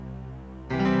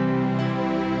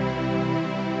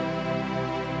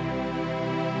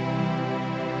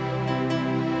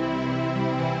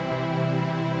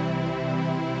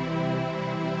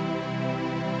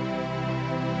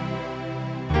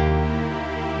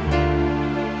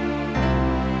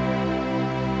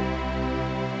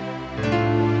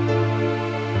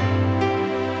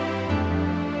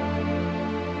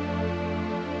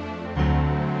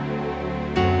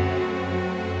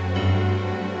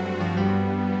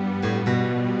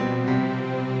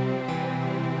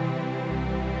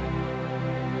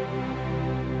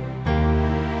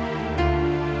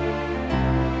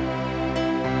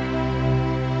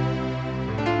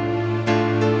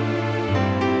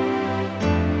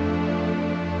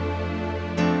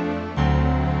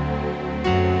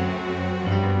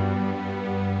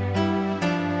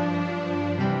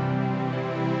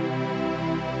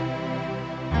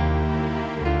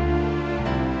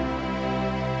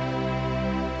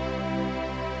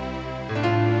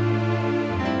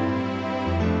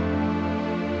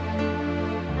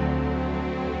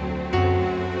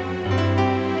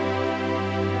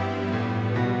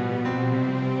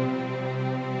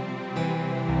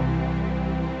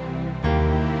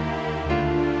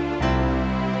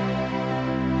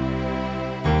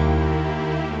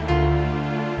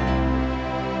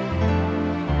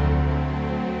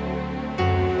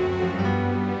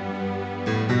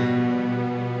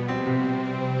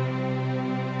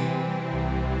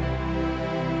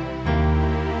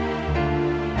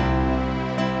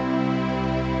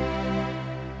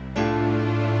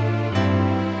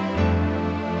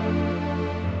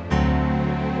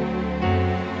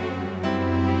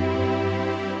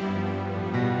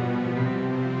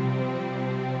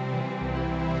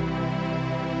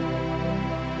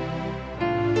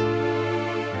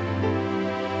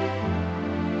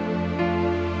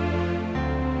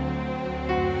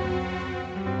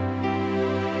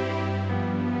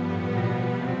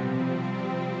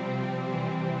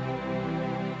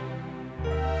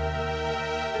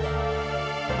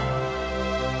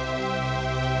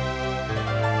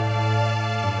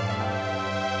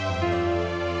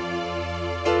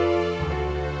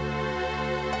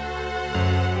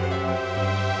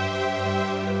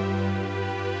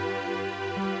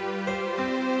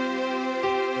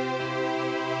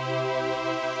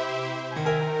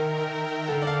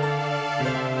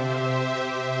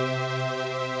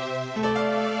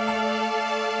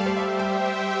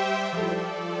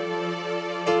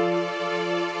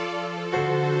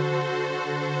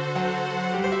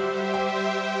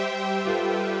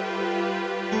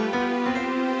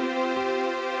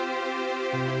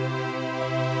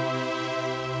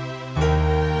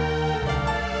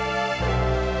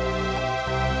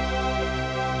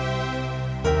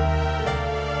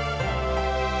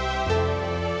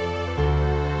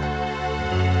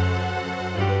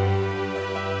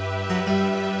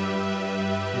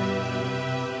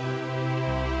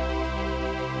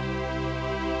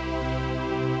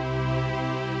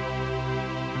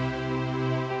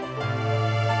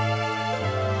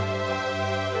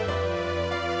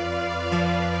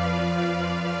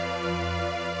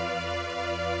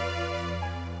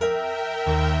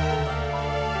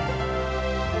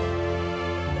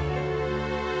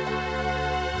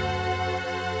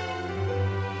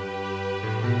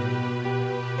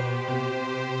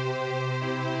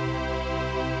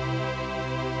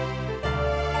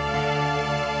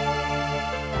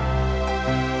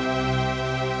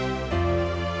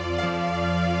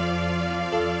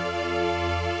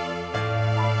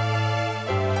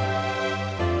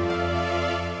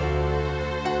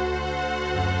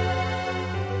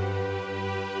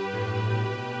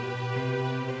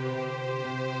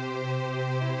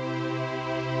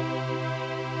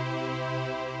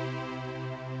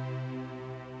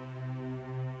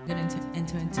going to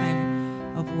enter in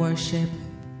time of worship.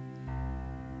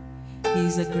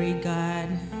 He's a great God.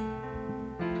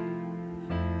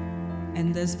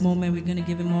 And this moment, we're going to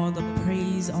give him all the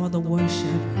praise, all the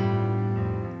worship.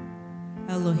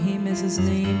 Elohim is his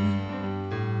name.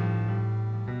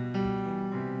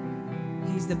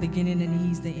 He's the beginning and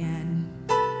he's the end.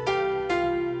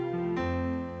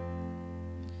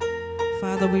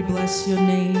 Father, we bless your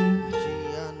name.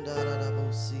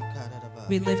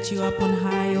 We lift you up on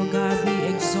high, O God. We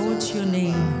exalt your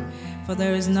name. For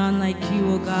there is none like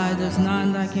you, O God. There's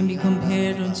none that can be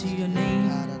compared unto your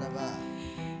name.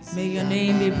 May your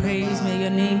name be praised. May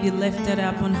your name be lifted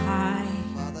up on high.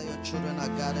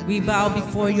 We bow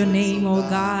before your name, O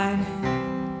God.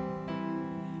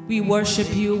 We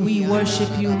worship you. We worship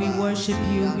you. We worship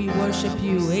you. We worship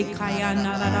you. Ekaya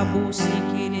narabose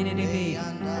kererebe.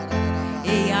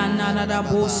 Eya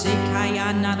narabose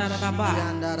kaya naraba.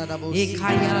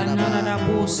 Ekaya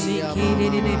narabose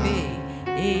kererebe.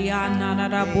 Eya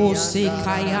narabose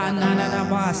kaya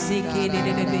narabase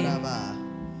kererebe.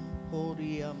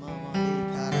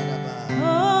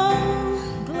 Oh,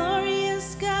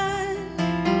 glorious God,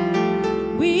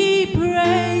 we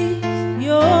praise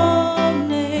your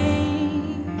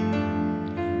name.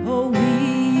 Oh,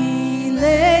 we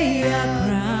lay our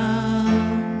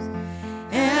crowns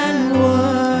and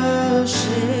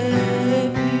worship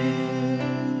you.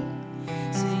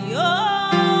 Say,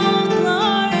 oh,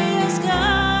 glorious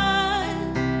God,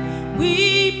 we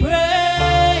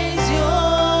praise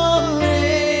your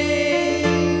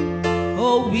name.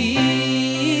 Oh, we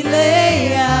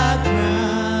lay our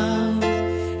crowns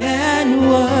and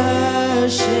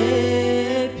worship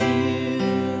you.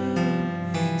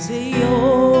 Say,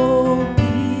 oh,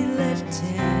 be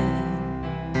lifted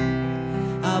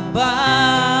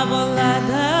above all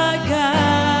other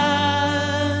gods.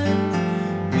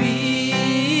 We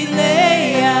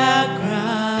lay our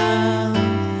crown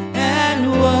and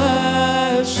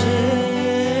worship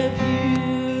you.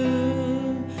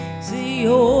 Say,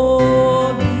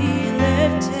 oh, be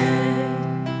lifted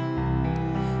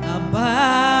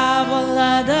above all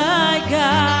other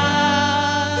gods.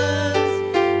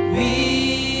 We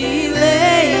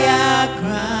lay our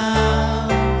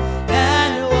crown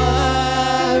and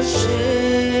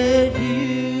worship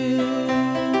you.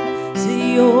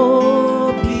 See,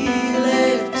 oh, be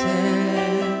lifted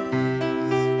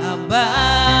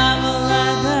above all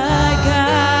other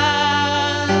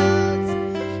gods.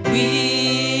 We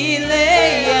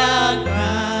lay our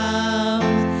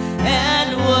crowns and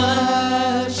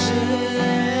worship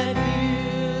you.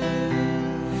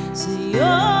 See,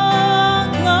 oh,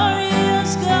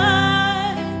 glorious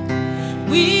God,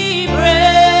 we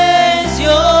praise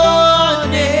your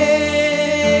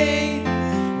name.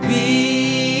 We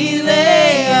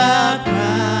lay our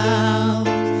crowns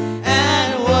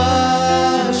and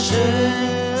worship.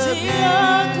 See,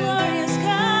 oh, glorious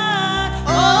God,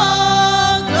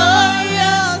 oh,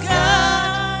 glorious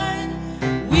God,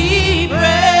 we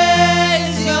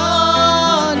praise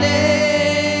your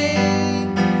name.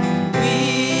 We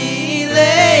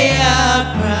lay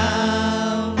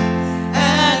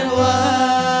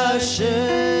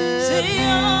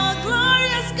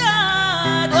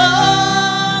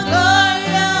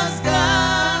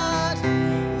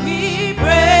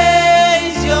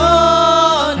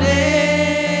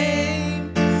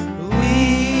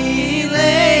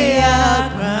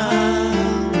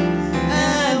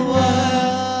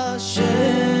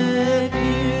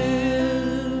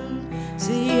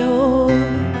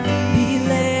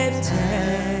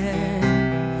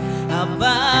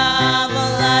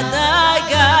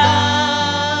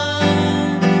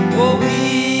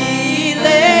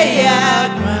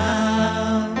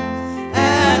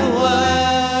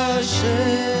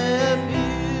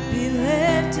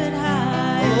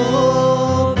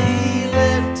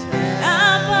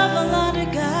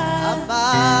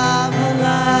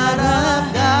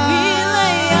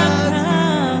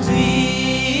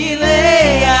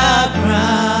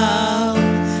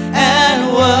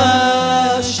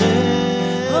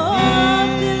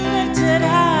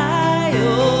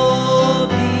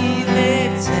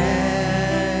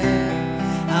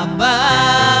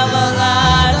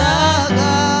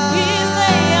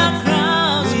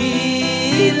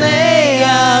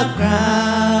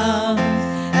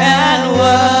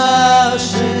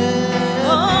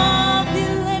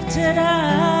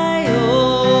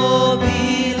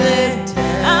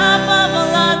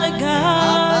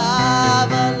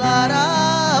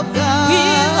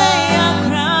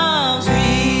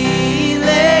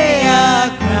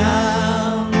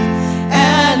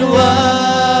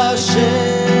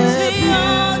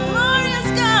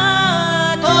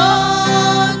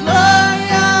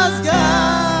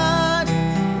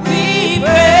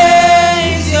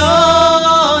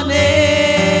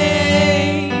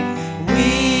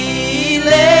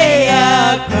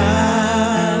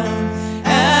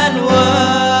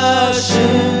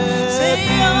Say,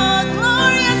 oh,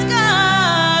 glorious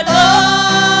God.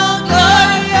 Oh,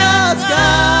 glorious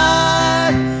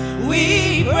God, we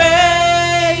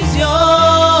praise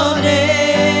your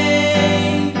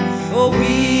name. Oh,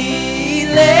 we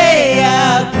lay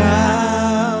our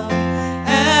crown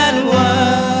and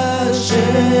worship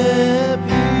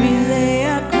you. We lay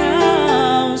our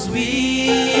crowns. We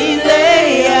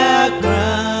lay our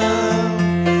crown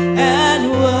and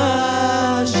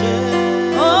worship.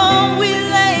 Oh, we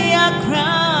lay our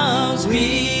crowns. We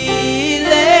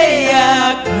lay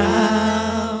our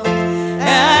crown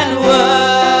and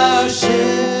worship.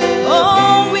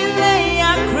 Oh, we lay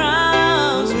our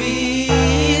crowns.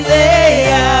 We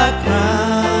lay our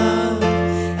crown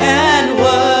and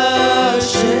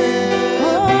worship.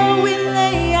 Oh, we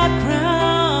lay our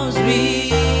crowns. We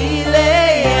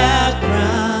lay our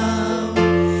crown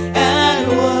and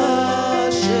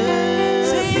worship.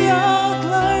 Say, oh,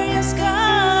 glorious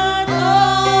God.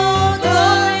 Oh,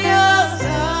 glorious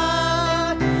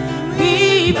God, we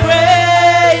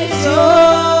praise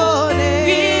your name.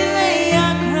 We lay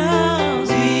our crowns.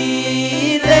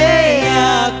 We lay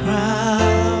our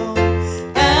crown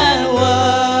and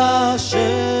worship.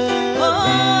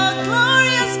 Oh,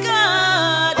 glorious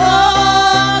God.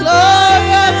 Oh,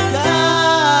 glorious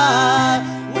God,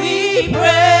 we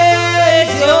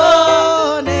praise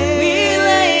your name. We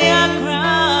lay our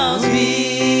crowns.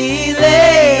 We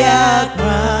lay our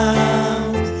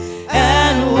crowns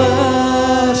and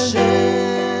worship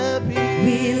you.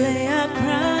 We lay our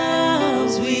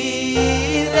crowns. We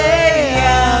lay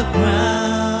our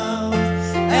crowns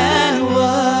and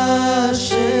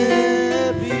worship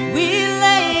you. We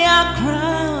lay our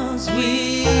crowns. We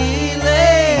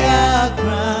lay our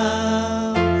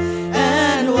crown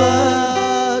and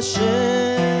worship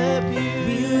you.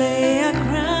 We lay our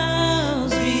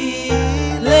crowns. We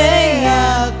lay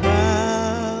our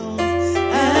crowns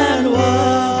and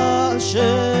worship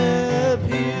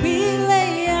you. We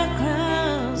lay our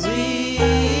crowns. We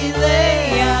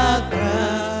lay our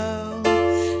crowns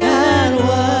and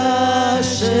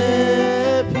worship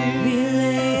you. We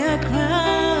lay our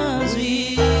crowns. We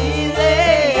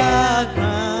lay our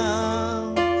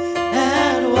crown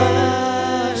and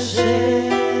worship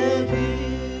you.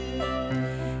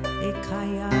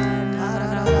 Ekaya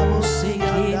narabose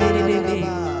kededebe.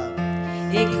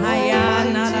 Ekaya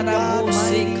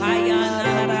narabose kaya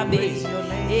narabe.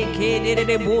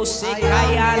 Ekededebose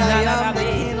kaya narabe.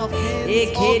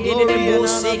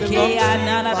 Ekededebose kaya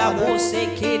narabose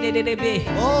kededebe.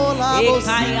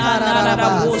 Ekaya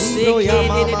narabose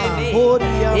kededebe.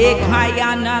 Ekaya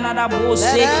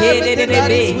narabose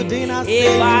kededebe.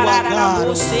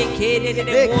 Ebarabose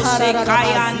kededebose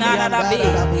kaya narabe.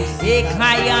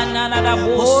 Ekaya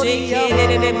narabose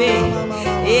kededebe.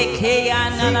 Ekaya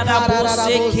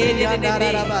narabose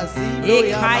kededebe.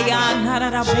 Ekaya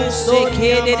narabose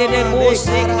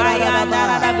kededebose kaya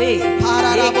narabe.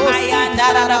 Ekaya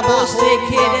narabose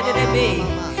kededebe.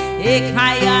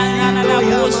 Ekaya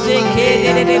narabose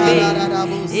kededebe.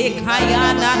 Ekaya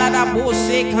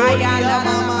narabose kaya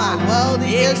naraba.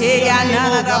 Ekaya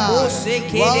narabose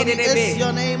kededebe.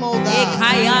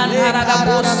 Ekaya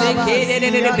narabose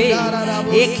kededebe.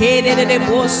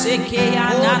 Ekededebose kaya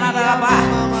naraba.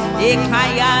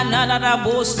 Ekaya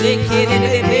narabose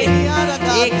kededebe.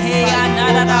 Ekaya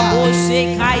narabose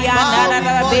kaya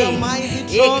narabe.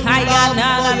 Ekaya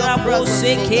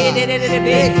narabose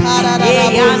kededebe.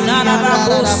 Eya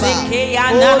narabose kaya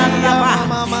naraba.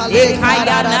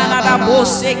 Ekaya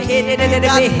narabose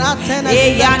kededebe.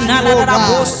 Eya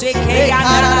narabose kaya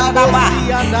naraba.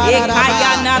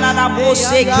 Ekaya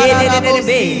narabose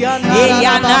kededebe.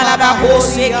 Eya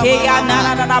narabose kaya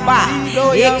naraba.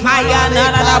 Ekaya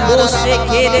narabose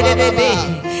kededebe.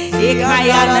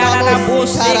 Ekaya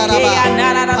narabose kaya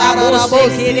narabose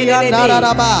kededebe.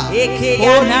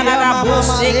 Ekaya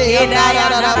narabose kaya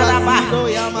naraba.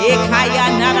 Ekaya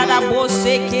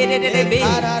narabose kededebe.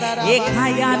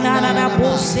 Ekaya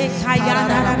narabose kaya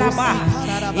naraba.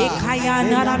 Ekaya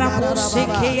narabose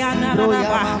kaya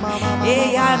naraba.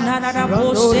 Eya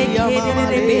narabose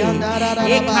kededebe.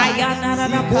 Ekaya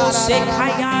narabose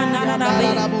kaya narabe.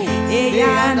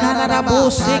 Eya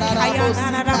narabose kaya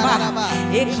naraba.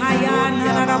 Ekaya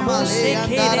narabose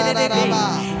kededebe.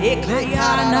 Ekaya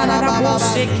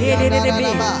narabose kededebe.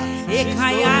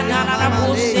 Ekaya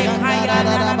narabose kaya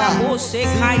narabose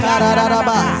kaya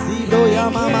naraba. Ekaya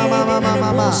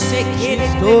narabose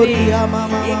kededebe.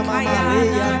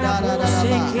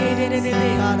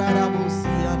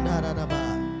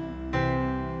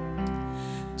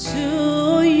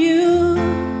 To you,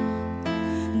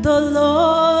 the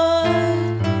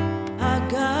Lord our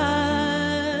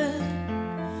God,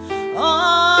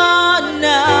 honor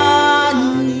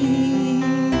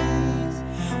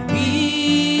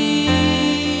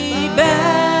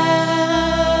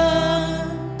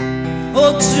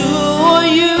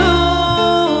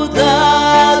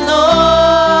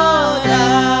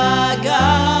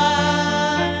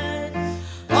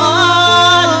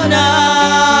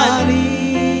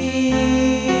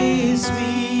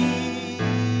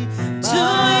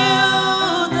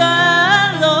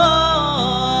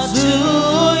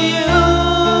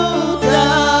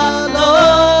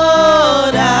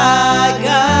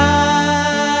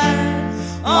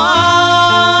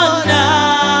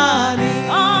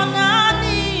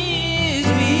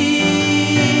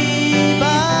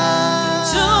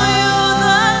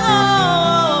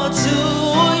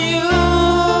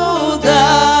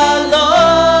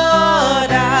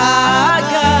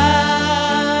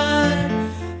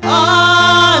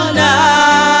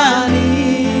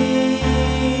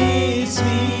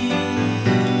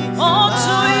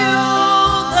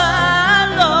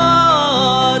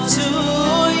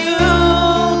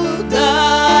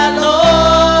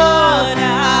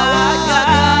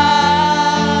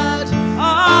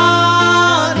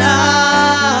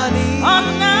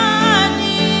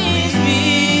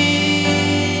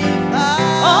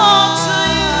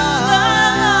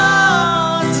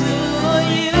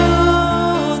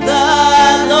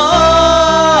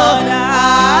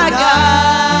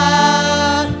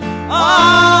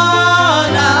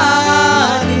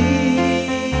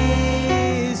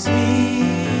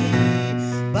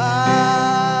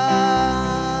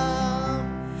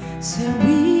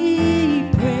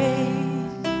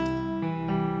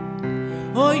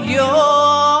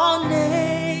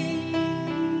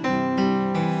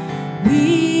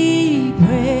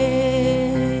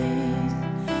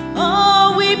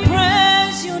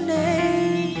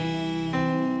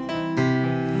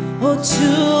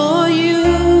to you,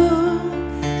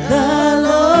 the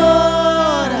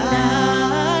Lord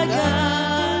our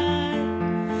God,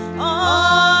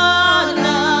 on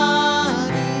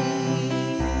our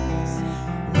knees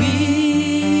we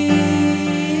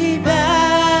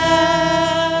bow.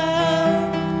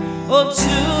 Oh,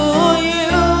 to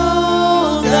you,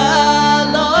 the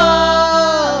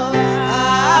Lord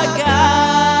our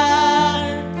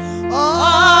God,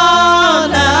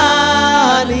 on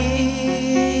our knees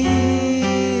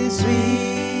we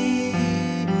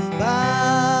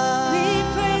bow. We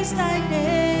praise thy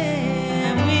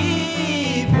name, we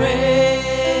praise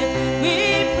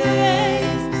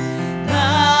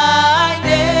thy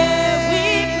name, we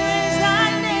praise thy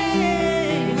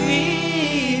name, we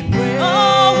praise.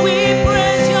 Oh, we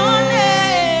praise your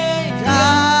name,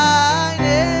 thy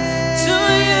name. To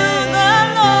you, the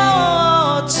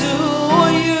Lord, to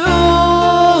you,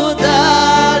 the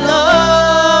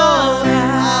Lord,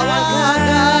 our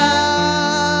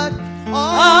God,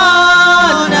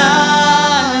 on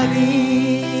our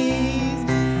knees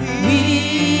we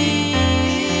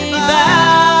bow.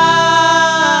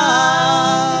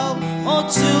 Oh,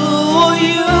 to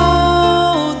you,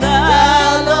 the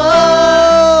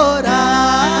Lord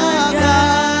our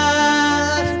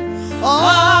God,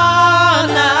 on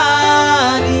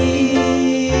our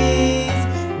knees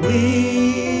we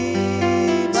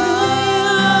bow.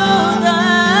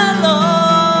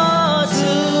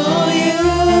 To you,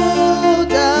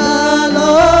 the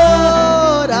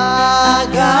Lord our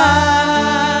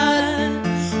God,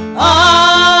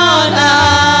 on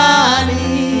our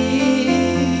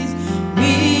knees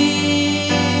we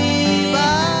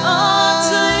bow.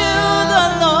 To you, the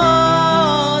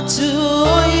Lord, to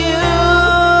you,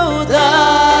 the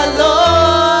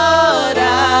Lord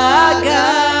our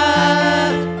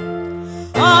God,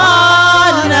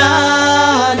 on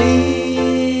our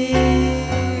knees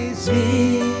we.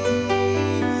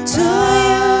 To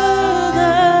you,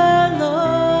 the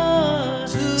Lord,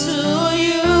 to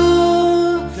you,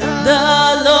 the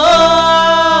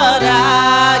Lord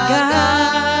our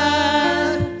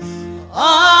God,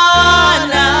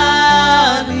 on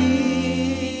our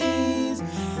knees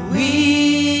we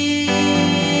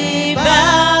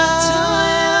bow.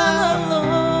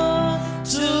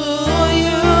 To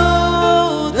you,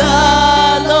 the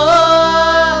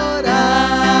Lord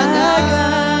our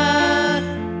God,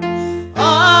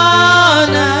 on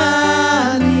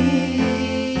our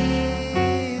knees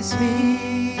we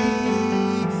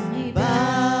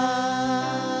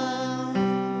bow.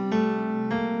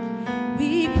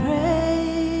 We pray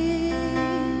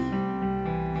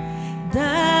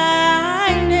thy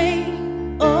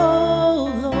name, O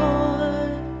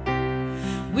Lord.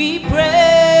 We praise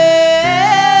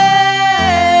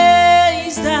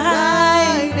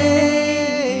thy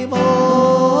name, O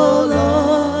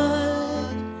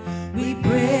Lord. We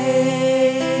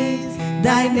praise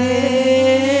thy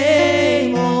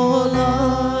name, O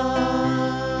Lord.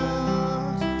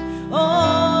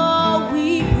 Oh,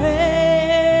 we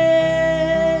praise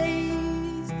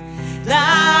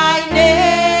thy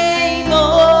name, O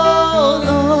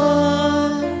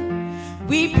Lord.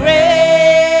 We praise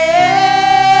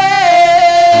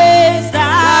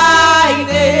thy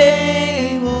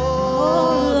name, O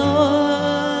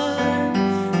Lord.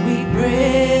 We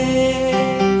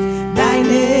praise thy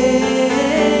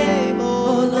name, O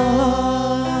Lord.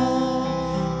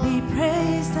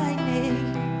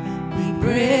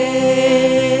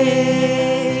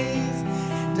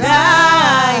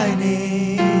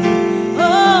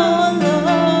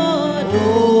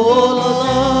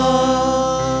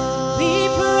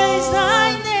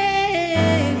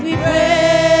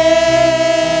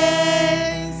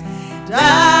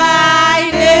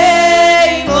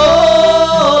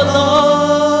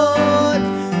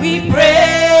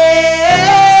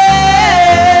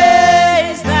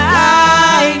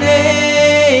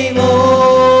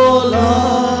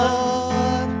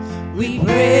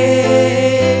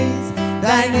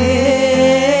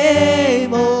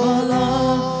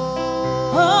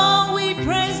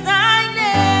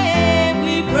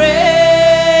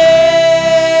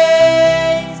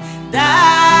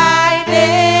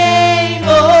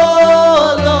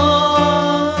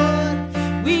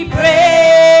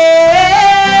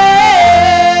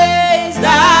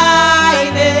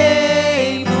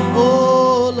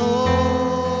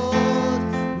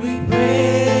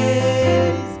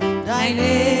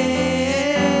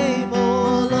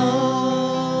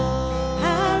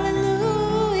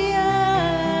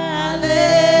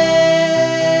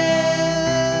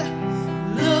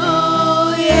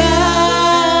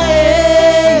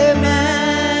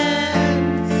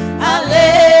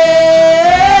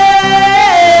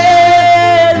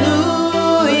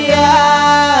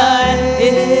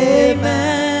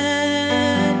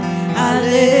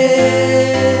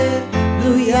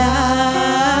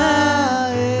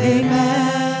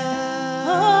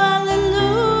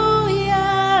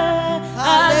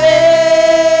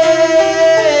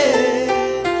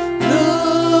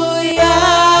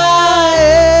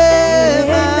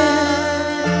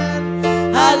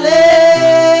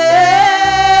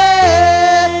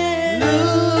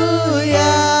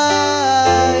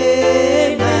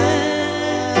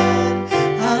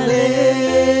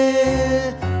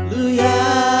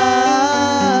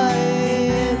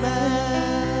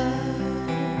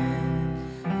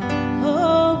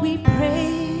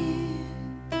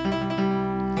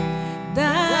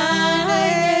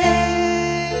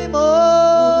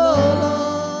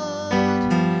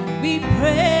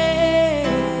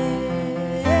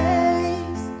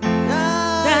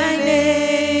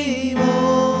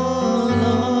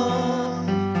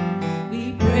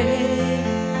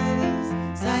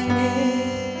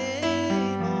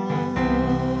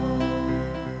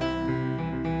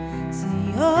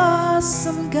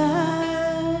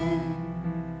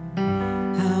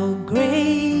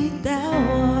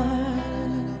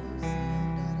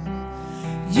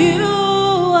 You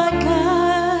are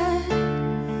God,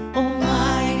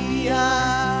 Almighty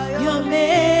are your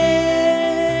miracles.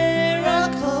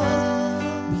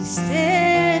 We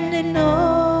stand in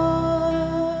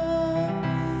awe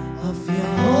of your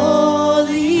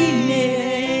holy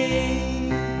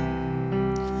name.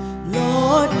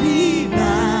 Lord, we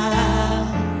bow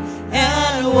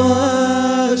and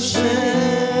worship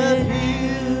you.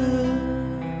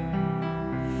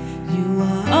 You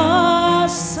are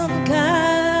awesome,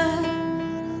 God,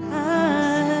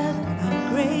 and how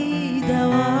great thou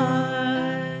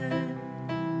art.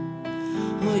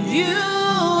 Oh, you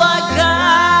are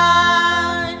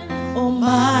God,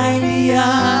 Almighty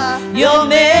are your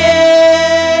miracles.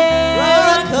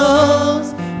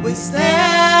 We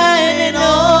stand in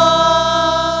awe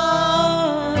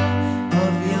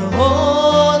of your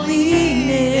holy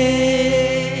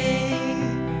name.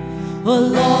 Oh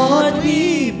Lord,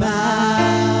 we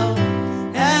bow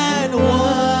and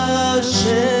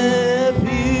worship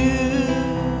you.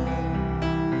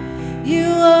 You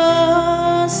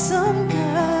are awesome,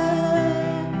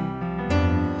 God,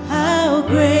 how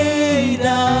great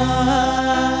thou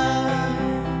art.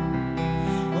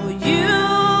 Oh, you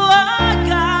are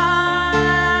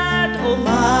God,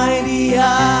 Almighty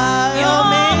are your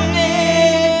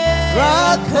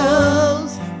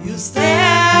miracles. You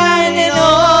stand in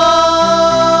awe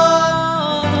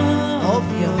of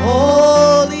your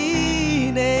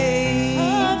holy name.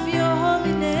 Of your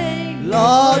holy name.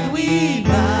 Lord, we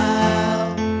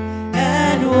bow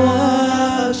and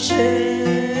worship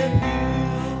you.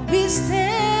 We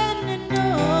stand in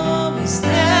awe. We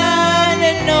stand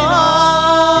in awe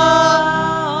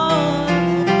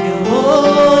of your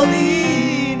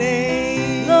holy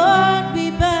name. Lord, we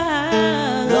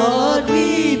bow. Lord, we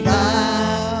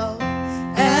bow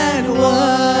and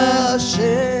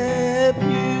worship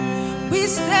you. We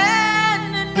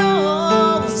stand in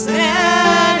awe. We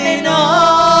stand in awe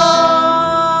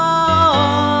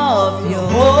of your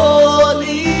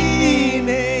holy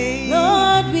name.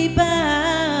 Lord, we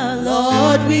bow.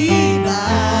 Lord, we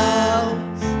bow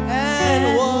and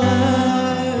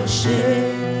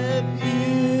worship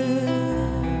you.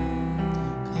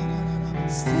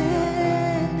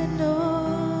 Stand in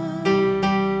awe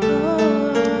of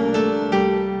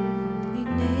your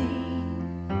name.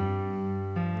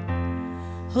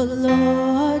 Oh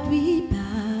Lord, we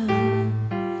bow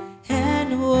and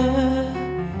worship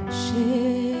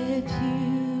you.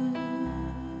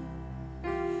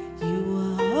 You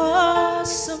are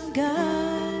awesome,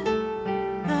 God,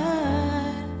 and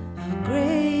how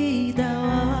great thou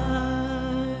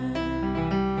art.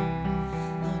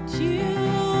 Lord, you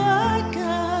are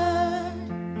God,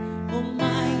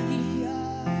 Almighty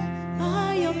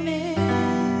are your miracles.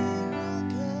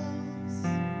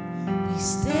 We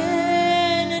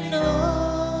stand in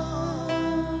awe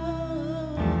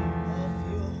of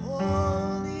your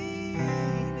holy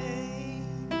name.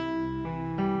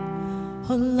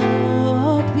 Oh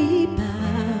Lord, we bow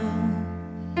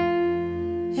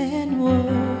and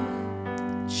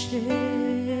worship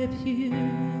you.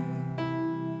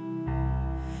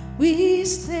 We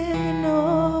stand in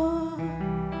awe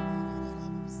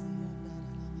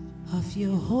of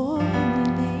your holy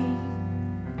name.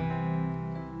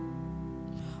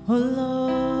 Oh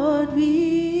Lord,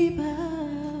 we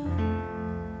bow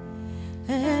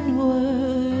and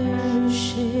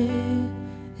worship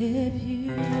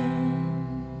you.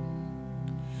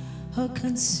 A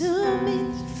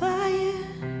consuming fire,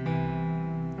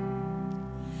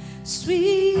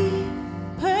 sweet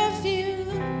perfume,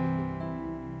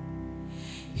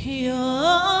 your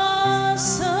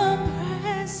awesome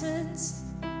presence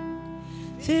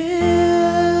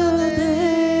fill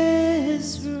this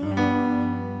room.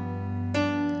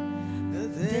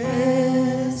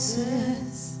 This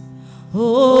is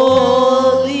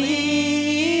holy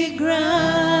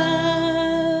ground,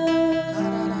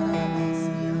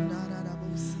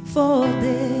 for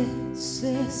this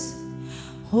is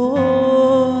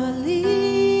holy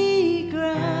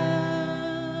ground.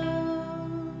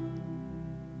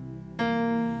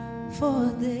 For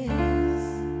this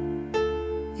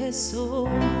is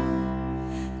holy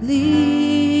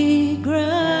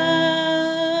ground.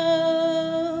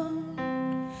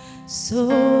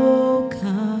 So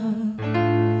come,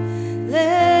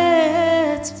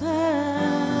 let's bow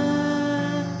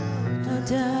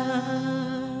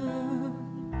down.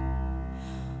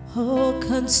 Oh,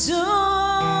 consuming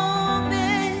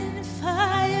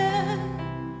fire,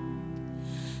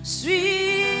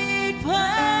 sweet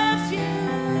perfume,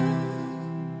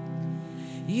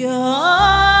 your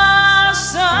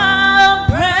awesome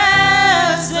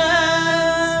presence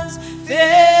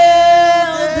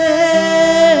fill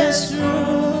this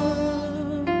room.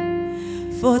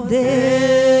 for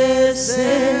this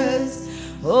is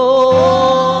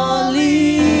holy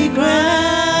ground.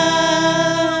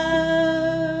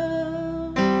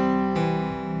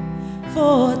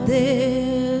 For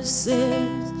this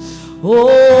is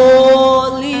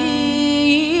holy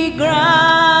ground.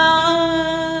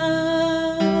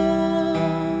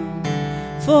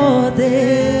 For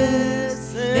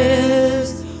this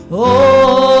is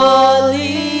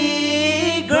holy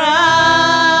ground.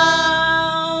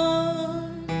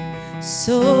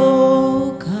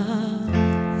 So come,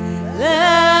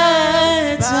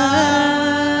 let's bow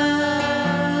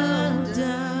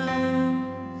down.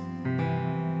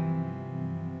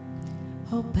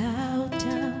 Oh, bow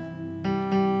down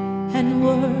and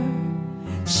worship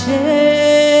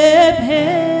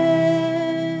Him.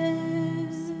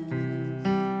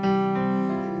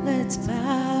 Let's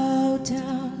bow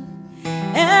down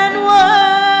and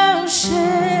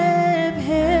worship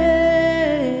Him.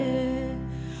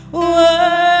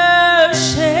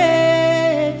 Worship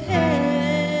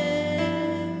Him.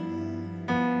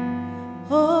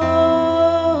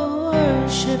 Oh,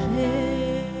 worship Him.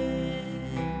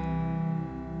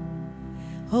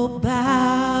 Oh,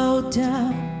 bow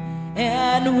down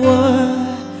and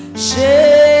worship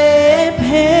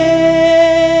Him.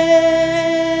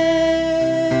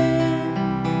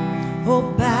 Oh,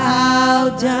 bow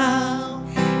down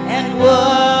and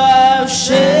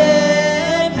worship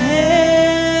Him.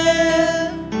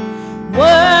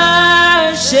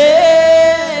 Worship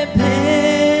Him.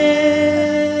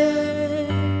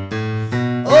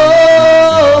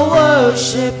 Oh,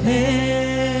 worship Him.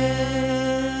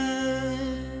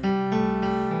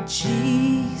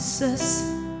 Jesus,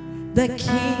 the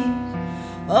King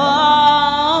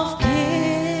of Kings.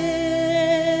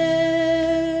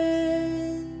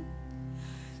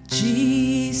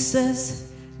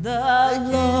 Jesus, the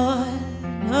Lord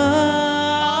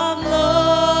of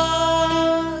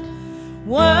Lords.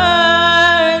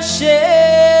 Worship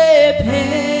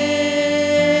Him.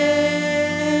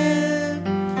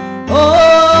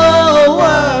 Oh,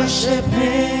 worship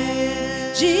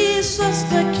Him. Jesus,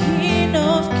 the King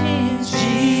of Kings.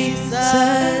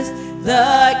 Jesus,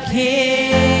 the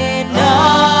King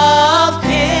of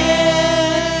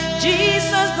Kings.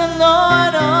 Jesus, the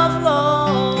Lord of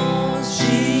Lords.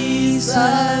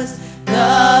 Jesus,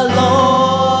 the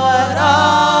Lord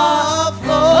of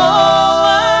Lords.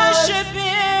 Worship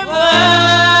Him.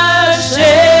 Worship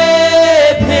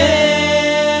Him.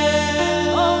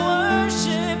 Oh,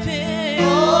 worship Him.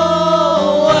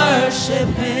 Oh, worship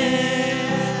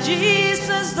Him.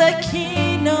 Jesus, the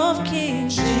King of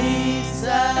Kings.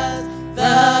 Jesus,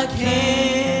 the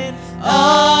King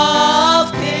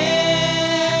of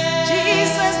Kings.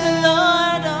 Jesus, the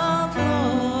Lord of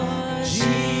Lords.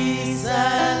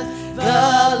 Jesus, the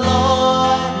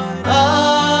Lord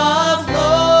of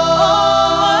Lords.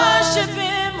 Worship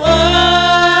Him.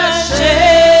 Worship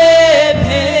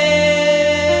Him.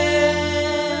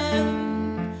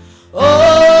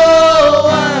 Oh,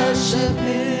 worship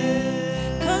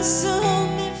Him.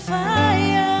 Consuming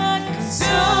fire.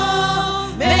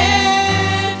 Consuming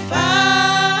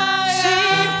fire.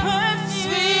 Sweet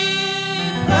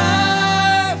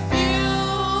perfume.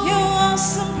 Your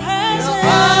awesome presence.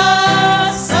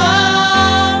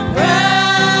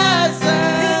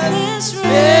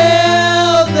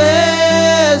 Fill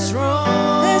this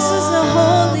room. This is a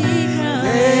holy ground.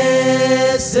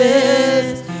 This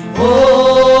is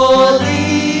holy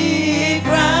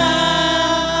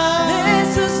ground.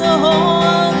 This is a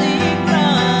holy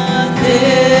ground.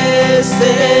 This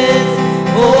is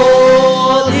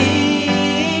holy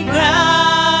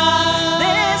ground.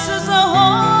 This is a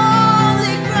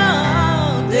holy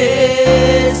ground.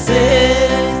 This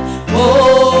is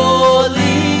holy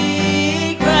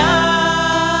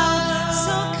ground.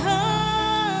 So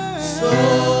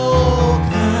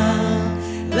come,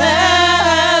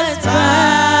 let's bow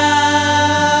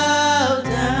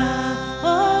down.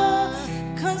 Oh,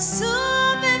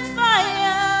 consuming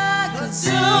fire,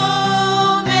 consuming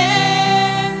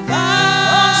fire.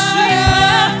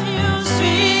 Oh,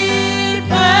 sweet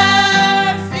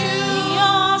perfume,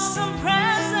 your awesome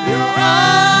presence, your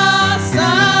awesome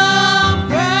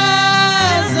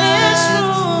presence.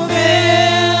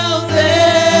 Fill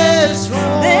this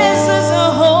room. This is a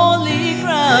holy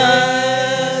ground.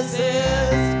 This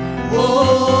is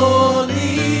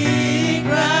holy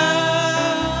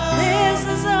ground. This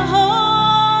is a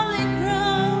holy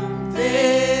ground.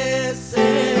 This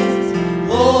is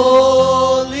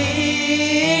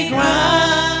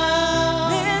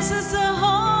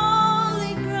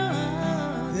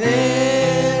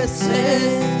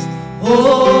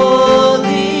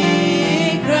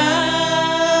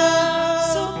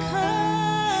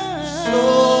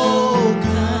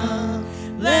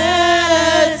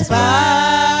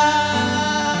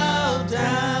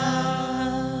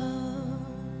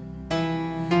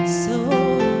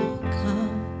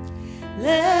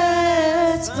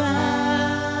let's bow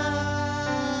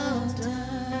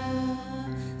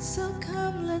down. So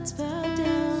come, let's bow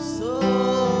down. So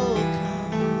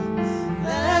come,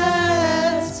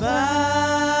 let's bow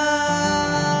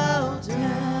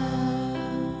down.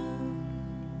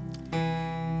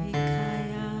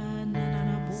 Ekaya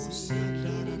nananabusi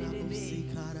kidididebe.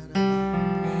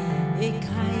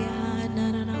 Ekaya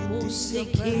nananabusi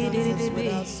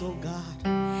kidididebe. So God.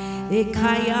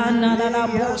 Ekaya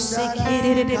nananabusi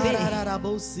kidididebe.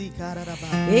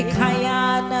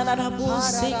 Ekaya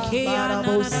nananabusi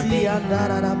kidididebe.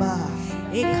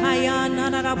 Ekaya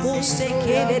nananabusi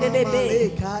kidididebe.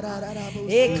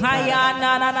 Ekaya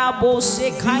nananabusi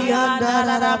kidididebe.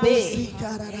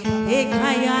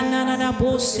 Ekaya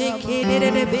nananabusi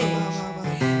kidididebe.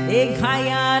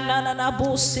 Ekaya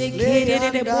nananabusi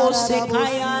kidididebe.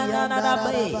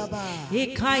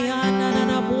 Ekaya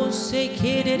nananabusi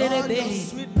kidididebe.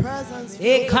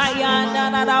 Ekaya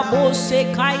nananabusi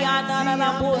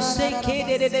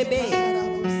kidididebe.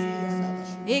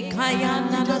 Ekaya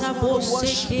nananabusi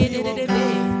kidididebe.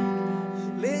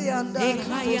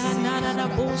 Ekaya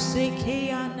nananabusi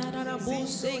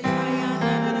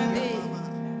kidididebe.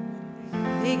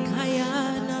 Ekaya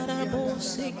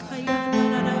nananabusi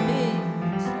kidididebe.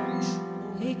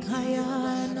 Ekaya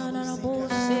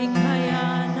nananabusi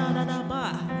kidididebe.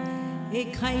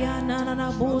 Ekaya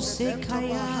nananabusi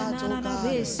kidididebe.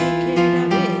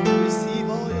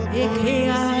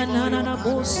 Ekaya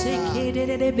nananabusi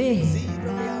kidididebe.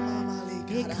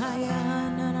 Ekaya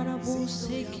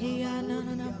nananabusi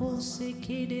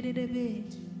kidididebe.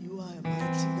 You are a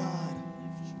mighty God.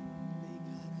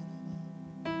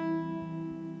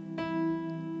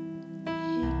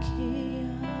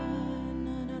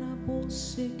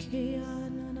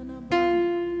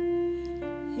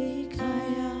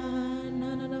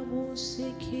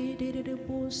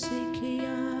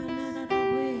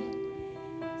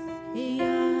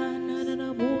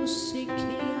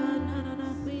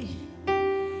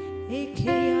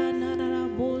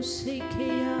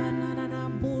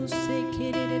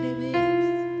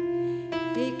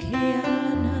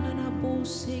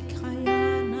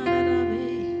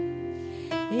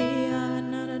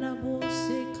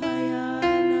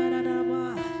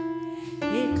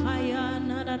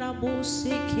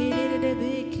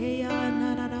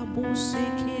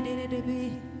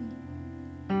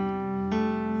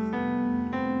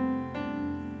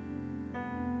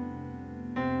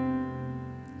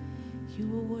 You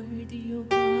are worthy, O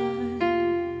God.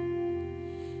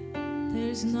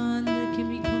 There's none that can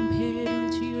be compared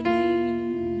unto your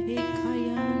name.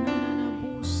 Ekaya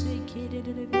nananabusi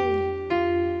kidididebe.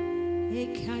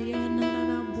 Ekaya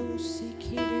nananabusi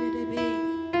kidididebe.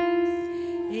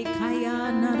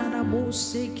 Ekaya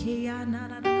nananabusi kaya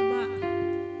nananaba.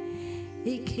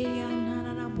 Ekaya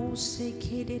nananabusi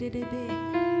kidididebe.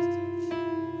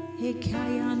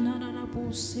 Ekaya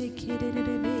nananabusi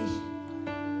kidididebe.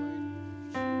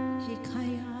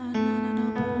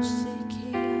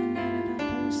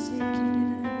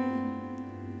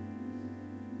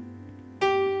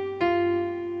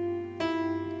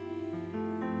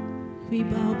 We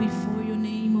bow before your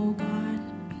name, O God.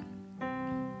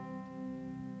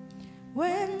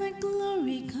 When the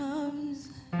glory comes,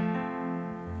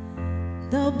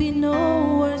 there'll be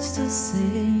no words to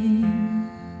say.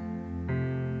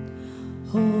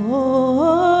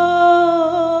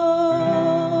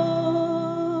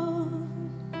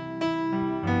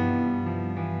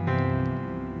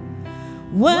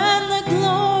 When the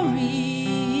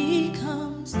glory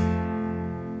comes,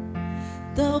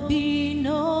 there'll be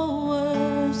no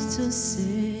words to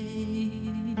say.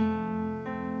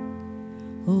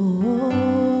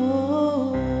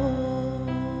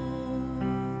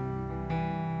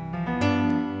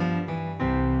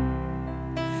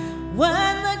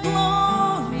 When the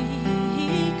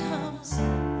glory comes,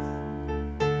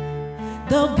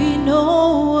 there'll be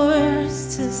no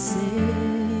words to say.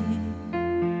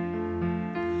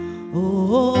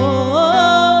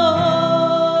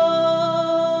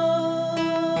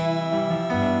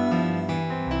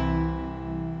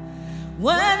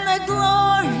 When the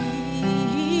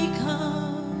glory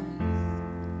comes,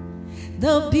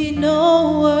 there'll be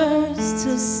no words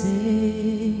to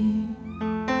say.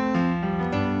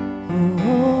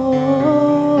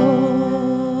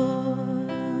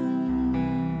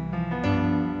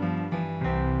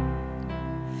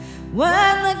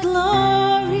 When the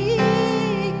glory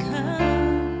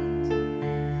comes,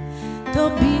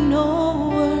 there'll be no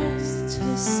words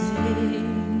to say.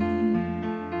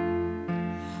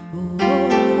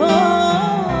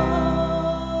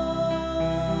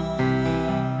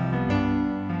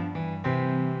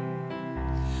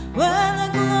 When the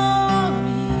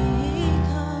glory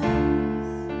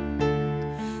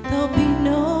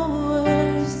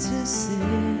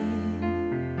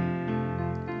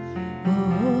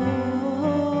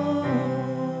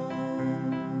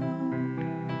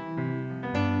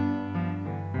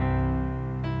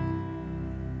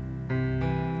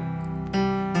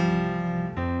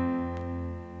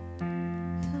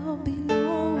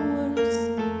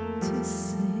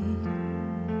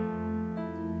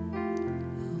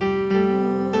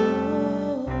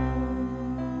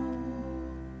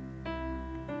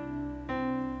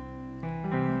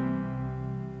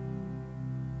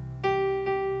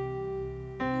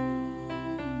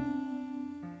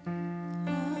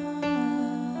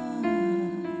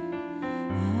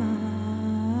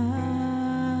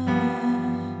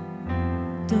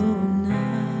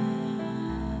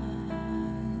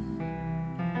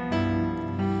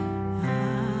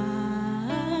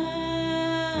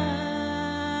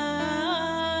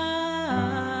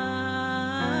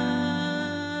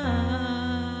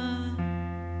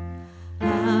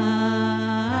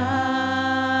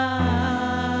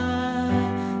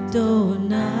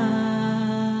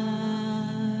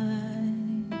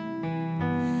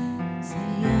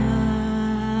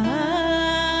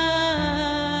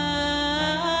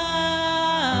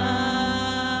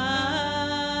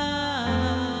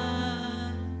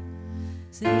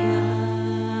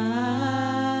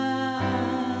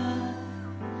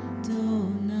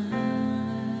From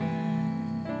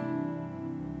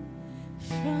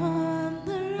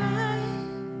the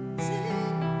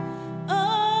rising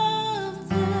of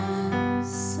the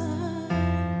sun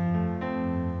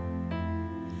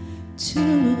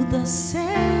to the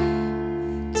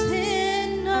setting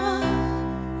of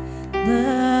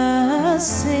the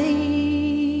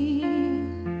same,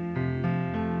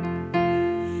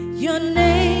 your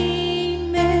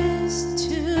name is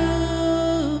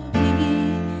to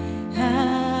be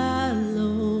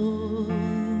hallowed.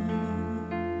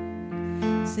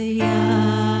 Say Adonai.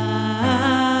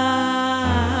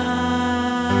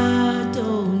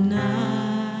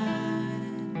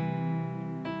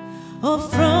 Oh,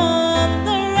 from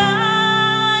the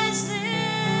rising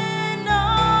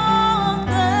of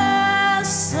the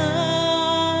sun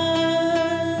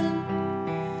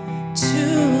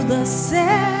to the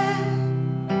setting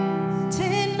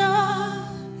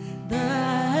of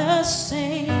the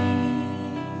same,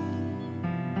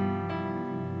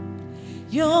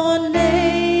 your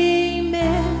name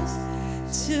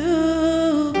is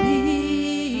to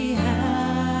be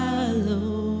hallowed.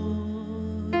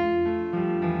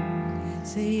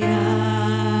 Say Adonai.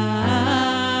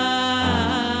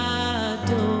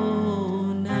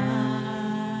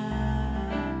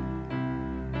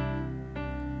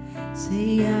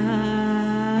 Say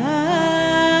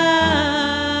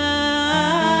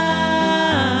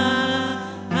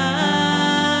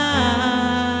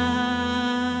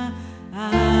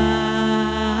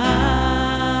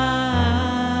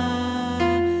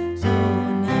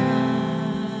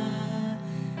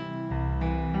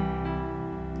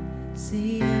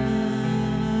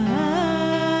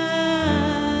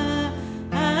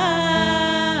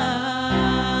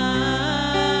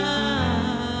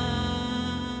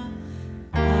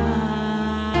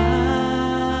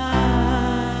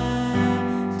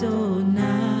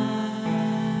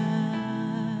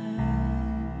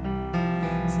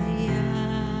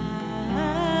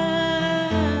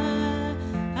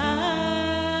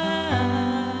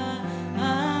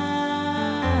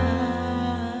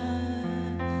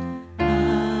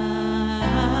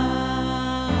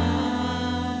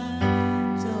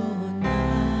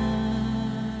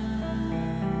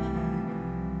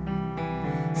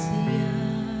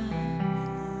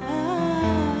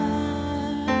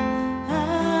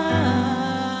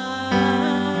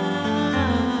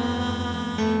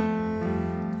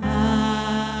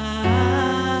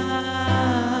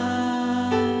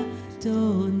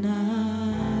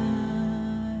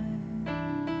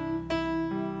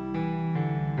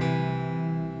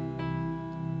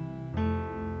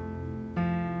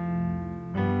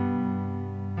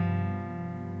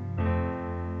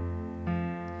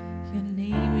your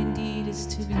name indeed is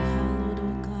to be hallowed,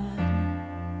 O God.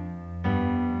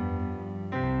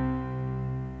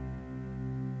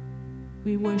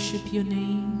 We worship your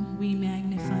name, we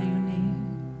magnify your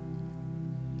name.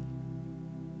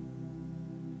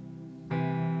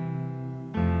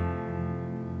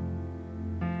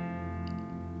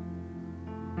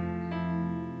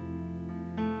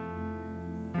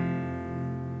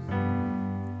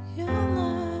 Your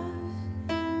love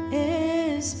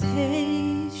is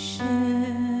patient.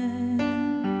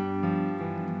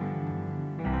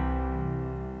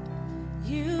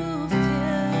 You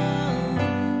fill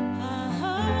our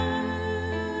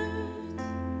hearts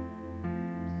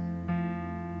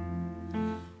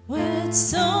with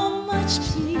so much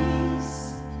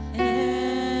peace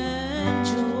and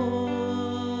joy.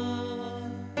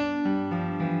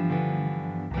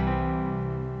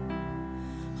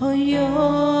 Oh, you're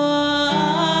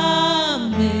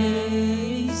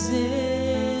amazing.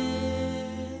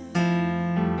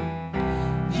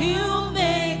 You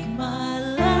make my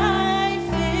life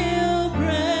feel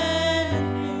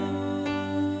brand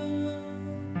new.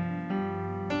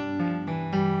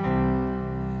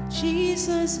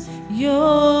 Jesus, you're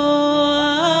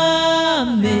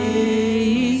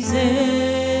amazing.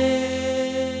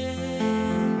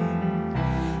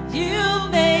 You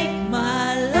make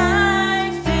my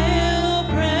life feel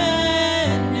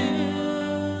brand new.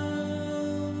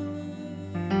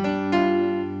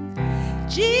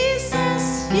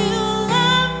 Jesus, you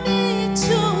love me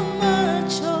too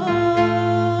much,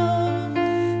 oh,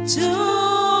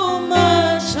 too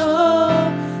much,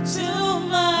 oh, too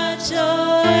much,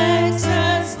 oh,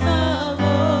 excess love,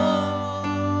 oh,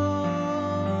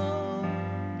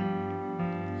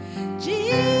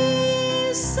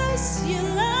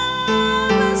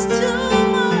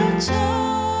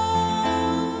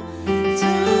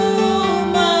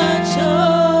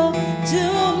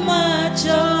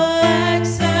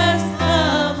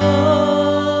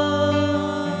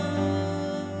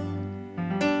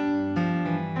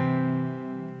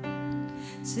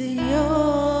 Say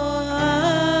you're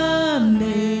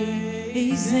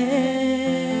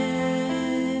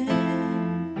amazing.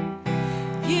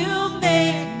 You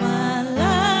make my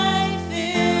life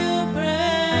feel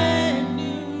brand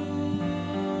new.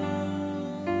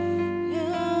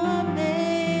 You're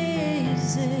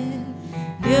amazing.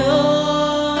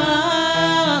 You're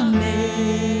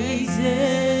amazing.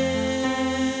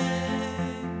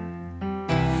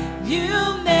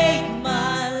 You make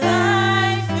my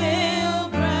life feel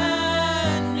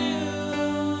brand new.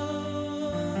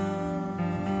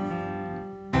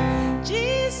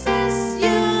 Jesus,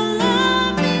 you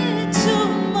love me too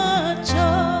much, oh,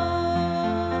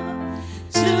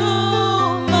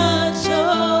 too much,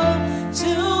 oh,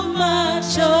 too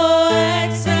much, oh,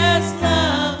 excess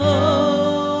love, oh.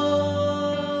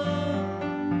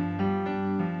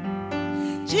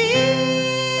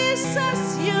 Jesus,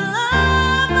 you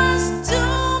love us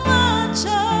too much,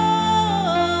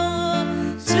 oh,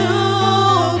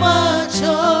 too much,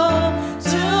 oh,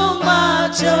 too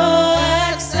much, oh,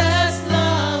 excess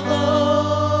love, oh.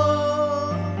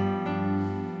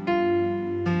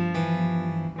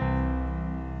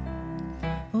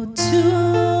 Oh,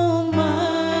 too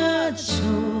much,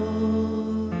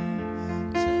 oh,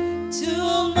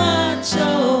 too much,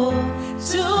 oh,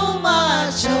 too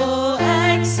much, oh,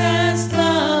 excess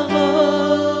love, oh.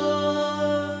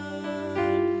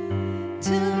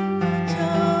 Too much, oh,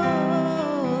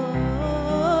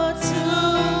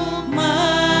 too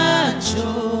much,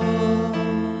 oh,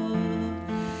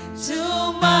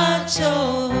 too much,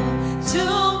 oh,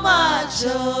 too much,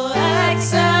 oh,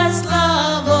 excess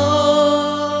love, oh.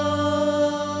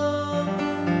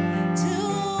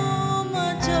 Too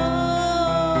much, oh,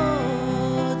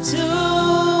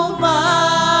 too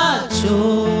much, oh,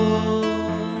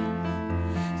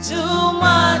 too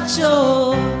much,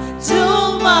 oh,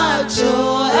 too much,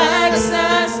 oh,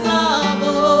 excess love, oh.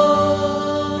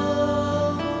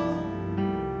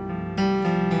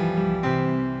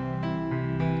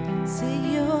 Say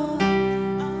you're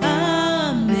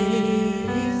amazing.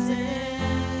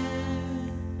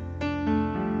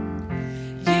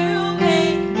 You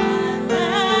make my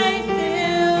life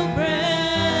feel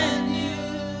brand new.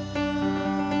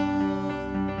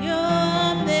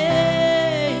 You're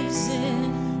amazing.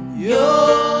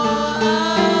 You're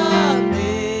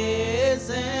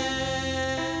amazing.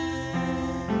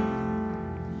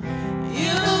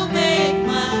 You make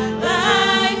my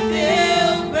life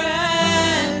feel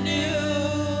brand new.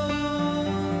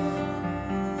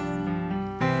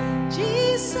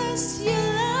 Jesus, you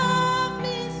love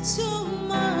me too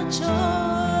much,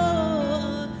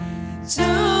 oh,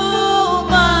 too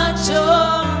much,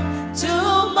 oh,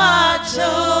 too much,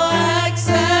 oh,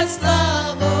 excess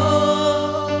love, oh.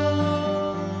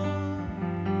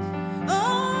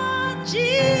 Oh,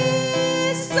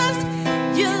 Jesus,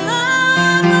 you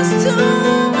love us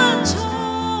too much,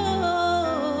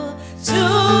 oh,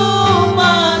 too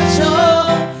much,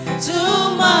 oh,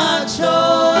 too much,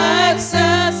 oh,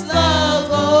 excess love,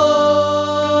 oh.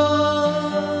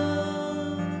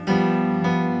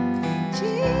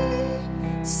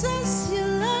 Jesus, you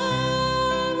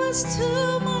love us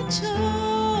too much, oh,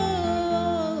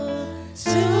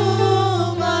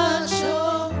 too much,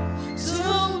 oh,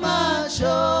 too much,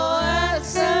 oh,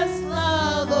 excess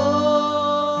love, oh.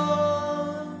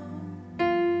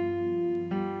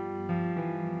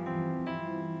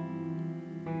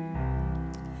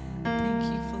 Thank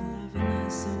you for loving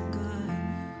us, oh God.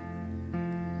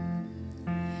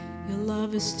 Your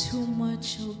love is too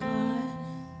much, oh God.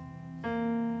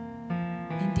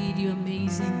 Indeed, you're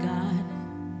amazing, God.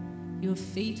 You're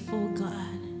faithful,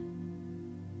 God.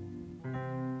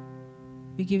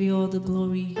 We give you all the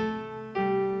glory.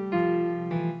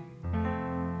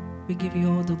 We give you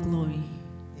all the glory.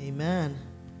 Amen.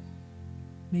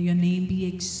 May your name be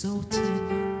exalted.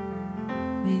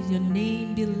 May your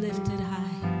name be lifted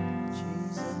high.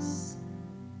 Jesus.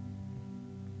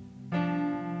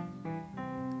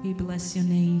 We bless your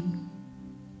name.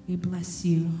 We bless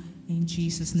you. In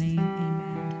Jesus' name,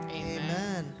 amen.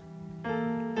 Amen.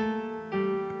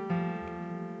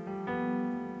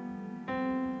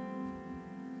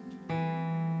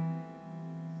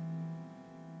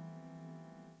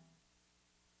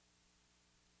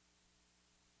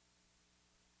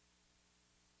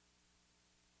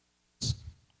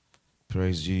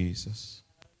 Praise Jesus.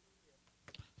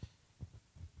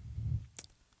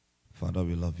 Father,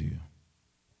 we love you.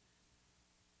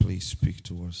 Please speak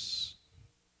to us.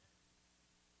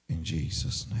 In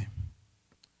Jesus' name.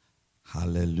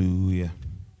 Hallelujah.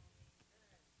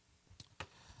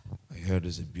 I heard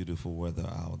there's a beautiful weather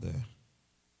out there.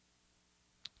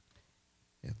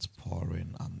 It's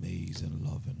pouring amazing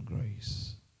love and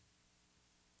grace.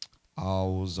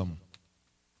 Awesome.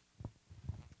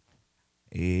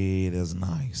 It is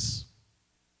nice.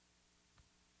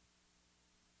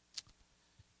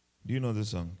 Do you know this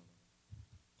song?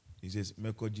 He says,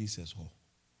 Meko Jesus ho.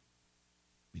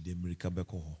 Bidemrika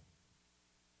beko ho.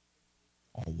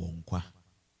 Owonkwa.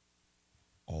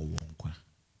 Owonkwa.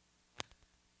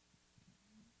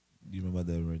 Do you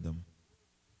remember the rhythm?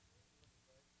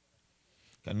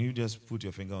 Can you just put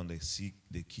your finger on the C,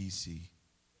 the key C?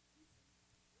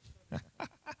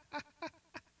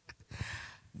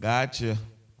 Gotcha.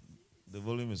 The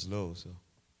volume is low, so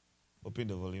open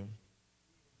the volume.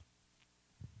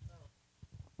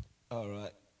 All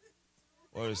right.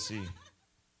 What is C?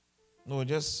 No,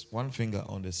 just one finger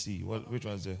on the C. Which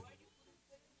one is the?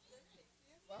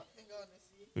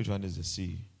 Which one is the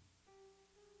C?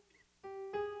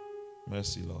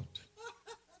 Mercy, Lord.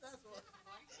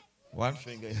 One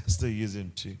finger, you're still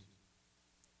using two.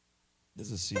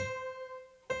 This is C.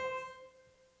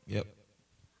 Yep.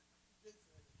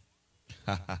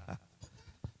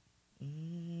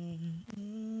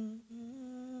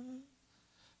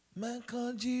 Man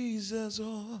call Jesus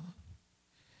oh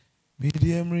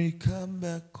medium come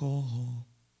back oh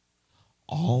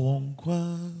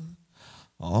onkwa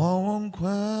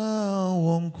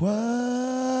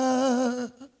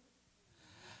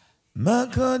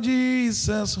man call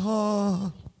Jesus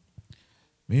oh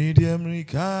medium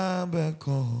come back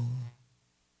oh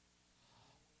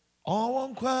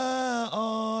onkwa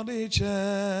on the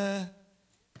chair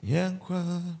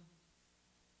yankwa.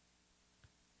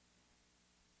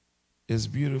 It's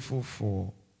beautiful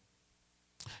for,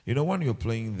 you know, when you're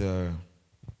playing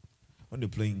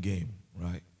game,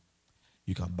 right?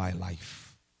 You can buy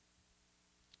life.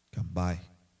 You can buy,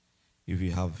 if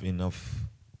you have enough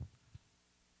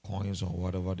coins or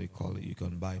whatever they call it, you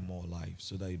can buy more life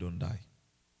so that you don't die.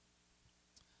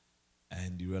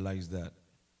 And you realize that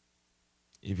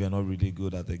if you're not really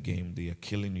good at the game, they are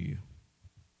killing you.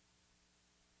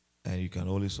 And you can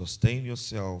only sustain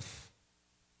yourself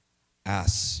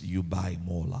as you buy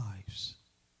more lives.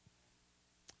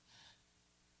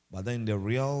 But then the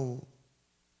real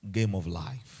game of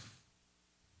life,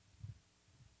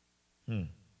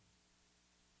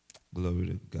 glory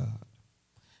to God.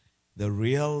 The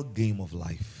real game of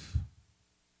life,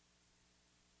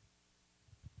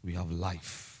 we have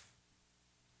life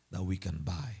that we can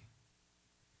buy.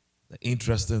 The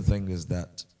interesting thing is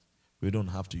that we don't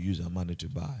have to use our money to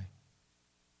buy.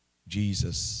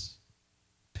 Jesus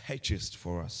purchased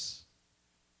for us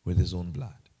with his own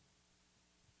blood,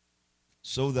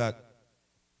 so that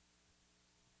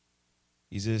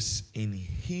he says in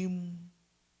him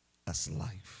as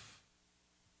life.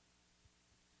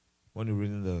 When you're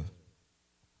reading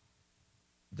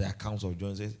the accounts of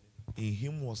John, it says in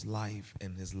him was life,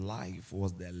 and his life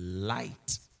was the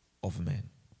light of men.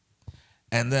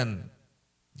 And then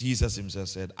Jesus himself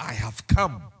said, I have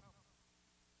come.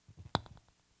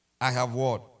 I have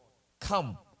what?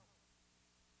 Come.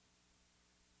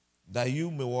 That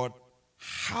you may what?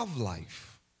 Have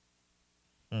life.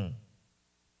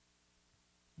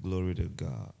 Glory to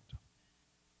God.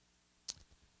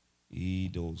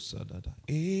 It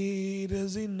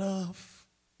is enough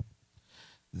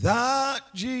that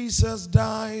Jesus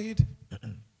died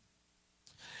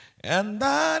and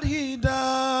that he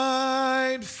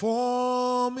died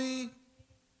for me.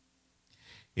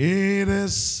 It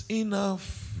is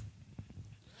enough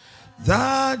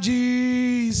that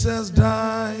Jesus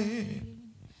died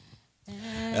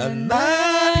and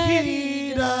that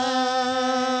he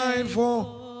died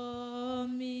for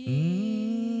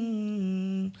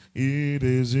me. It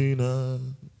is enough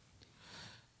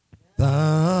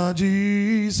that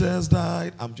Jesus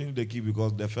died. I'm changing the key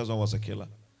because the first one was a killer.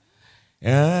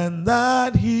 And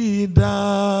that he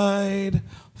died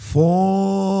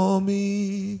for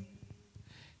me.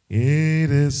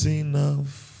 It is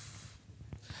enough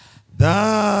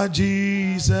that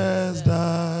Jesus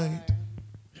died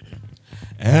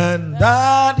and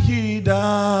that he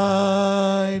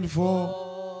died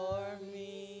for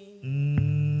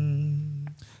me.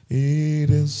 It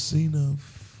is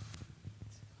enough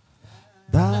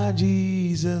that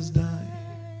Jesus died.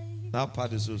 That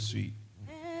part is so sweet.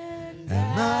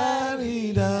 And that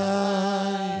he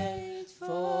died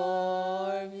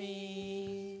for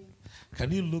me.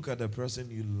 Can you look at the person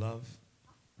you love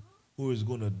who is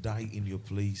going to die in your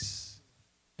place,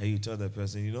 and you tell the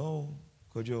person, you know,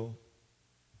 Kojo,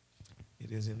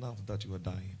 it is enough that you are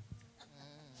dying.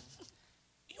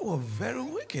 You are very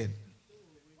wicked.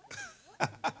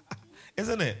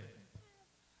 Isn't it?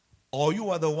 Or you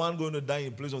are the one going to die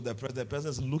in place of the person. The person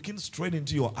is looking straight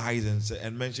into your eyes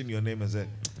and mention your name and say,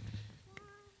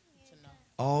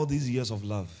 all these years of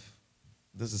love,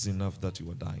 this is enough that you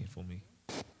are dying for me.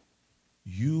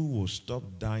 You will stop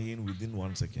dying within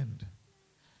 1 second.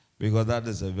 Because that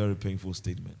is a very painful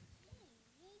statement.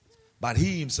 But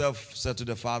he himself said to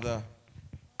the Father,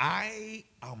 I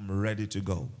am ready to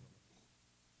go.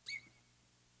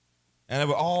 And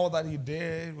with all that he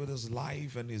did with his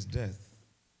life and his death,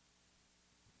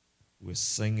 we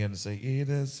sing and say, it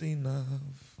is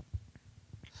enough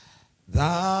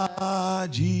that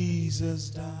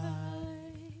Jesus died,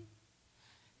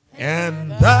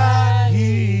 and that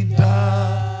he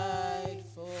died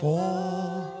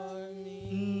for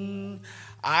me.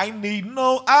 I need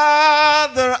no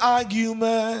other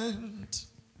argument.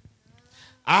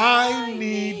 I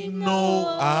need no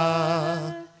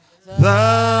other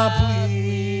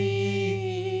plea.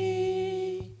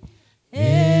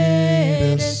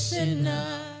 It is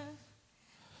enough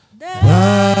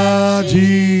that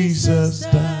Jesus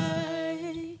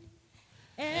died,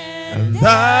 and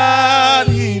that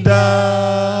he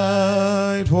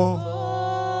died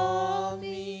for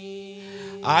me.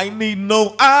 I need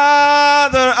no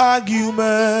other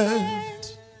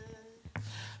argument.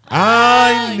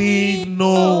 I need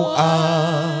no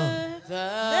other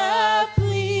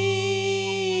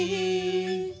plea.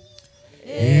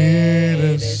 It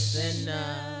is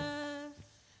enough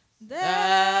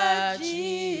that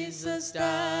Jesus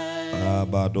died,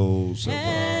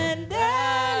 and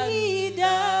that he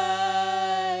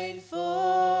died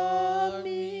for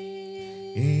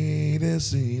me. It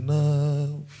is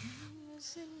enough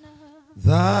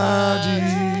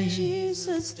that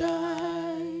Jesus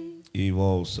died,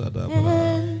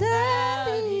 and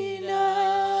that he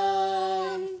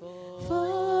died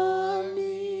for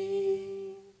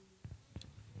me.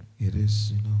 It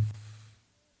is enough.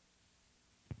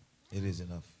 It is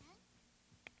enough.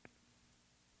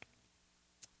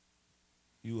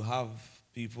 You have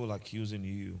people accusing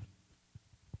you.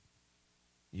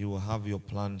 You will have your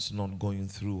plans not going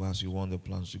through as you want the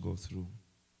plans to go through.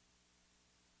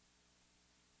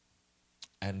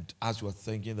 And as you are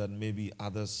thinking that maybe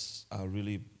others are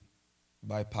really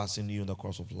bypassing you in the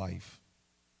course of life,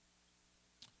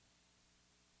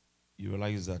 you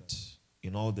realize that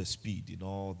in all the speed, in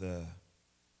all the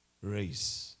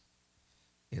race,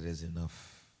 it is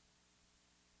enough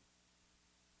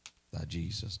that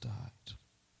Jesus died.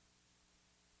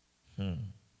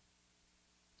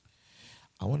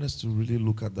 I want us to really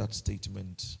look at that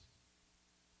statement.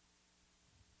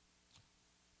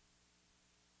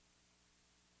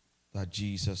 That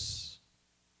Jesus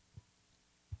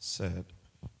said.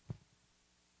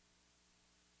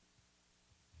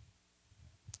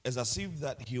 It's as if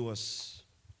that he was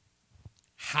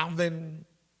having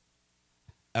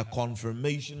a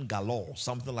confirmation galore,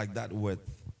 something like that with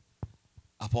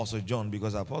Apostle John,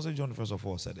 because Apostle John first of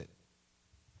all said it.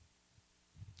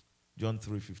 John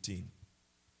 3:15.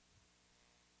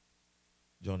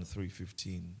 John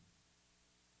 3:15.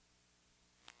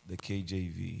 The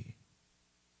KJV.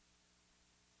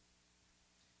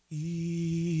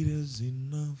 It is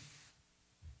enough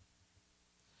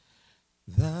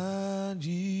that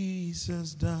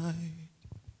Jesus died.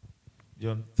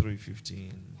 John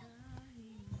 3:15.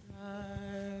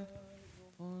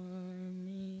 For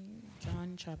me,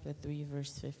 John chapter 3,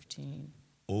 verse 15.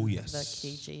 Oh, yes. The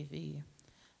KJV.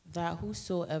 That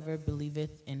whosoever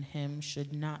believeth in him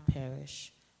should not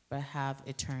perish, but have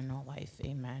eternal life.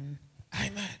 Amen.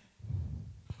 Amen.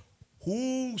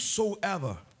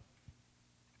 Whosoever.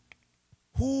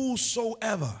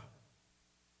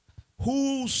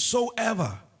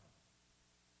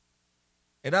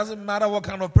 It doesn't matter what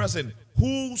kind of person.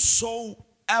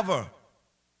 Whosoever.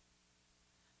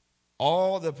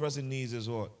 All the person needs is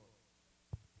what?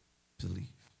 Believe.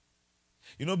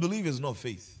 You know, believe is not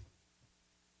faith.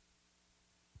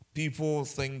 People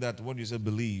think that when you say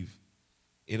believe,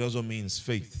 it also means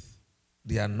faith.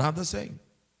 They are not the same.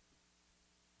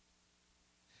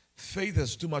 Faith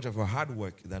is too much of a hard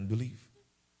work than belief.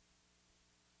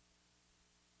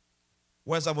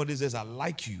 When somebody says, I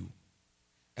like you,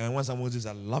 and when somebody says,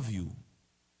 I love you,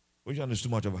 which one is too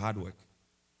much of a hard work?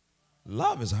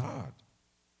 Love is hard.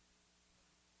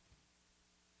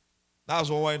 That's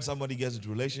why when somebody gets into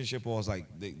a relationship or it's like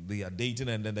they are dating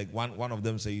and then like one of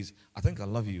them says, I think I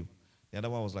love you. The other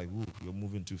one was like, ooh, you're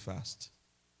moving too fast.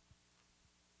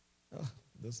 Oh,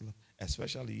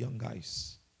 especially young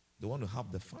guys. They want to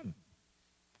have the fun.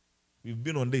 We've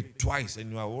been on date twice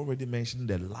and you have already mentioned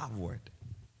the love word.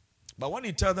 But when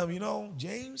you tell them, you know,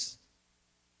 James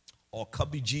or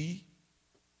Cubby G,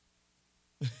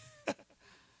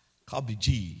 Cubby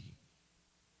G,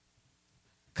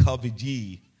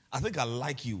 I think I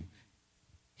like you.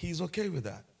 He's okay with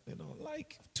that. You know,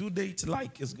 like, 2 dates,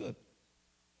 like, is good.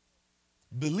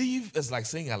 Believe is like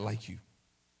saying I like you.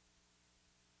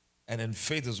 And then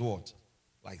faith is what?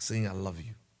 Like saying I love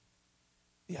you.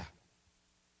 Yeah.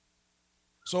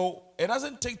 So it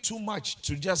doesn't take too much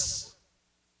to just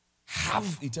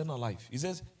have eternal life. He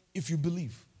says, if you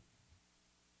believe.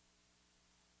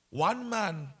 One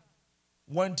man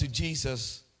went to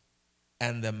Jesus,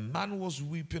 and the man was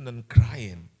weeping and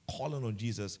crying, calling on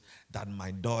Jesus that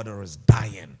my daughter is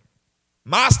dying.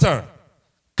 Master,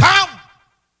 come!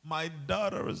 My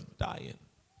daughter is dying.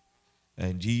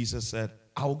 And Jesus said,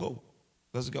 I'll go.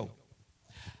 Let's go.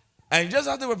 And just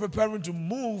as they were preparing to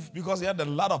move, because he had a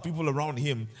lot of people around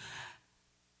him,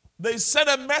 they sent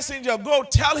a messenger, go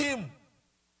tell him,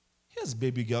 his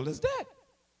baby girl is dead.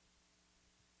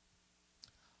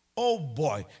 Oh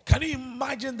boy, can you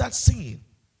imagine that scene?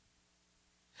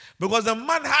 Because the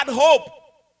man had hope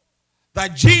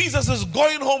that Jesus is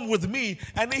going home with me,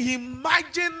 and he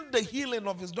imagined the healing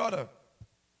of his daughter.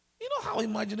 You know how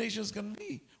imaginations can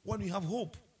be when you have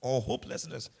hope or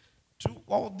hopelessness.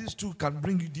 All these two can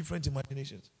bring you different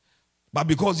imaginations. But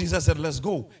because Jesus said, let's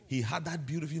go, he had that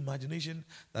beautiful imagination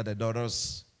that the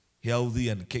daughter's healthy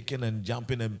and kicking and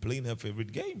jumping and playing her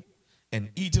favorite game and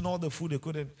eating all the food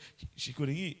she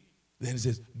couldn't eat. Then he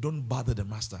says, don't bother the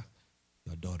master.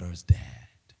 Your daughter is dead.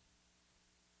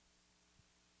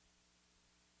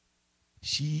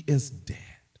 She is dead.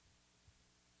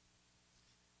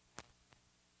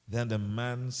 Then the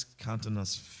man's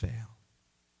countenance fell.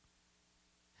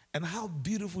 And how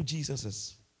beautiful Jesus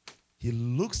is. He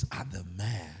looks at the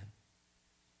man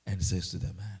and says to the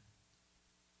man,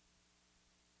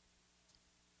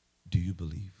 do you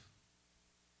believe?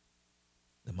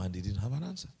 The man didn't have an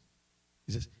answer.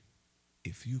 He says,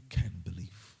 if you can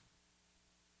believe,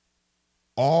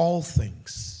 all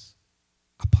things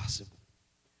are possible.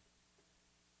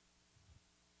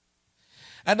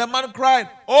 And the man cried,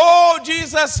 oh,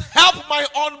 Jesus, help my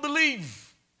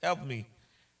unbelief. Help me.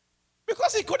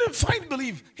 Because he couldn't find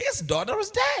belief. His daughter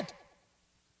is dead.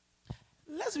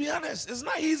 Let's be honest, it's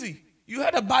not easy. You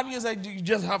had a bad news and you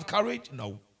just have courage?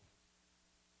 No.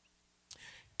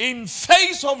 In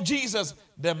face of Jesus,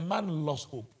 the man lost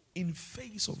hope. In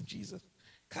face of Jesus.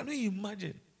 Can you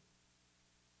imagine?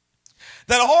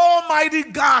 That Almighty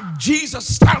God,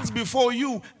 Jesus, stands before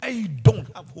you and you don't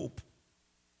have hope.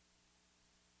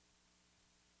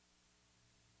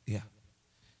 Yeah.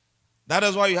 That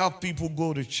is why you have people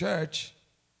go to church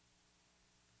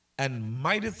and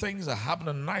mighty things are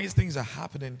happening, nice things are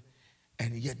happening,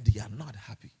 and yet they are not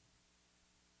happy.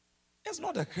 It's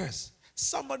not a curse.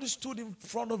 Somebody stood in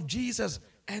front of Jesus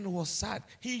and was sad.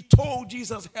 He told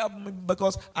Jesus, help me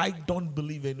because I don't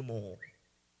believe anymore.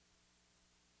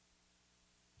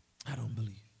 I don't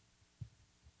believe.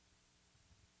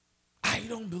 I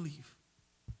don't believe.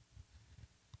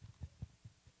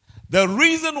 The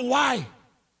reason why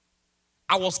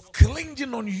I was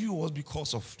clinging on you was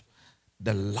because of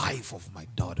the life of my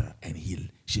daughter, and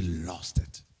she lost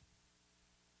it.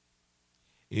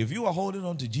 If you are holding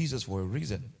on to Jesus for a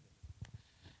reason,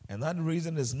 and that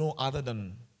reason is no other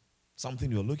than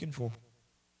something you're looking for,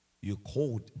 you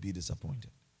could be disappointed.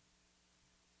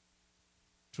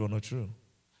 True or not true?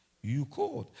 You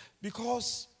could.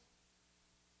 Because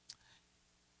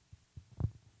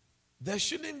there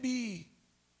shouldn't be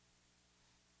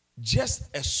just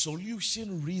a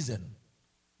solution reason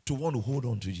to want to hold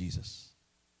on to Jesus.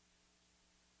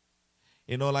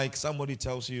 You know, like somebody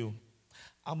tells you,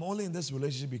 I'm only in this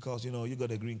relationship because, you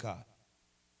got a green card.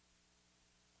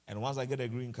 And once I get a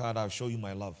green card, I'll show you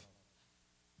my love.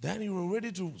 Then you were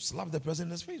ready to slap the person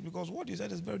in his face because what you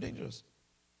said is very dangerous.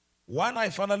 When I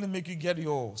finally make you get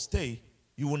your stay,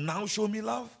 you will now show me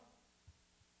love?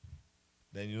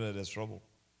 Then you know there's trouble.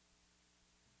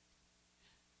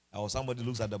 Or somebody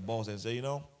looks at the boss and say,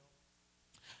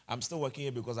 I'm still working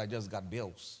here because I just got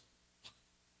bills.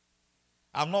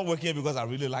 I'm not working here because I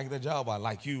really like the job. I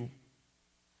like you.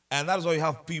 And that's why you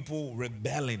have people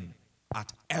rebelling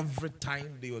at every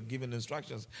time they were given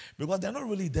instructions. Because they're not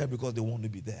really there because they want to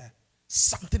be there.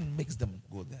 Something makes them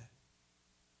go there.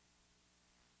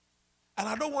 And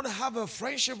I don't want to have a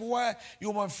friendship where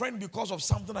you're my friend because of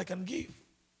something I can give.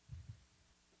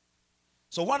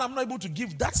 So when I'm not able to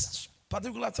give that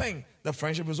particular thing, the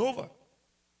friendship is over.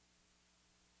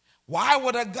 Why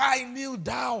would a guy kneel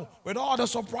down with all the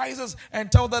surprises and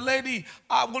tell the lady,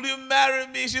 will you marry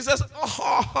me? She says,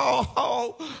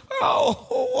 oh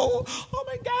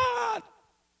my God.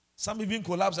 Some even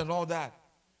collapse and all that.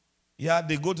 Yeah,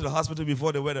 they go to the hospital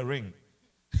before they wear the ring.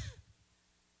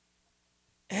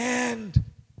 And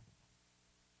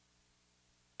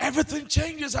everything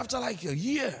changes after like a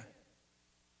year.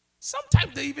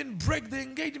 Sometimes they even break the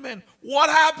engagement. What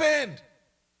happened?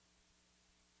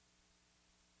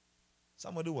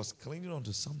 Somebody was clinging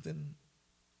onto something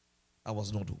that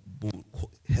was not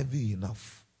heavy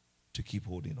enough to keep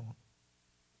holding on.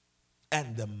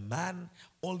 And the man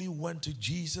only went to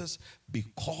Jesus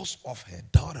because of her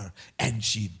daughter, and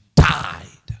she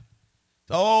died.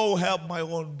 Oh, help my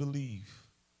unbelief.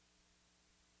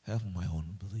 Help my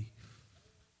unbelief.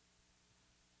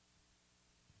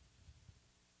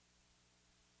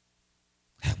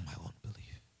 Help my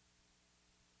unbelief.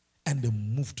 And they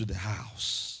moved to the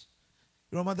house.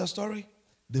 You remember that story?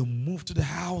 They moved to the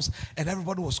house and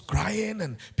everybody was crying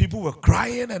and people were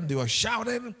crying and they were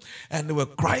shouting and they were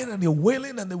crying and they were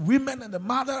wailing and the women and the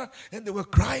mother and they were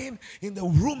crying in the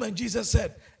room, and Jesus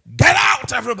said, "Get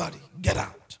out, everybody, get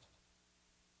out.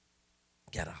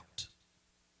 Get out."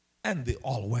 And they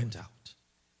all went out.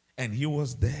 And he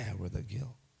was there with the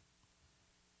girl.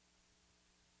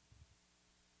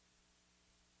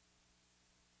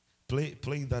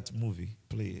 Play that movie.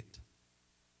 Play it.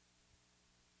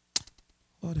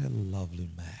 What a lovely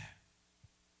man.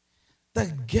 The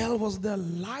girl was there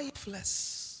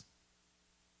lifeless.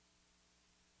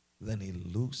 Then he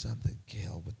looks at the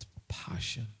girl with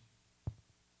passion.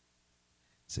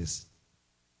 Says,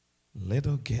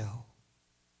 "Little girl,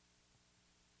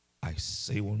 I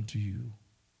say unto you,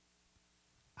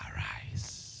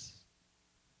 arise."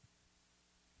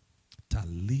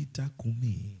 Talita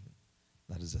kumi.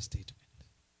 That is a statement.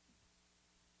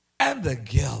 And the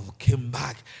girl came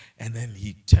back, and then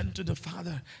he turned to the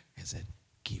father and said,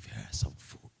 "Give her some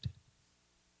food."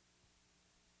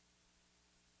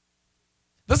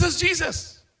 This is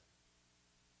Jesus.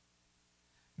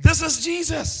 This is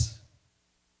Jesus.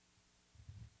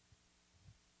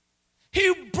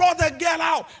 He brought the girl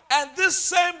out, and this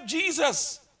same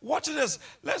Jesus, watch this.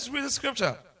 Let's read the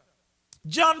scripture.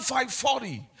 John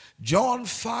 5:40. John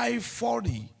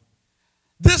 5:40.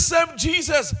 This same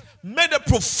Jesus made a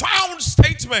profound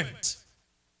statement.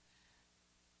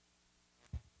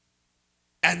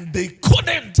 And they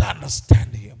couldn't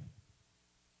understand him.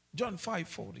 John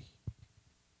 5:40.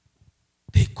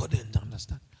 They couldn't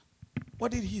understand.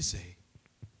 What did he say?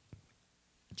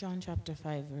 John chapter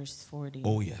 5, verse 40.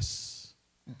 Oh, yes.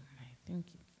 I think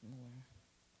it's more.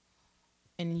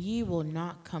 "And ye will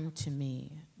not come to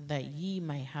me, that ye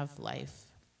might have life."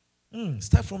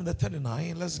 Start from the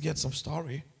 39. Let's get some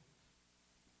story.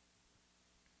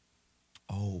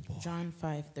 Oh, boy. John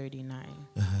 5:39.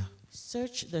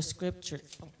 Search the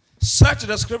scriptures. Search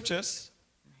the scriptures.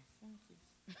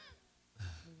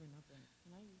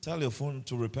 Tell your phone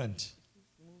to repent.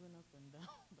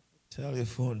 Tell your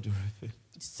phone to repent.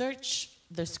 Search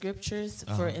the scriptures,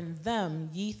 for in them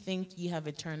ye think ye have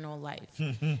eternal life.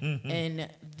 And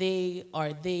they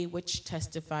are they which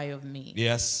testify of me.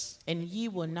 Yes. And ye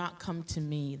will not come to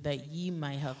me, that ye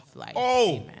might have life.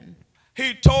 Oh. Amen.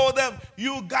 He told them,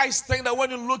 you guys think that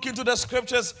when you look into the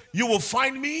scriptures, you will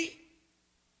find me?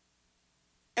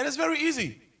 And it's very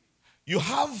easy. You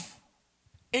have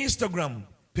Instagram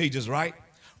pages, right?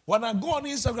 When I go on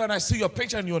Instagram and I see your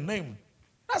picture and your name,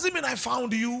 doesn't mean I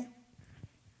found you.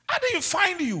 I didn't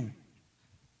find you.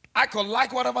 I could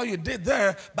like whatever you did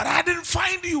there, but I didn't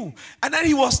find you. And then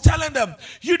he was telling them,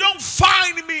 you don't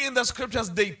find me in the scriptures.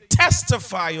 They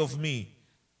testify of me.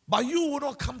 But you will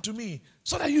not come to me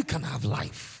so that you can have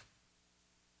life.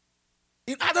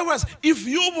 In other words, if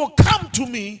you will come to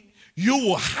me, you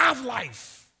will have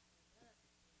life.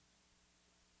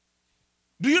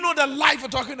 Do you know the life we're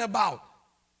talking about?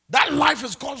 That life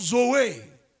is called Zoe.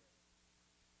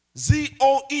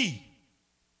 Z-O-E.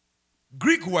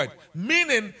 Greek word,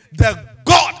 meaning the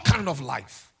God kind of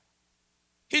life.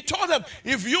 He told them,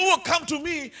 if you will come to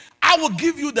me, I will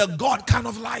give you the God kind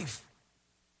of life.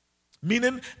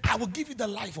 Meaning, I will give you the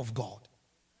life of God.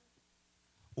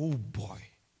 Oh boy.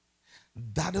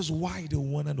 That is why they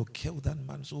wanted to kill that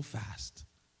man so fast.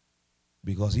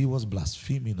 Because he was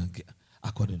blaspheming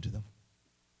according to them.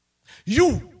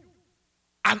 You,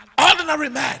 an ordinary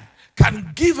man,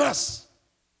 can give us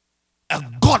a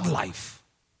God life.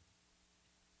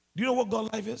 Do you know what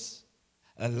God life is?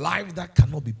 A life that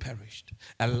cannot be perished.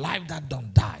 A life that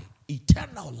don't die.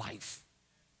 Eternal life.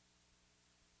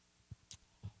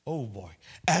 Oh boy.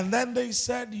 And then they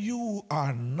said, you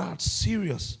are not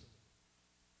serious.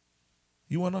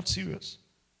 You are not serious.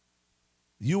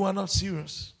 You are not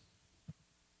serious.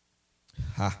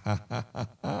 Ha ha ha ha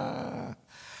ha.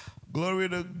 Glory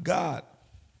to God.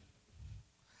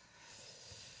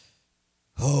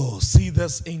 Oh, see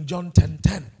this in John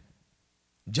 10:10.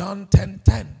 John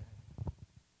 10:10.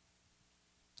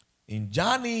 In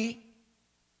Johnny.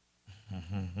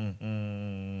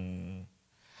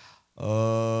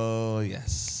 Oh,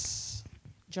 yes.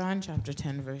 John chapter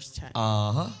 10, verse 10.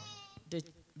 Uh-huh.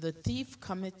 The thief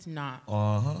cometh not,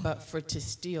 but for to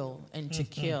steal and to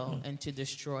kill and to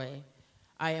destroy.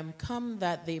 I am come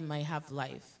that they might have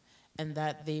life, and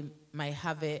that they might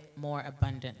have it more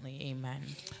abundantly. Amen.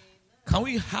 Can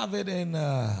we have it in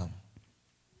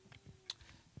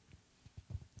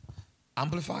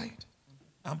amplified?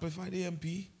 Amplified AMP?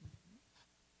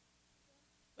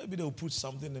 Maybe they'll put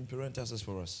something in parentheses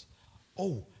for us.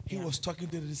 Oh, he was talking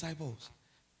to the disciples.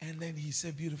 And then he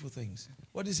said beautiful things.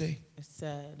 What did he say? It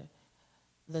said,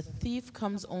 the thief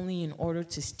comes only in order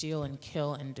to steal and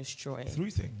kill and destroy. 3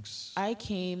 things. I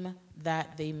came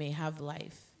that they may have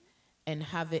life and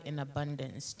have it in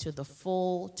abundance to the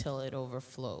full till it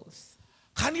overflows.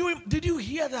 Did you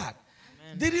hear that?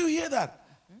 Amen. Did you hear that?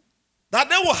 That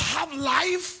they will have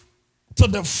life to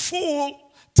the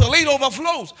full till it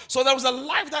overflows. So there is a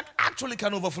life that actually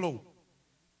can overflow.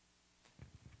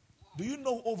 Do you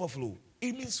know overflow?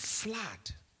 It means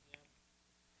flood.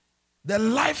 The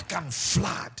life can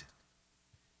flood.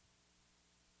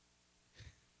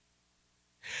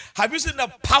 Have you seen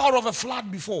the power of a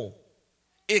flood before?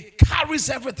 It carries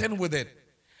everything with it.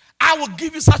 I will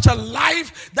give you such a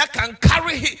life that can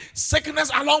carry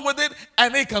sickness along with it,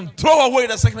 and it can throw away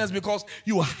the sickness because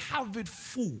you have it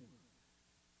full.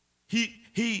 He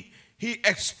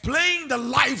explained the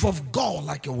life of God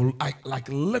like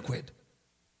liquid.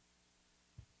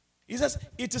 He says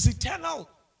it is eternal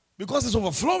because it's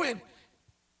overflowing.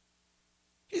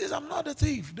 He says, I'm not the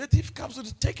thief. The thief comes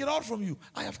to take it all from you.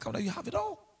 I have come that you have it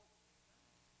all.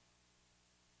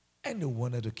 And they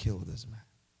wanted to kill this man.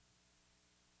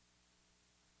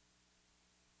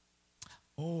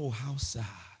 Oh, how sad.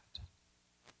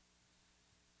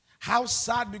 How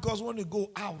sad, because when you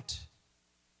go out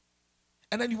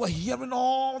and then you are hearing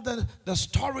all the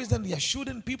stories, and they are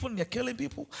shooting people and they are killing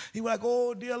people, you were like,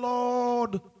 oh, dear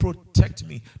Lord, protect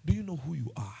me. Do you know who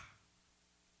you are?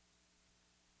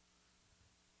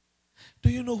 Do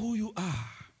you know who you are?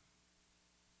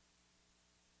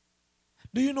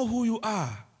 Do you know who you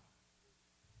are?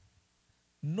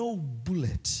 No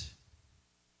bullet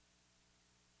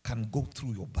can go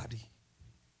through your body.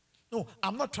 No,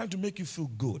 I'm not trying to make you feel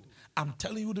good. I'm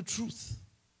telling you the truth.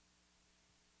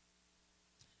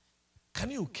 Can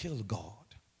you kill God?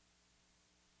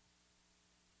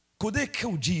 Could they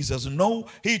kill Jesus? No.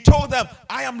 He told them,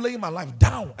 I am laying my life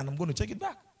down and I'm going to take it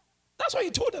back. That's what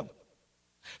he told them.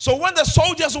 So when the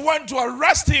soldiers went to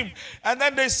arrest him, and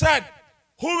then they said,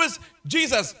 who is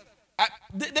Jesus?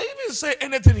 They didn't even say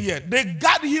anything here. They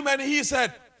got him and he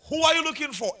said, who are you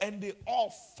looking for? And they all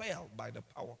fell by the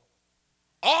power.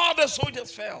 All the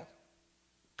soldiers fell.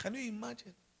 Can you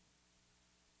imagine?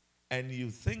 And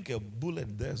you think a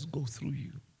bullet does go through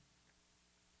you.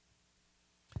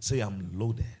 Say, I'm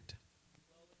loaded.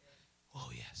 Oh,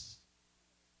 yes.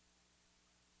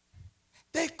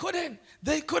 They couldn't.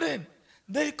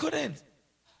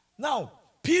 Now,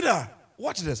 Peter,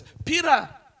 watch this. Peter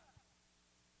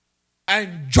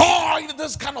enjoyed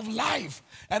this kind of life.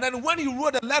 And then when he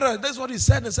wrote a letter, this is what he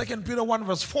said in 2 Peter 1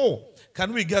 verse 4.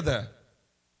 Can we get there?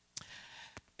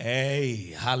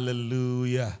 Hey,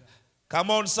 hallelujah. Come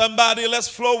on, somebody, let's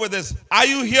flow with this. Are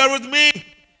you here with me?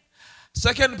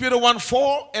 2 Peter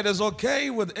 1:4. It is okay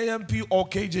with AMP or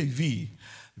KJV.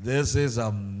 This is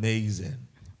amazing.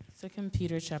 2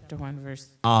 Peter chapter 1 verse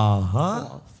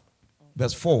 12.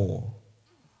 Verse 4.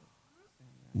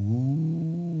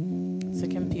 Ooh.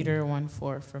 2 Peter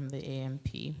 1:4 from the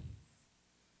AMP.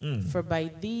 For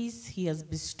by these he has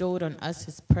bestowed on us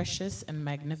his precious and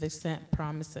magnificent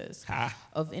promises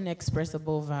of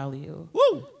inexpressible value,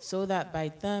 so that by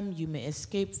them you may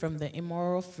escape from the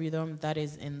immoral freedom that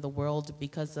is in the world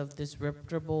because of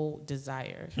disreputable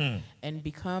desire, and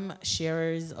become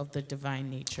sharers of the divine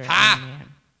nature.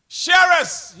 Amen.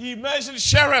 Sharers. He mentioned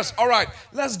sharers. All right,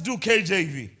 let's do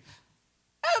KJV.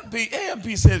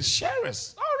 AMP said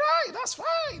sharers. All right, that's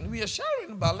fine. We are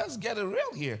sharing, but let's get it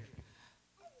real here.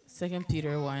 2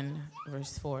 Peter 1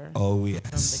 verse 4. Oh, yes.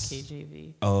 From the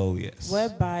KJV. Oh, yes.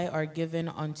 Whereby are given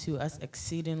unto us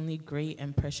exceedingly great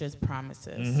and precious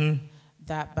promises,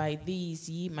 that by these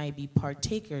ye might be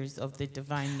partakers of the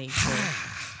divine nature,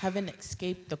 having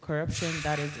escaped the corruption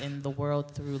that is in the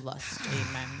world through lust.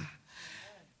 Amen.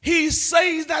 He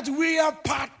says that we are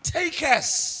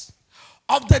partakers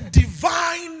of the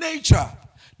divine nature.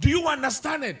 Do you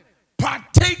understand it?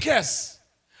 Partakers.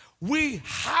 We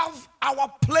have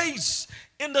our place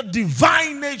in the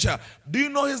divine nature. Do you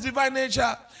know his divine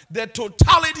nature? The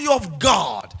totality of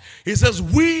God. He says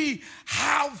we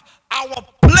have our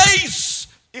place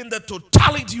in the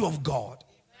totality of God.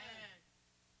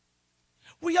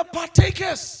 We are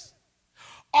partakers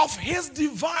of his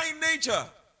divine nature.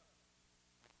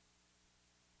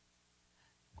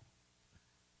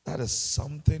 That is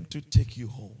something to take you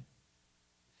home.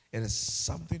 It is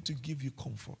something to give you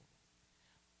comfort.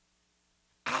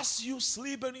 As you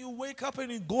sleep and you wake up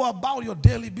and you go about your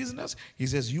daily business, he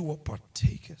says you are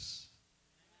partakers.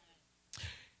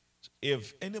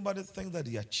 If anybody thinks that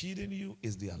they are cheating you,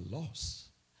 it's their loss.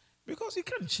 Because you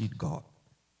can't cheat God.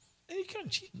 And you can't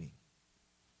cheat me.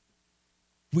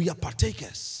 We are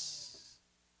partakers.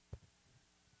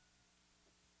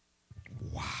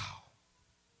 Wow.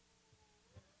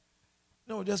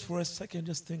 No, just for a second,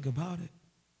 just think about it.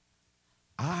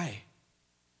 I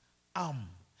am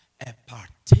a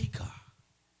partaker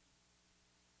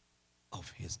of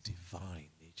his divine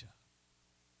nature.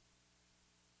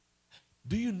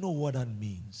 Do you know what that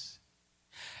means?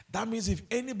 That means if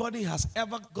anybody has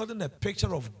ever gotten a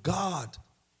picture of God,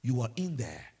 you are in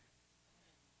there.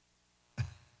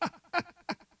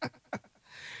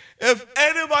 If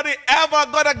anybody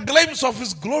ever got a glimpse of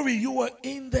his glory, you were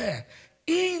in there.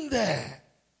 In there.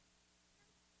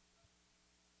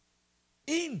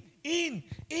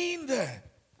 In there.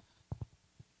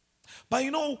 But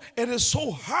you know, it is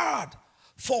so hard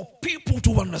for people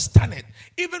to understand it,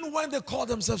 even when they call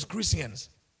themselves Christians.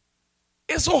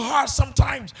 It's so hard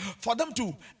sometimes for them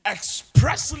to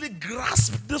expressly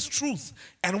grasp this truth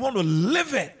and want to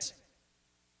live it.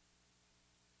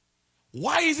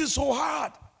 Why is it so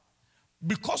hard?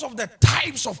 Because of the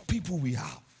types of people we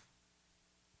have.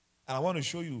 And I want to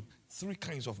show you 3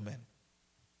 kinds of men.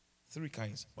 3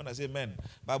 kinds. When I say men,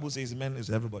 Bible says men is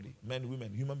everybody. Men,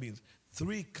 women, human beings.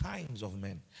 3 kinds of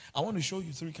men. I want to show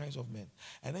you 3 kinds of men.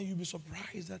 And then you'll be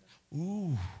surprised that,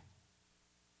 ooh.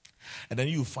 And then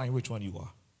you find which one you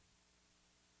are.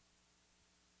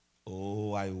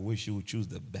 Oh, I wish you would choose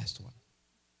the best one.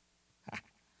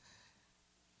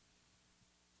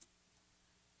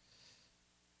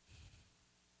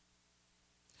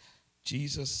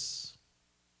 Jesus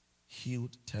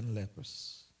healed 10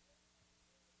 lepers.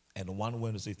 And one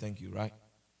went to say thank you, right?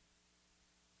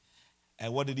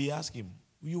 And what did he ask him?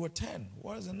 You were 10.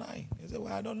 What is the 9? He said,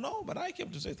 well, I don't know, but I came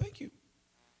to say thank you.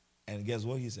 And guess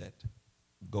what he said?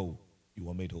 Go, you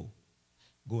were made whole.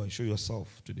 Go and show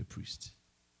yourself to the priest.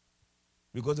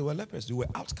 Because they were lepers, they were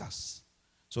outcasts.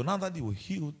 So now that they were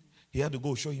healed, he had to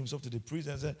go show himself to the priest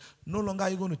and say, no longer are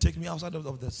you going to take me outside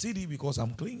of the city because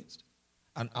I'm cleansed.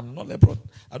 And I'm not leprous.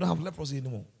 I don't have leprosy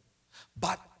anymore.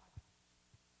 But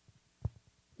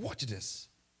watch this.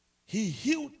 He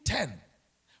healed 10.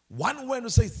 One went to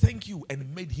say thank you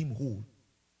and made him whole.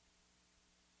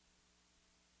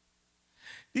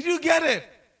 Did you get it?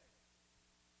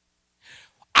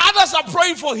 Others are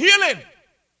praying for healing.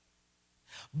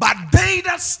 But they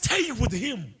that stay with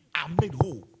him are made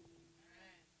whole.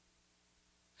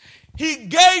 He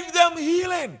gave them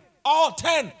healing. All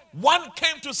 10. One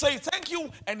came to say thank you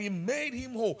and he made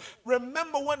him whole.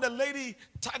 Remember when the lady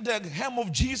touched the hem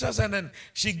of Jesus and then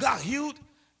she got healed?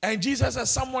 And Jesus said,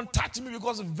 someone touched me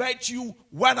because virtue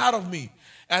went out of me.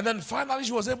 And then finally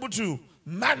she was able to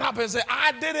man up and say,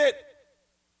 I did it.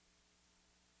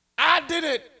 I did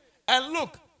it. And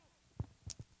look,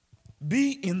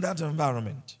 be in that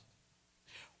environment.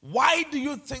 Why do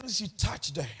you think she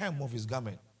touched the hem of his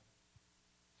garment?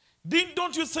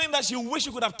 Don't you think that she wished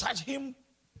she could have touched him,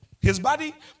 his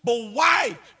body? But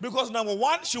why? Because number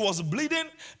one, she was bleeding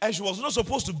and she was not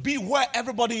supposed to be where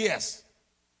everybody is.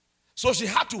 So she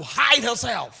had to hide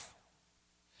herself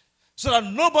so that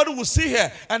nobody would see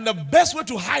her. And the best way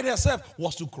to hide herself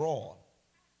was to crawl.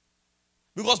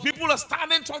 Because people are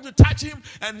standing trying to touch him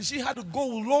and she had to go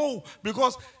low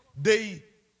because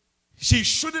she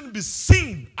shouldn't be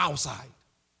seen outside.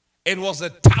 It was a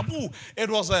taboo. It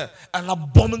was an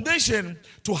abomination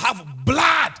to have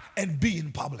blood and be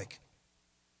in public.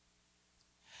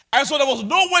 And so there was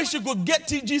no way she could get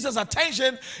Jesus'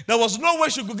 attention. There was no way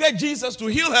she could get Jesus to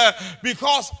heal her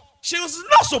because she was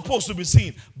not supposed to be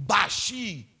seen. But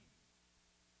she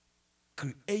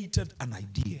created an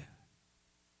idea.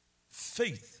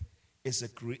 Faith is a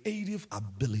creative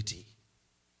ability.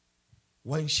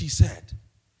 When she said,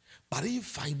 but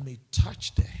if I may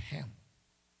touch the hem,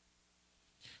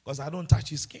 because I don't touch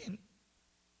his skin,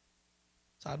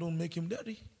 so I don't make him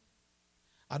dirty.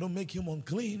 I don't make him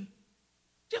unclean.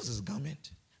 Just his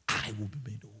garment, I will be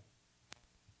made whole.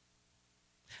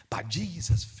 But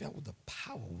Jesus felt the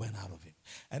power went out of him.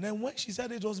 And then when she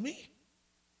said it was me,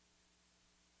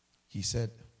 he said,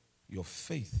 your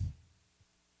faith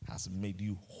has made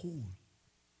you whole.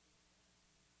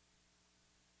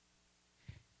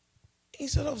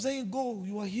 Instead of saying, go,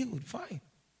 you are healed, fine.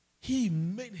 He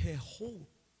made her whole.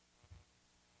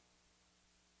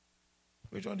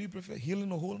 Which one do you prefer, healing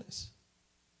or wholeness?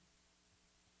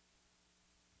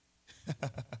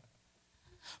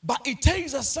 But it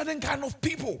takes a certain kind of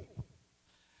people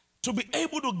to be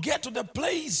able to get to the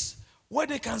place where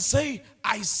they can say,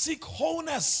 I seek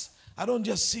wholeness. I don't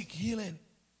just seek healing.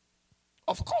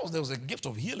 Of course, there was a gift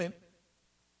of healing,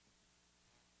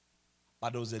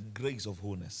 but there was a grace of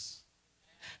wholeness.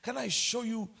 Can I show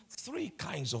you 3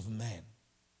 kinds of men?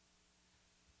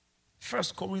 1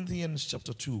 Corinthians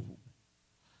chapter 2,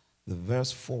 the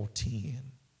verse 14.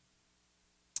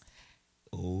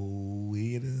 Oh,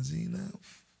 it is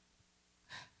enough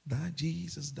that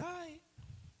Jesus died.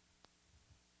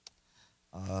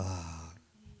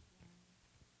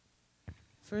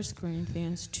 1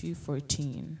 Corinthians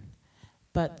 2:14.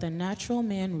 But the natural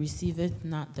man receiveth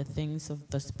not the things of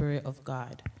the Spirit of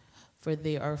God, for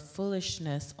they are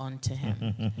foolishness unto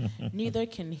him. Neither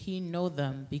can he know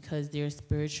them, because they are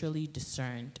spiritually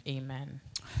discerned. Amen.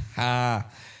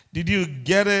 Did you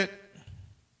get it?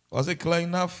 Was it clear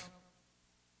enough?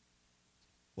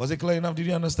 Was it clear enough? Did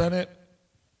you understand it?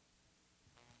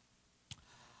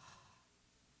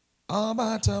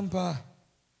 Abatampa.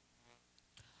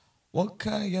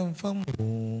 Wakayam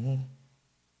famu.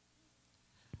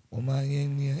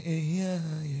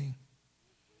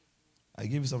 I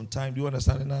give you some time. Do you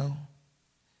understand it now?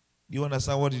 Do you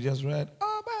understand what you just read?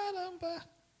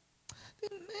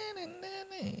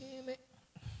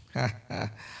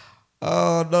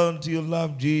 Oh, don't you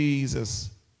love Jesus?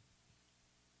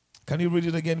 Can you read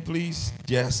it again, please?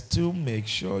 Just to make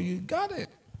sure you got it.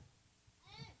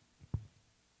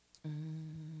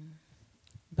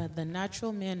 But the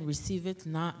natural man receiveth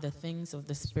not the things of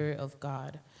the Spirit of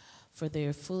God, for they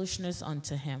are foolishness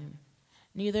unto him.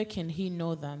 Neither can he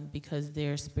know them, because they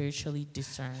are spiritually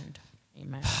discerned.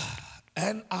 Amen.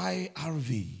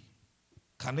 NIRV.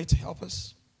 Can it help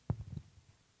us?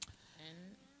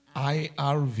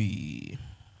 IRV.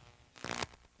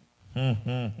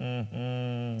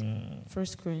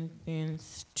 1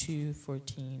 Corinthians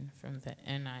 2:14 from the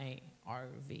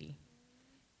NIRV.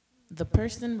 The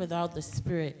person without the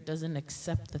Spirit doesn't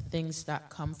accept the things that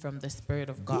come from the Spirit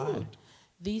of God. Good.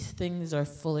 These things are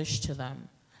foolish to them.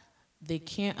 They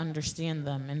can't understand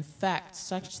them. In fact,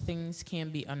 such things can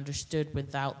be understood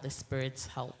without the Spirit's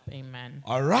help. Amen.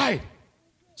 All right.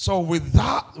 So with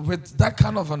that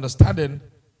kind of understanding,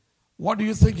 what do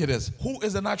you think it is? Who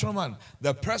is the natural man?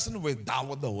 The person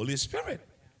without the Holy Spirit.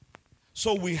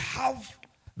 So we have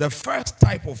the first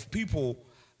type of people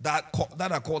that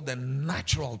are called the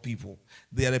natural people.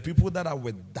 They are the people that are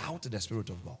without the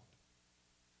Spirit of God.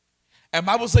 And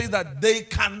the Bible says that they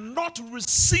cannot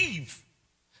receive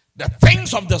the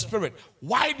things of the Spirit.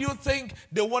 Why do you think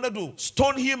they wanted to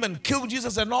stone him and kill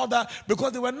Jesus and all that?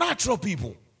 Because they were natural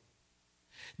people.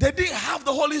 They didn't have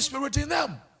the Holy Spirit in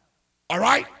them. All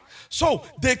right? So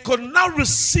they could not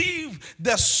receive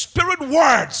the Spirit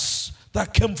words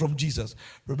that came from Jesus.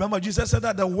 Remember, Jesus said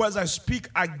that the words I speak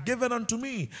are given unto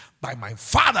me by my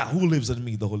Father who lives in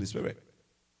me, the Holy Spirit.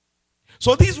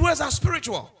 So these words are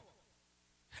spiritual.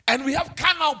 And we have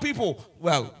carnal people,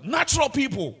 well, natural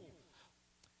people,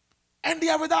 and they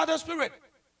are without the Spirit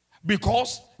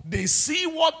because they see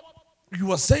what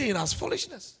you are saying as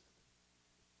foolishness.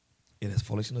 It is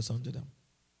foolishness unto them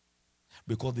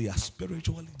because they are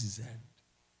spiritually discerned.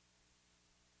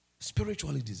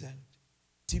 Spiritually discerned.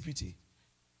 TPT.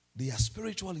 They are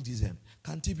spiritually discerned.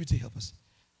 Can TPT help us?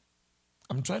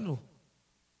 I'm trying to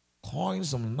coin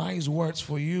some nice words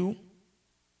for you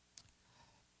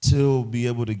to be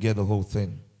able to get the whole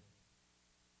thing.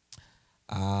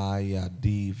 2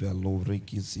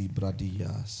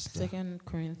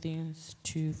 Corinthians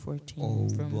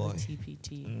 2:14 from the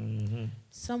TPT. Mm-hmm.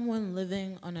 Someone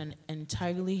living on an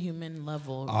entirely human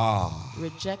level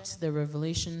rejects the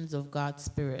revelations of God's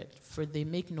Spirit, for they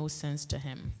make no sense to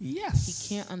him. Yes.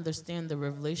 He can't understand the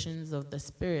revelations of the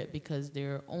Spirit because they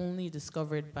are only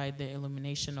discovered by the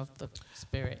illumination of the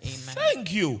Spirit. Amen.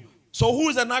 Thank you. So who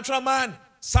is a natural man?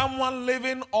 Someone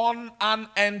living on an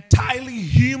entirely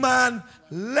human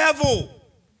level.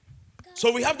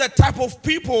 So we have the type of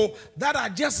people that are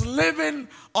just living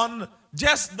on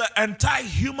just the entire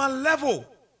human level.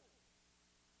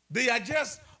 They are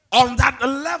just on that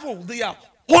level. They are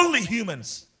only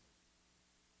humans.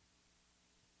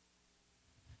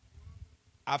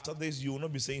 After this, you will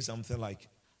not be saying something like,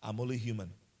 I'm only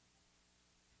human.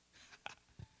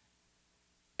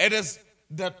 It is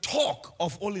the talk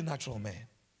of only natural men.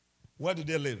 Where do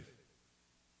they live?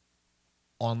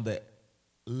 On the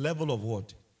level of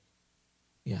what?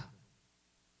 Yeah.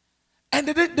 And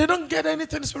they don't get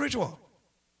anything spiritual.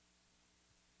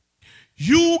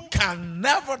 You can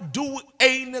never do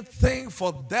anything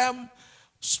for them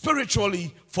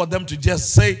spiritually for them to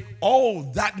just say, oh,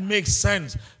 that makes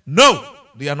sense. No,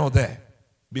 they are not there.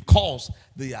 because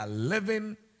they are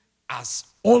living as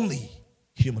only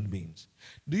human beings.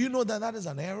 Do you know that that is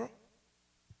an error?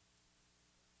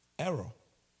 Error.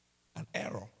 An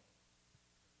error.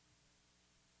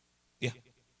 Yeah.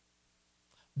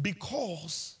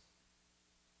 Because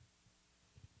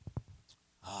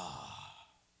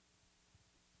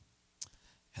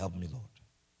help me, Lord.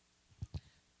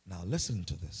 Now listen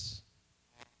to this.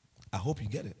 I hope you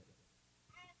get it.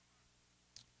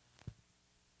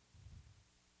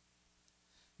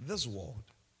 This world,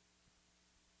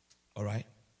 all right?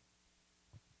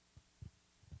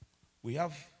 We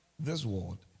have this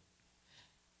world,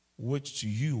 which to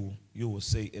you, you will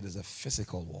say it is a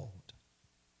physical world.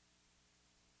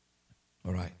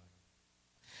 All right?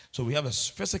 So we have a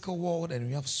physical world and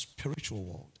we have a spiritual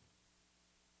world.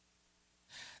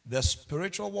 The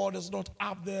spiritual world is not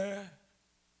up there,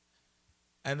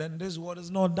 and then this world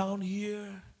is not down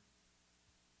here.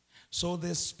 So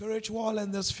there's spiritual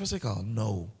and there's physical.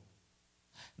 No.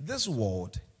 This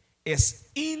world is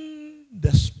in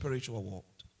the spiritual world.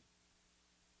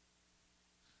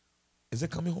 Is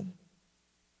it coming home?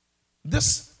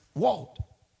 This world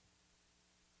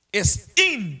is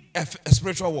in a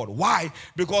spiritual world. Why?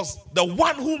 Because the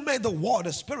one who made the world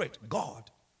is spirit, God.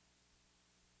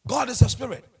 God is a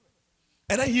spirit.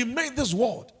 And then he made this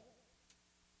world.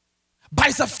 But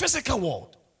it's a physical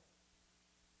world.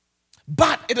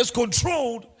 But it is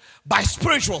controlled by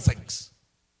spiritual things.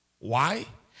 Why?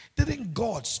 Didn't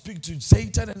God speak to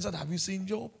Satan and said, have you seen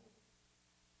Job?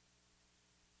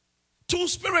 Two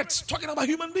spirits talking about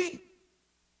human being.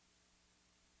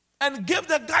 And give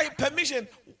the guy permission.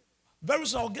 Very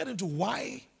soon I'll get into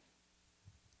why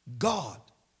God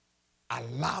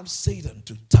allowed Satan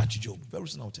to touch Job. Very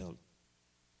soon I'll tell you.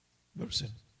 Very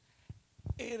soon.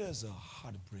 It is a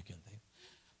heartbreaking thing.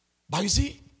 But you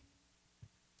see,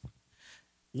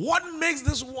 what makes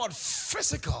this world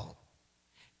physical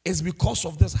is because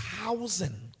of this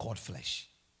housing called flesh.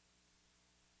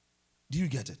 Do you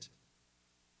get it?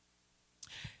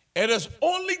 It is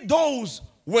only those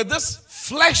with this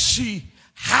fleshy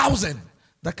housing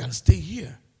that can stay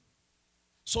here.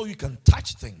 So you can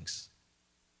touch things.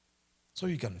 So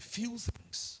you can feel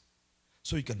things.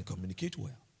 So you can communicate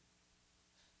well.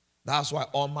 That's why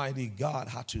Almighty God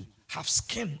had to have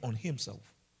skin on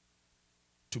himself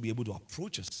to be able to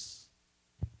approach us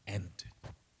and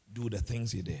do the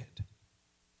things he did.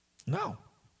 Now,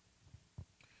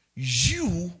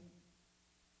 you,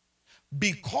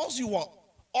 because you are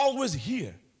always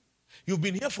here, you've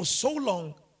been here for so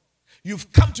long,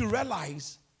 you've come to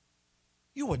realize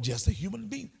you were just a human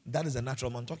being. That is a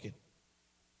natural man talking.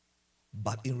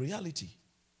 But in reality,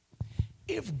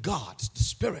 if God, the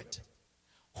Spirit,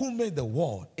 who made the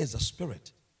world, is a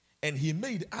spirit, and he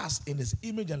made us in his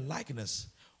image and likeness,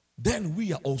 then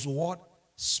we are also what?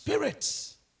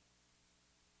 Spirits.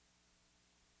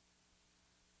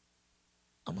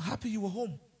 I'm happy you were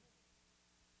home.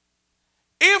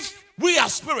 If we are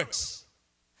spirits,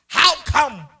 how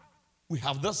come we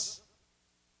have this?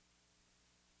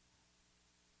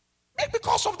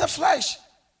 Because of the flesh.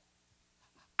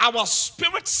 Our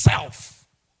spirit self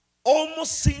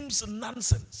almost seems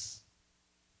nonsense.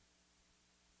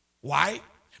 Why?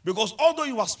 Because although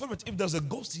you are spirit, if there's a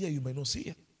ghost here, you may not see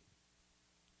it.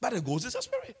 But a ghost is a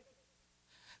spirit.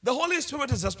 The Holy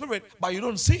Spirit is a spirit, but you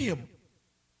don't see him.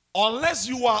 Unless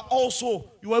you are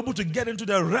able to get into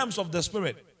the realms of the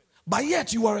spirit. But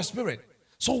yet you are a spirit.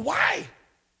 So why?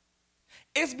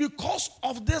 It's because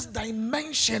of this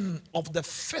dimension of the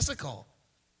physical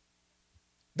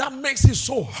that makes it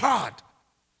so hard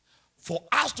for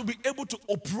us to be able to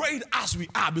operate as we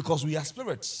are, because we are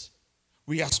spirits.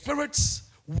 We are spirits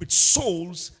with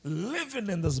souls living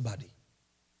in this body.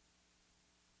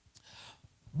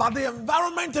 But the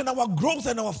environment and our growth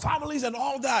and our families and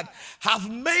all that have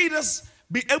made us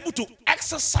be able to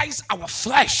exercise our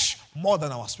flesh more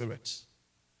than our spirits.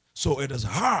 So it is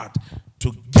hard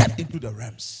to get into the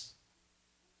realms,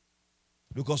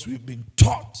 because we've been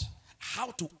taught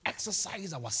how to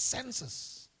exercise our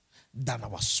senses than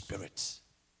our spirits.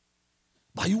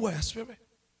 But you were a spirit.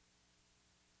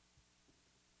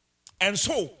 And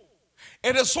so,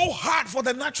 it is so hard for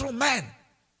the natural man.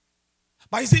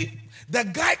 But you see, the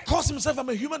guy calls himself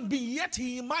a human being, yet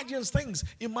he imagines things.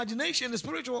 Imagination is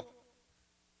spiritual.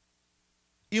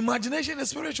 Imagination is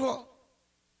spiritual.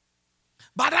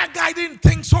 But that guy didn't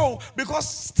think so, because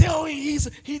still he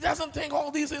doesn't think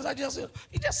all these things are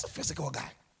he's just a physical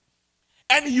guy.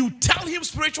 And you tell him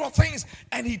spiritual things,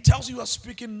 and he tells you are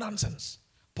speaking nonsense.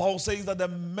 Paul says that the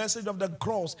message of the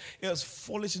cross is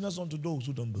foolishness unto those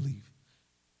who don't believe.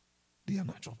 They are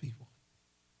natural people.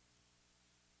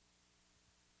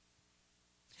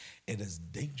 It is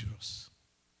dangerous.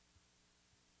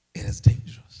 It is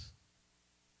dangerous.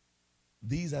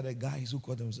 These are the guys who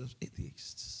call themselves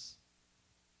atheists.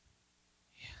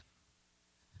 Yeah.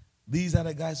 These are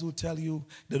the guys who tell you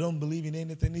they don't believe in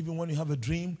anything. Even when you have a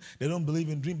dream, they don't believe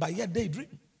in dream, but yet they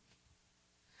dream.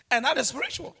 And that is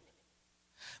spiritual.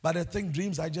 But they think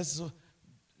dreams are just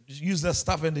useless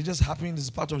stuff and they just happen as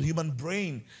part of the human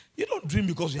brain. You don't dream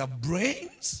because you have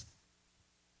brains.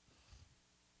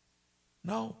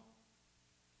 No.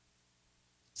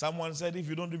 Someone said if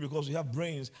you don't dream because you have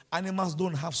brains, animals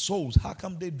don't have souls. How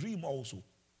come they dream also?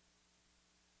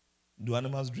 Do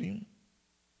animals dream?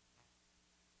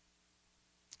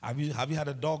 Have you had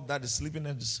a dog that is sleeping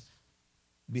and is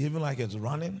behaving like it's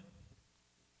running?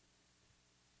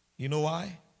 You know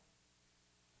why?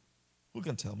 Who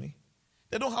can tell me?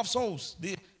 They don't have souls.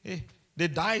 They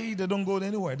die, they don't go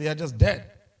anywhere. They are just dead.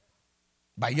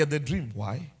 But yet they dream.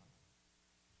 Why?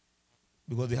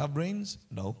 Because they have brains?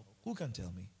 No. Who can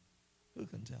tell me? Who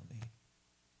can tell me?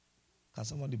 Can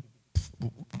somebody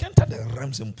enter the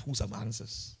realms and pull some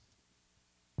answers?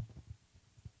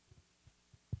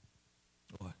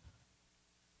 What?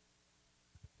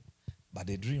 But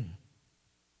they dream.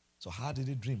 So how did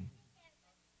they dream?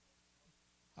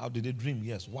 How did they dream?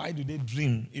 Yes. Why do they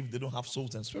dream if they don't have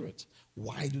souls and spirits?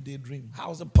 Why do they dream? How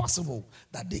is it possible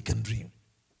that they can dream?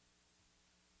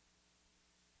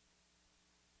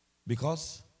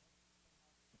 Because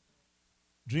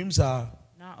dreams are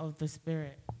not of the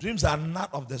spirit. Dreams are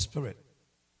not of the spirit.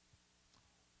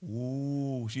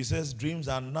 Ooh, she says dreams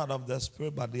are not of the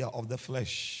spirit, but they are of the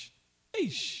flesh.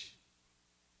 Eesh.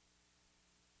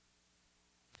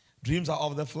 Dreams are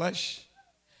of the flesh,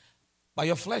 but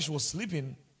your flesh was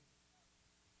sleeping,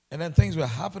 and then things were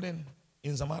happening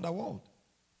in some other world.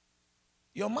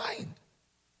 Your mind.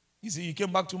 You see, you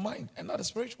came back to mind, and not the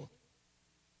spiritual.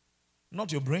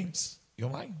 Not your brains, your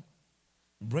mind.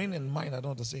 Brain and mind are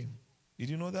not the same. Did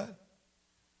you know that?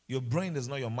 Your brain is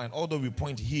not your mind. Although we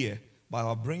point here, but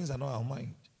our brains are not our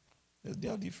mind. They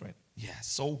are different. Yes.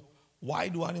 So why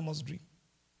do animals dream?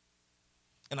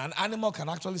 And an animal can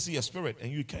actually see a spirit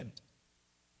and you can't.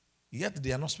 Yet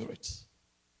they are not spirits.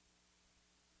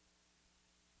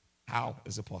 How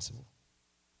is it possible?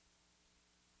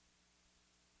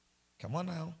 Come on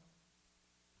now.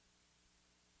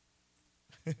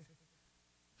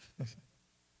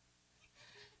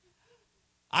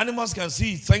 Animals can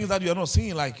see things that you are not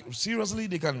seeing. Like, seriously,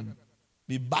 they can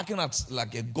be backing at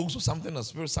like a ghost or something, a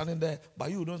spirit standing there,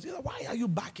 but you don't see. Why are you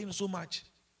backing so much?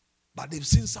 But they've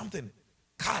seen something.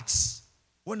 Cats,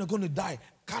 when they're going to die,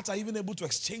 cats are even able to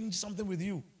exchange something with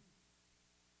you.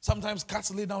 Sometimes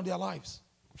cats lay down their lives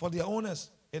for their owners.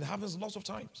 It happens lots of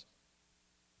times.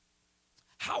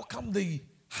 How come they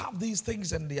have these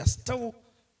things and they are still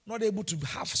not able to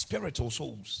have spirit or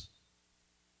souls?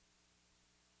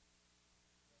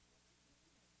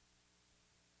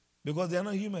 Because they are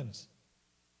not humans.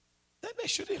 Then they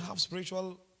shouldn't have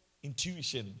spiritual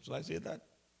intuition. Should I say that?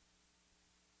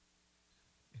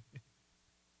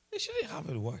 They shouldn't have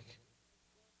it work.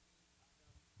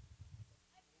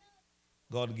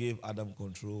 God gave Adam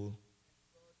control.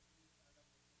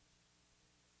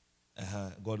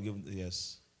 God gave,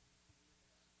 yes.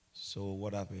 So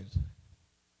what happened?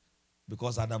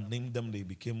 Because Adam named them, they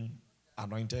became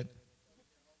anointed.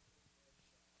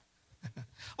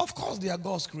 Of course, they are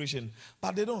God's creation,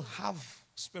 but they don't have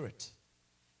spirit.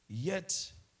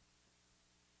 Yet,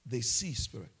 they see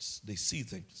spirits. They see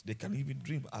things. They can even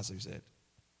dream, as I said.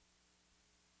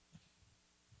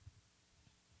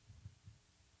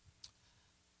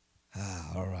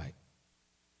 All right.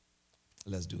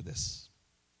 Let's do this.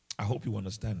 I hope you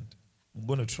understand. I'm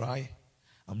going to try.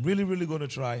 I'm really, really going to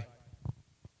try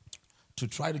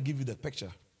to give you the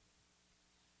picture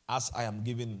as I am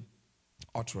giving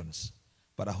utterance.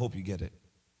 But I hope you get it.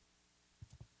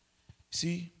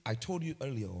 See, I told you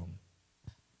earlier on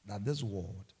that this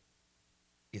world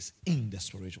is in the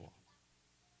spiritual.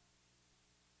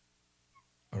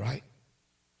 All right?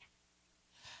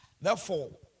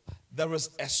 Therefore, there is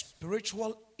a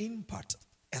spiritual impact,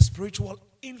 a spiritual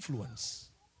influence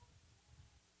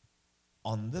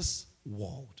on this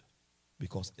world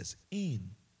because it's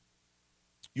in.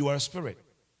 You are a spirit,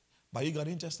 but you got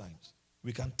intestines.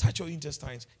 We can touch your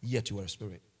intestines, yet you are a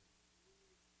spirit.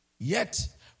 Yet,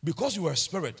 because you are a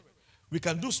spirit, we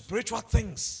can do spiritual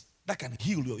things that can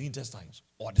heal your intestines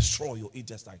or destroy your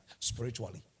intestines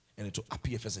spiritually and it will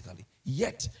appear physically.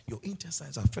 Yet, your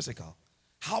intestines are physical.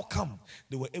 How come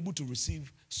they were able to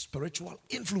receive spiritual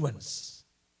influence?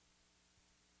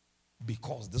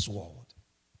 Because this world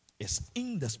is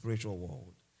in the spiritual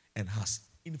world and has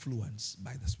influence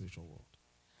by the spiritual world.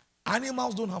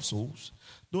 Animals don't have souls,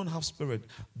 don't have spirit.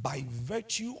 By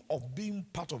virtue of being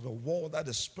part of a world that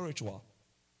is spiritual,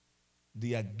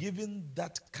 they are given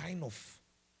that kind of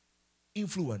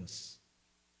influence,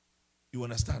 you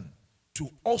understand, to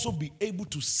also be able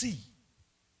to see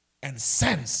and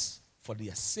sense for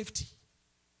their safety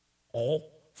or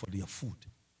for their food.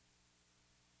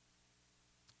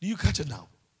 Do you catch it now?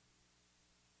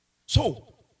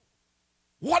 So,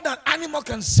 what an animal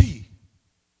can see,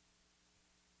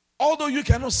 although you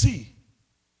cannot see,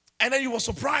 and then you were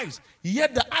surprised,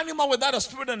 yet the animal without a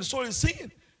spirit and soul is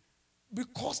seeing,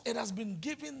 because it has been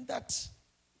given that,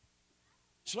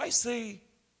 should I say,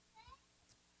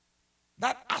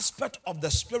 that aspect of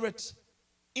the spirit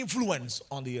influence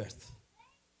on the earth.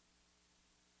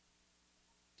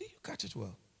 Do you catch it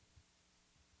well?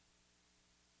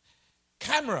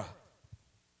 Camera,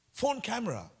 phone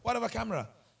camera, whatever camera,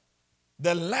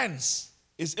 the lens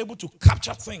is able to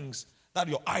capture things that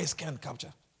your eyes can't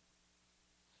capture.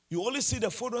 You only see the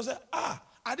photo and say,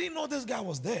 I didn't know this guy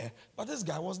was there, but this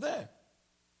guy was there.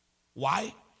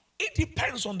 Why? It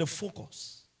depends on the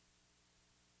focus.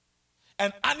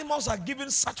 And animals are given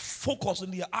such focus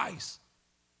in their eyes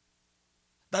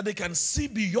that they can see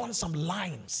beyond some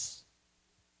lines.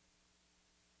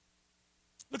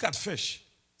 Look at fish,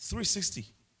 360.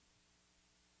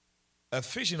 A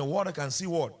fish in the water can see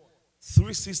what?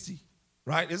 360,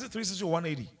 right? Is it 360 or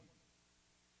 180?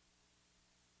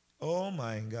 Oh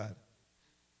my God.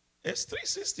 It's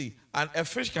 360. And a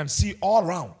fish can see all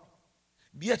around.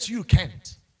 Yet you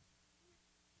can't.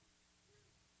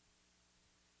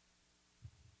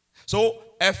 So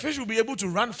a fish will be able to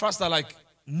run faster, like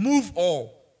move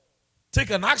or take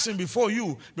an action before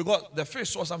you, because the fish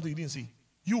saw something you didn't see.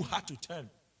 You had to turn.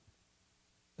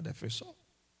 And the fish saw.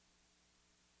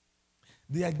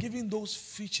 They are giving those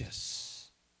features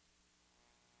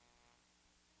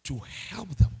to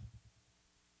help them.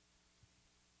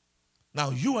 Now,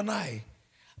 you and I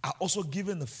are also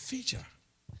given a feature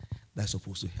that's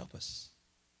supposed to help us.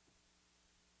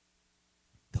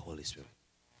 The Holy Spirit.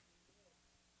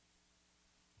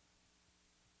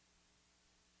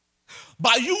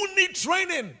 But you need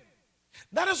training.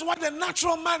 That is why the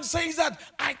natural man says that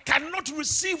I cannot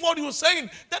receive what you're saying.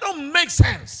 That don't make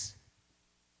sense.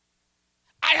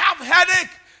 I have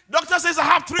headache. Doctor says I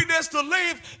have 3 days to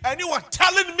live, and you are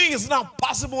telling me it's not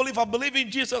possible. If I believe in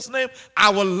Jesus' name, I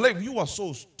will live. You are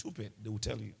so stupid, they will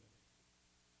tell you.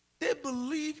 They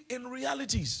believe in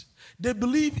realities. They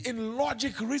believe in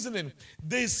logic reasoning.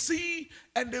 They see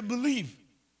and they believe.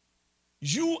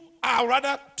 You are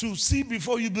rather to see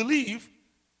before you believe,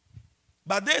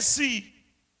 but they see.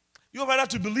 You're rather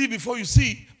to believe before you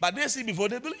see, but they see before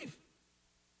they believe.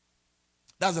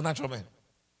 That's the natural man.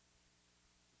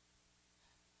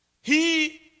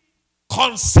 He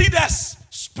considers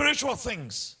spiritual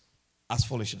things as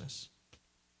foolishness.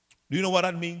 Do you know what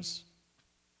that means?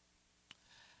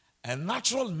 A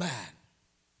natural man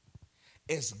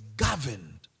is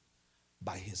governed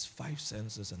by his 5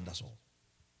 senses, and that's all.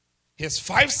 His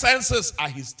 5 senses are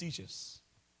his teachers.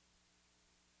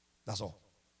 That's all.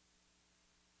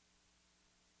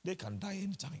 They can die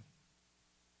anytime.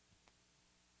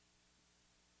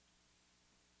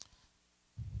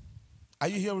 Are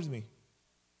you here with me?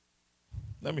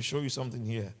 Let me show you something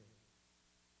here.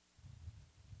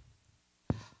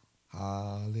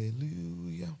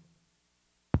 Hallelujah.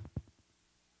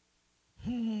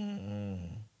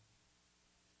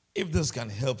 If this can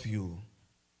help you,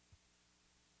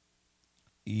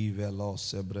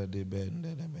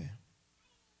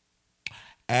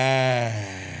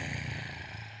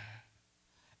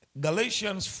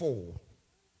 Galatians 4.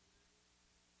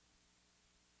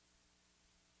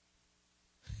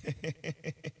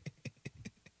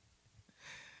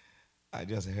 I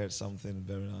just heard something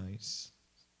very nice.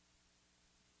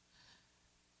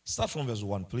 Start from verse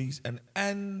 1, please, and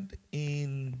end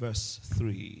in verse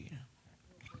 3.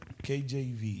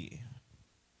 KJV.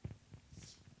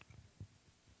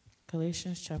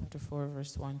 Galatians chapter 4,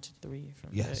 verse 1 to 3 from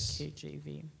Yes. the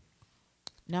KJV.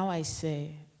 Now I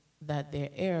say that their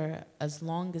heir, as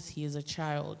long as he is a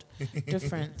child,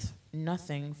 different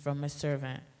nothing from a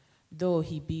servant, though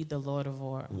he be the Lord of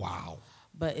all. Wow.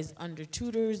 But is under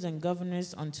tutors and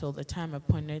governors until the time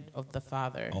appointed of the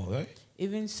Father. All right.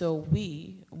 Even so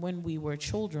we, when we were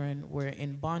children, were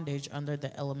in bondage under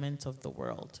the elements of the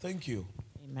world. Thank you.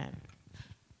 Amen.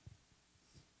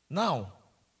 Now,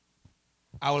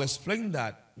 I will explain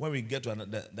that when we get to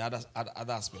the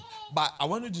other aspect. But I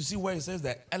want you to see where it says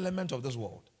the element of this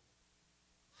world.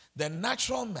 The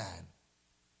natural man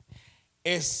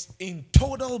is in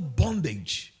total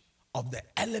bondage of the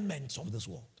elements of this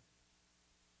world.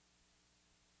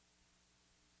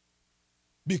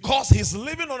 Because he's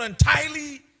living on an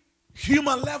entirely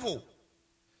human level.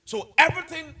 So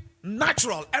everything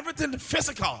natural, everything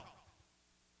physical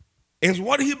is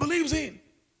what he believes in.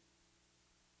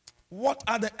 What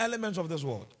are the elements of this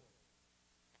world?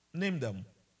 Name them.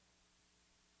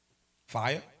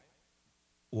 Fire,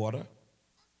 water,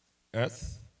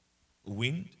 earth,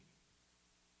 wind,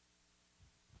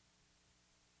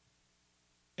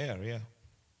 air, yeah.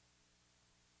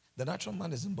 The natural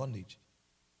man is in bondage.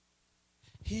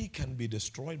 He can be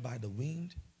destroyed by the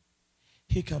wind.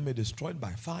 He can be destroyed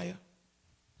by fire.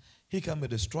 He can be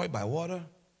destroyed by water.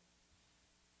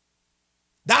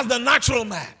 That's the natural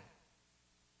man.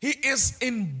 He is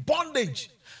in bondage.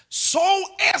 So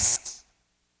is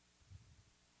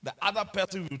the other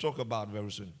person we'll talk about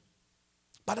very soon.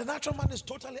 But the natural man is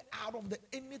totally out of the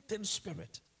anything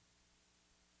spirit.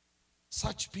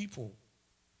 Such people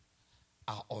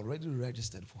are already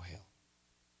registered for hell.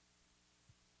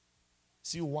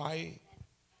 See why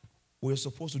we're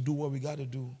supposed to do what we got to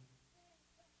do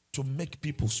to make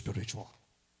people spiritual.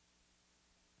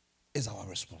 It's our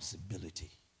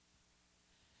responsibility.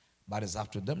 But it's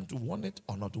up to them to want it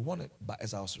or not to want it. But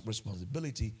it's our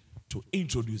responsibility to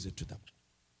introduce it to them.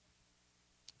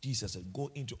 Jesus said, go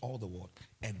into all the world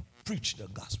and preach the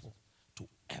gospel to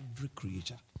every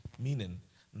creature. Meaning,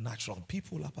 natural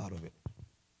people are part of it.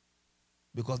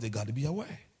 Because they got to be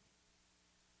aware.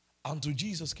 Until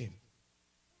Jesus came,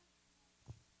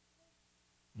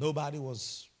 nobody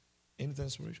was anything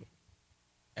spiritual.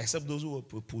 Except those who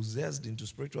were possessed into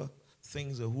spiritual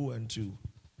things or who went to,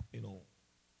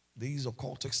 these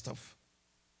occultic stuff.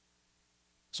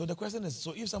 So the question is,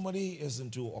 so if somebody is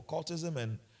into occultism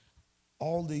and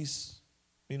all these,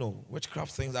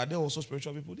 witchcraft things, are they also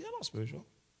spiritual people? They are not spiritual.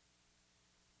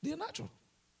 They are natural.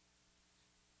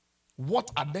 What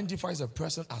identifies a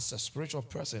person as a spiritual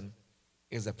person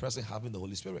is a person having the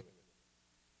Holy Spirit.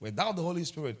 Without the Holy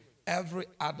Spirit, every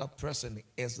other person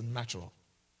is natural.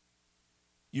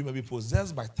 You may be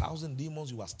possessed by 1,000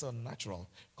 demons, you are still natural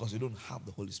because you don't have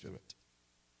the Holy Spirit.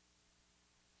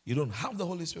 You don't have the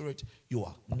Holy Spirit, you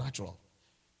are natural.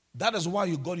 That is why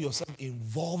you got yourself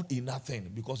involved in that thing,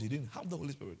 because you didn't have the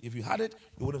Holy Spirit. If you had it,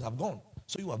 you wouldn't have gone.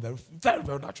 So you are very, very,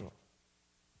 very natural.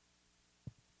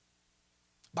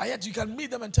 But yet you can meet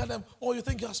them and tell them, oh, you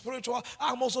think you're spiritual?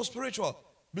 I'm also spiritual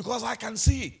because I can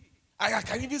see. I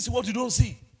can even see what you don't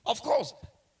see. Of course,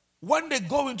 when they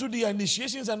go into the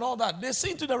initiations and all that, they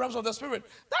see into the realms of the spirit.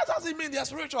 That doesn't mean they are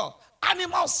spiritual.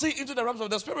 Animals see into the realms of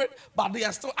the spirit, but they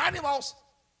are still animals.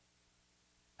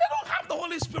 They don't have the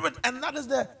Holy Spirit, and that is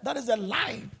the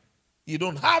line. You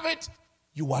don't have it,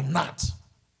 you are not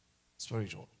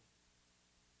spiritual.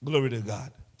 Glory to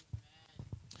God.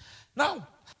 Now,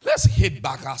 let's hit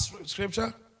back our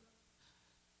scripture.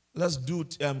 Let's do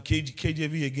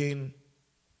KJV again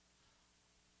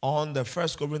on the 1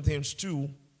 Corinthians 2.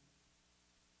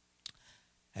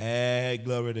 Hey,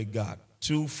 glory to God.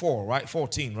 2:4, right?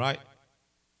 14, right?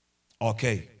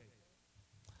 Okay.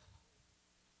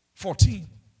 14.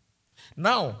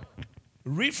 Now,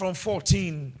 read from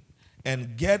 14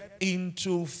 and get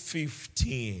into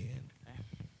 15.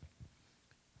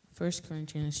 1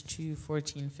 Corinthians 2,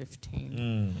 14,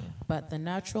 15. But the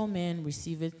natural man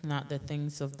receiveth not the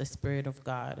things of the Spirit of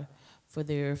God, for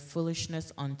they are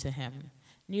foolishness unto him.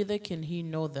 Neither can he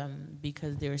know them,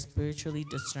 because they are spiritually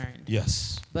discerned.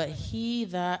 Yes. But he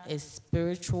that is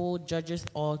spiritual judgeth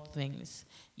all things,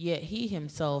 yet he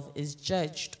himself is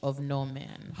judged of no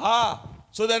man.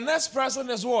 So the next person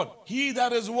is what? He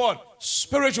that is what?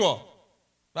 Spiritual.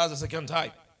 That's the second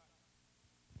type.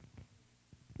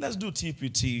 Let's do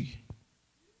TPT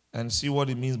and see what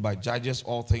it means by judges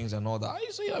all things and all that. I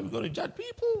say, we're going to judge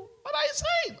people. What are you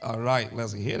saying? All right,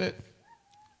 let's hit it.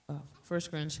 1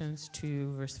 Corinthians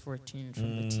 2, verse 14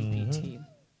 from the TPT.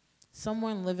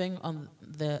 Someone living on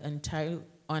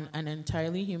an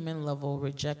entirely human level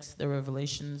rejects the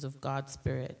revelations of God's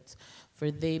Spirit,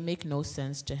 for they make no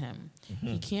sense to him.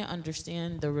 He can't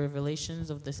understand the revelations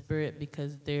of the Spirit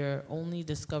because they are only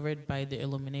discovered by the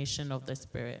illumination of the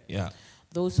Spirit. Yeah.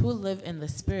 Those who live in the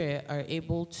Spirit are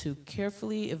able to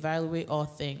carefully evaluate all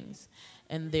things,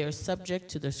 and they are subject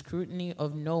to the scrutiny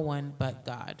of no one but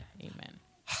God. Amen.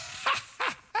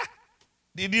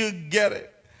 Did you get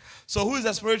it? So who is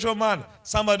a spiritual man?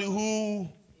 Somebody who...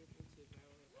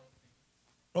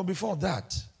 No, before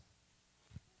that,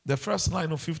 the first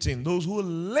line of 15, those who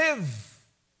live.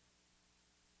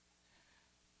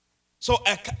 So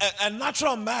a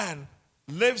natural man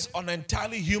lives on an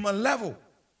entirely human level.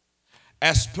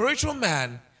 A spiritual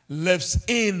man lives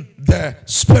in the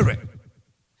Spirit.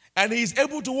 And he is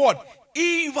able to what?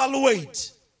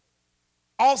 Evaluate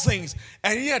all things,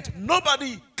 and yet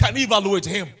nobody can evaluate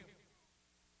him.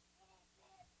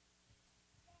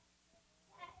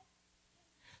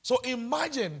 So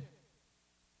imagine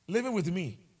living with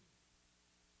me.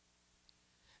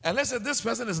 And let's say this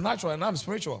person is natural and I'm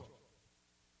spiritual.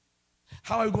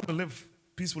 How are we going to live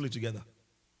peacefully together?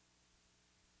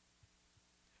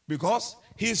 Because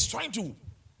he is trying to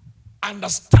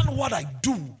understand what I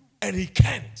do and he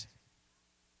can't.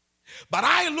 But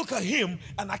I look at him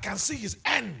and I can see his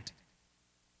end.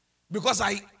 Because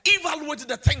I evaluated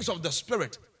the things of the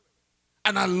spirit.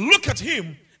 And I look at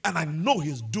him and I know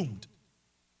he's doomed.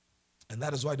 And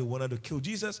that is why they wanted to kill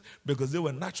Jesus, because they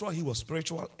were natural, he was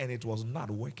spiritual, and it was not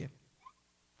working.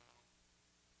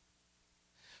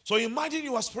 So imagine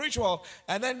you are spiritual,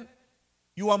 and then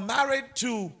you are married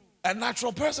to a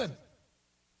natural person.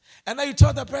 And then you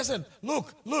tell the person,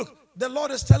 look, the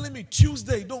Lord is telling me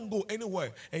Tuesday, don't go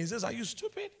anywhere. And he says, are you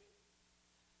stupid?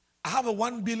 I have a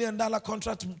 $1 billion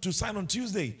contract to sign on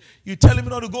Tuesday. You telling me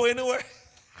not to go anywhere?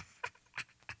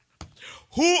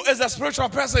 Who is a spiritual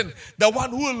person? The one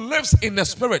who lives in the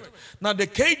spirit. Now the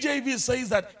KJV says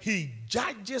that he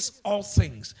judges all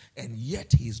things, and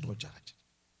yet he is not judged.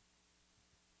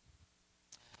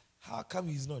 How come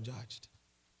he's not judged?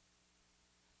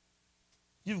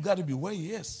 You've got to be where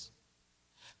he is.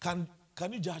 Can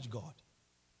you judge God?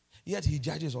 Yet he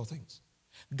judges all things.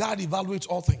 God evaluates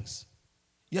all things.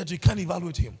 Yet you can't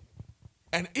evaluate him.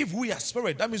 And if we are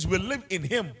spirit, that means we live in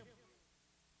him.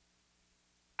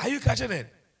 Are you catching it?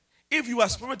 If you are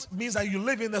spirit, means that you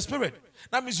live in the spirit.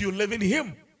 That means you live in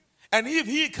him. And if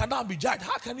he cannot be judged,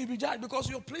 how can he be judged? Because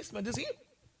your placement is him.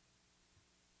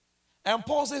 And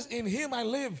Paul says, in him I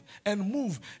live and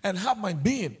move and have my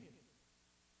being.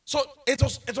 So it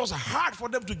was hard for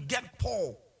them to get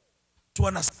Paul to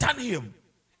understand him.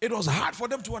 It was hard for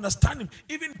them to understand him.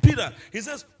 Even Peter, he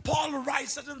says, Paul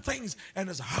writes certain things and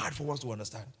it's hard for us to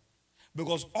understand.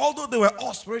 Because although they were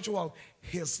all spiritual,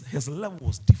 his level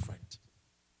was different.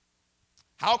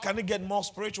 How can it get more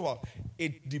spiritual?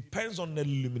 It depends on the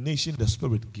illumination the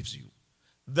Spirit gives you.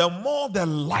 The more the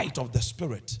light of the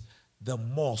Spirit, the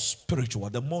more spiritual,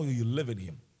 the more you live in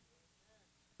him.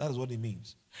 That is what it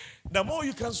means. The more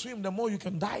you can swim, the more you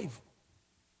can dive.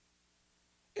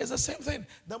 It's the same thing.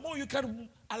 The more you can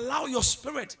allow your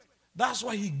spirit. That's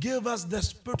why he gave us the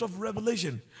spirit of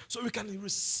revelation. So we can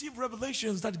receive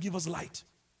revelations that give us light.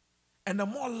 And the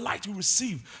more light you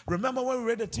receive. Remember when we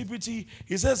read the TPT,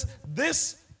 he says,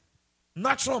 this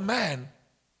natural man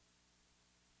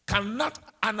cannot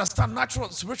understand natural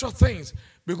spiritual things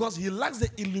because he lacks the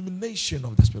illumination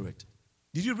of the spirit.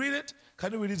 Did you read it?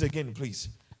 Can you read it again, please?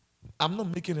 I'm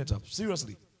not making it up.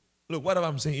 Seriously. Look, whatever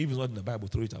I'm saying, if it's not in the Bible,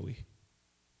 throw it away.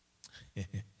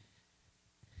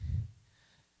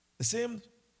 The same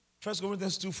 1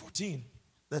 Corinthians 2:14,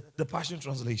 the Passion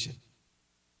Translation.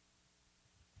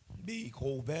 Be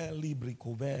cover libri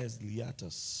covers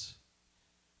liatus.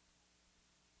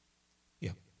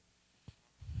 Yeah.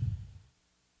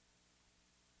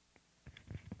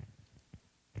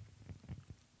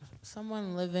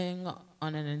 Someone living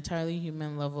on an entirely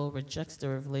human level rejects the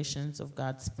revelations of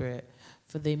God's Spirit,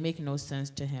 for they make no sense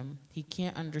to him. He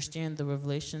can't understand the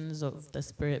revelations of the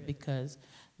Spirit because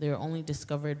they are only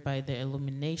discovered by the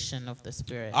illumination of the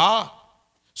Spirit.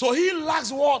 So he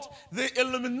lacks what? The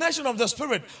illumination of the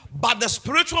Spirit. But the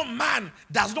spiritual man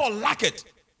does not lack it.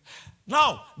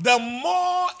 Now, the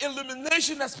more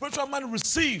illumination the spiritual man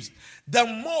receives, the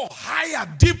more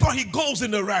higher, deeper he goes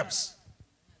in the realms.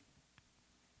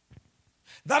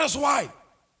 That is why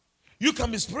you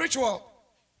can be spiritual.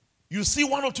 You see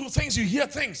one or two things, you hear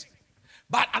things.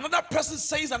 But another person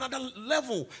says another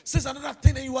level, says another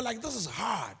thing, and you are like, this is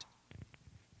hard.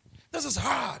 This is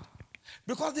hard.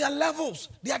 Because there are levels,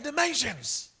 there are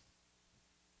dimensions.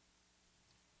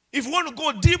 If you want to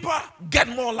go deeper, get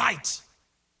more light.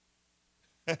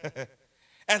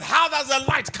 And how does the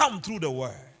light come? Through the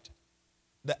word?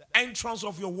 The entrance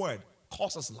of your word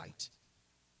causes light,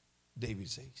 David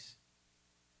says.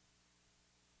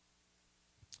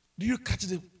 Do you catch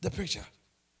the picture?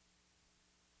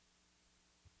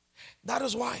 That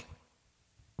is why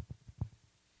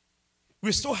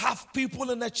we still have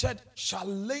people in the church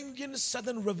challenging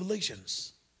certain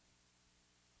revelations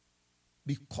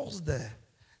because their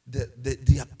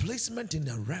placement in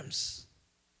the realms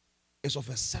is of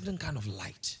a certain kind of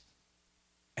light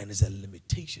and is a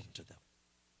limitation to them.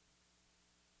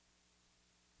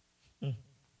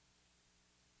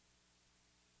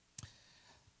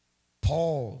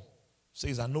 Paul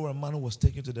says, I know a man who was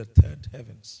taken to the third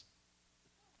heavens.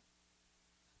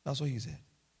 That's what he said.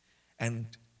 And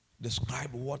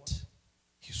describe what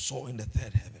he saw in the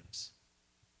third heavens.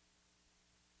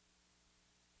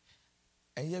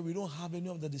 And yet we don't have any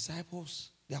of the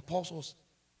disciples, the apostles,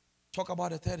 talk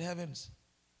about the third heavens.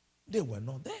 They were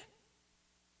not there.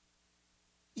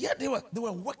 Yeah, they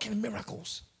were working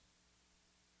miracles.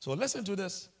 So listen to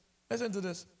this. Listen to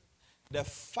this. The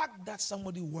fact that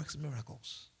somebody works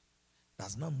miracles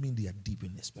does not mean they are deep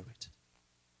in the spirit.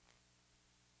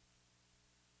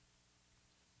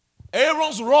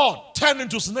 Aaron's rod turned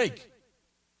into snake.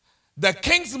 The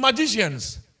king's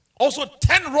magicians also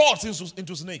turned rods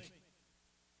into snake.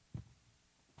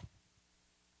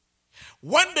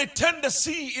 When they turned the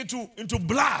sea into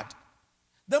blood,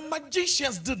 the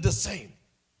magicians did the same.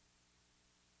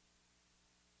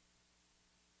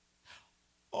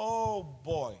 Oh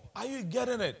boy, are you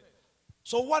getting it?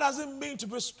 So what does it mean to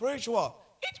be spiritual?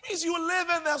 It means you live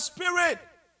in the spirit.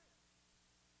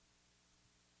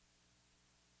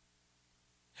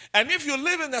 And if you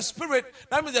live in the spirit,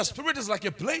 that means the spirit is like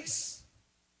a place.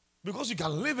 Because you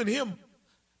can live in him.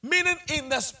 Meaning in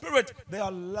the spirit, there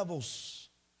are levels.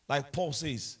 Like Paul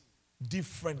says,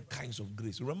 different kinds of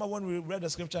grace. Remember when we read the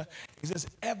scripture, it says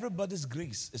everybody's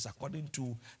grace is according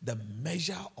to the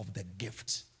measure of the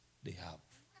gift they have.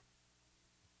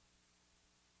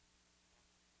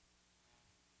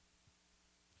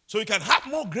 So you can have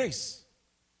more grace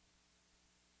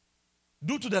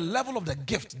due to the level of the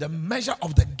gift, the measure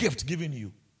of the gift given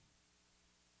you.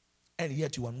 And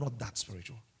yet you are not that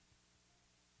spiritual.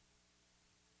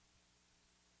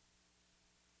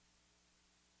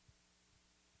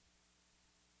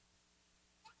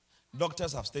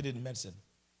 Doctors have studied medicine.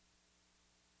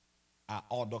 Are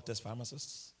all doctors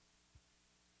pharmacists?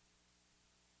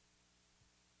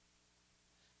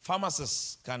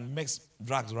 Pharmacists can mix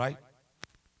drugs, right?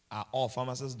 Are all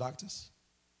pharmacists doctors?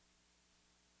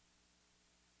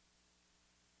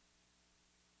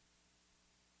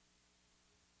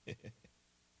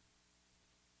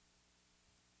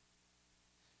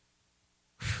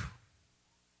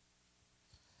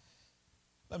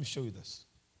 Let me show you this.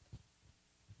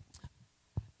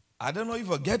 I don't know if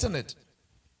you're getting it.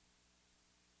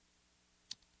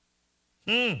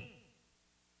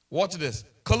 Watch this.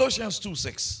 Colossians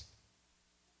 2:6.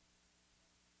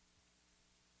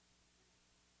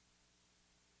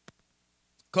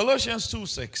 Colossians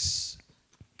 2:6.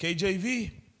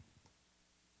 KJV.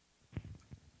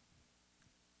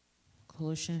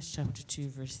 Colossians chapter 2,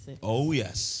 verse 6. Oh,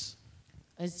 yes.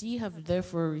 As ye have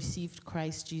therefore received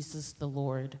Christ Jesus the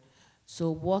Lord,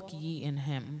 so walk ye in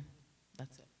him.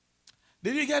 That's it.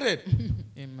 Did you get it?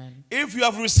 Amen. If you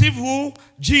have received who?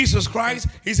 Jesus Christ,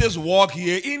 he says, walk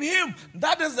here in him.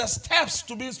 That is the steps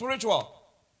to being spiritual.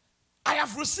 I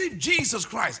have received Jesus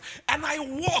Christ and I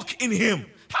walk in him.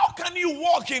 How can you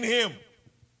walk in him?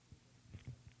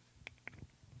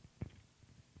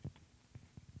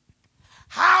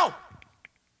 How?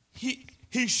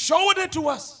 He showed it to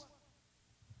us.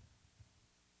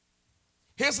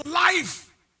 His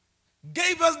life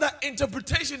gave us the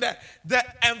interpretation, the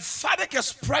emphatic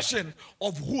expression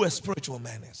of who a spiritual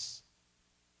man is.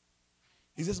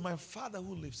 He says, my Father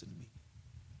who lives in me.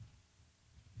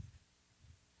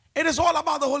 It is all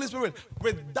about the Holy Spirit.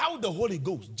 Without the Holy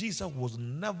Ghost, Jesus would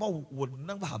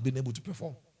never have been able to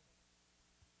perform.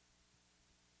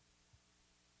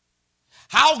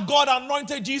 How God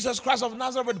anointed Jesus Christ of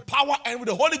Nazareth with power and with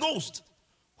the Holy Ghost,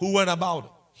 who went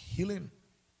about healing.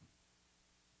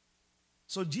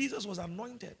 So Jesus was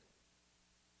anointed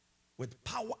with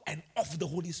power and of the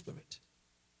Holy Spirit.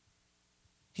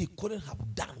 He couldn't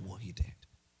have done what he did.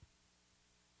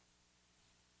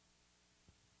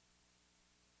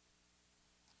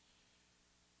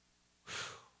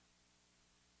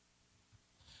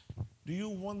 Do you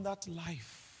want that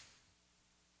life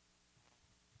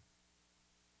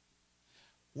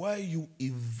where you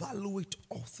evaluate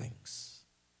all things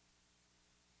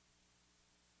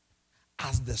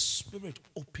as the Spirit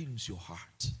opens your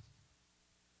heart?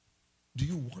 Do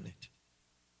you want it?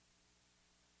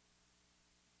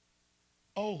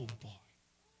 Oh boy.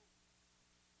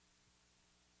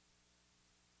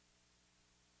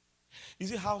 You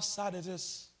see how sad it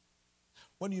is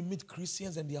when you meet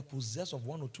Christians and they are possessed of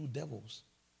one or two devils.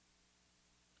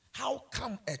 How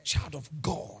come a child of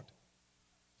God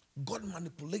got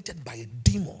manipulated by a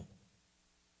demon?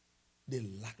 They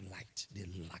lack light. They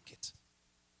lack it.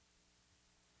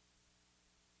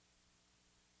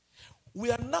 We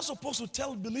are not supposed to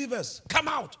tell believers, come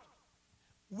out.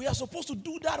 We are supposed to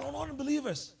do that on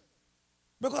unbelievers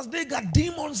because they got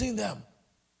demons in them.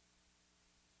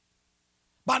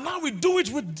 But now we do it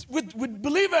with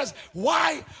believers.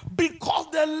 Why? Because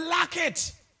they lack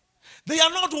it. They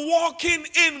are not walking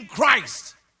in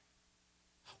Christ.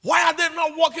 Why are they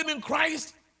not walking in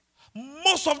Christ?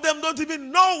 Most of them don't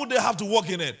even know they have to walk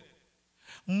in it.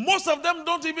 Most of them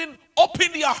don't even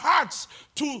open their hearts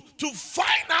to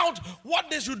find out what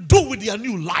they should do with their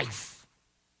new life.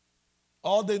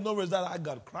 All they know is that I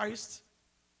got Christ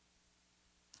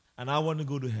and I want to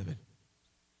go to heaven.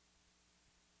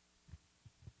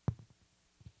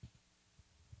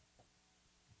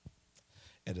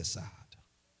 It is sad.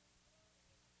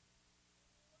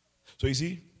 So you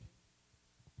see,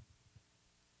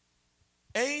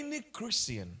 any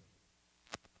Christian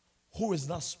who is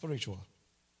not spiritual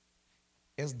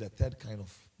is the third kind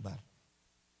of man.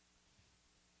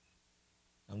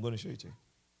 I'm going to show it to you.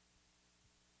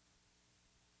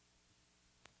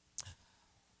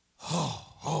 Oh.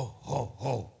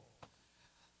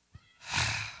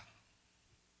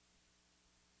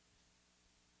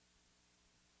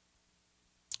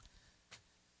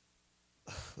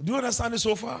 Do you understand it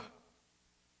so far?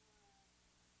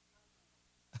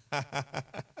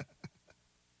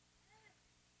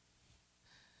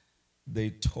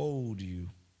 They told you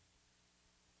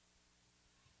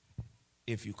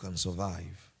if you can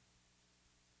survive,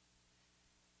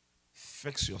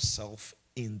 fix yourself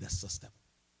in the system.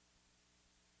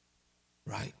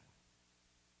 Right?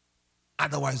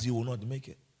 Otherwise, you will not make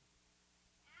it.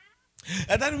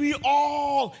 And then we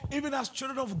all, even as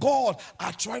children of God,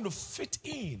 are trying to fit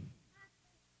in.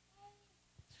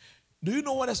 Do you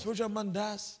know what a spiritual man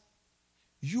does?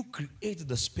 You create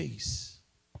the space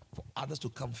for others to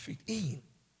come fit in.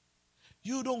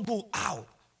 You don't go out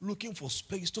looking for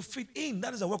space to fit in.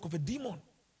 That is the work of a demon.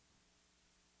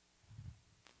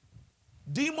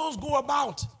 Demons go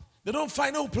about. They don't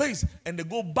find no place and they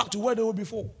go back to where they were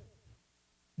before.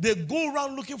 They go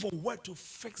around looking for where to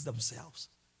fix themselves.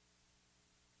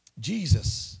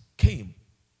 Jesus came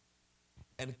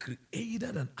and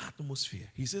created an atmosphere.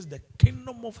 He says the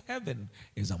kingdom of heaven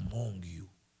is among you.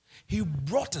 He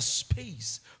brought a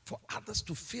space for others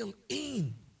to fill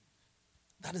in.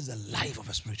 That is the life of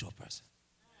a spiritual person.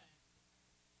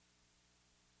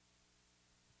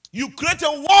 You create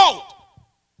a world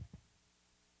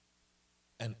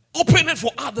and open it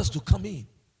for others to come in.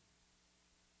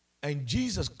 And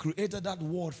Jesus created that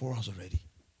world for us already.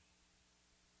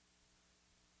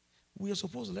 We are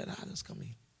supposed to let others come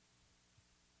in.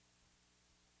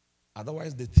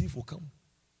 Otherwise, the thief will come.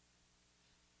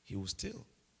 He will steal.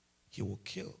 He will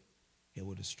kill. He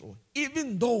will destroy.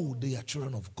 Even though they are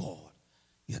children of God,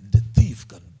 yet the thief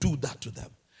can do that to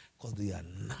them because they are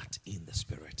not in the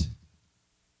spirit.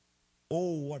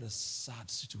 Oh, what a sad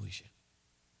situation.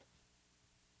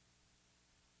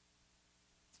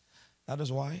 That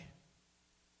is why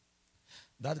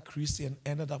that Christian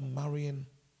ended up marrying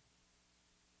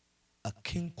a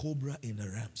king cobra in the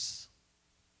realms.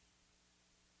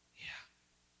 Yeah.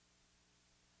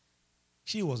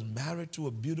 She was married to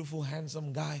a beautiful,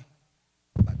 handsome guy,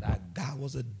 but that guy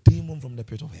was a demon from the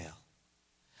pit of hell.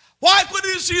 Why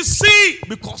couldn't she see?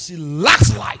 Because she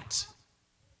lacks light.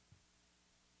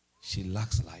 She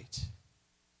lacks light.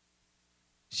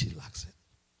 She lacks it.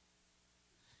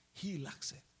 He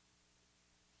lacks it.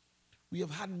 We have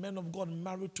had men of God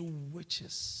married to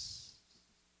witches.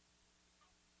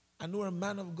 I know a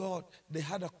man of God, they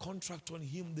had a contract on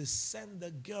him. They sent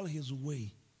the girl his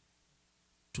way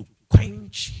to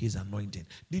quench his anointing.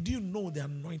 Did you know the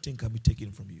anointing can be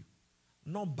taken from you?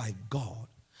 Not by God,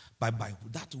 but by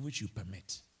that which you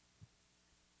permit.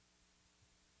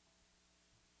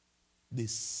 They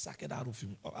suck it out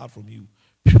from you.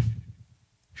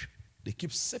 They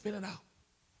keep sipping it out.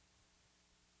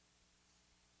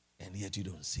 And yet you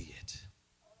don't see it.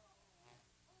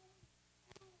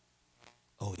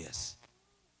 Oh, yes.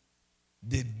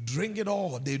 They drink it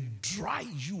all. They dry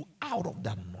you out of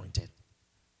that anointing.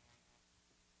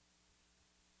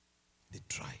 They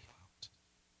dry you out.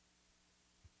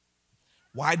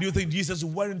 Why do you think Jesus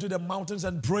went into the mountains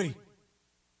and prayed?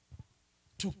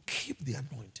 To keep the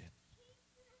anointing.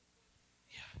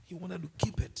 Yeah, he wanted to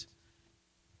keep it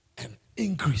and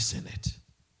increase in it.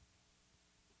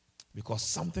 Because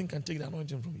something can take the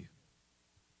anointing from you.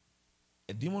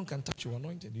 A demon can touch your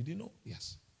anointing. Did you know?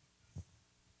 Yes.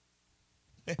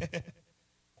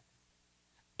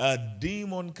 A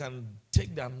demon can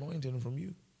take the anointing from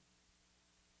you.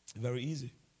 Very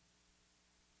easy.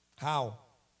 How?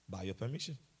 By your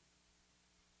permission.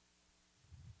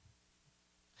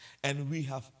 And we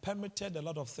have permitted a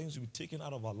lot of things to be taken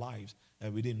out of our lives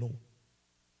and we didn't know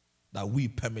that we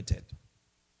permitted.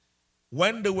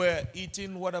 When they were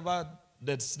eating whatever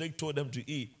that snake told them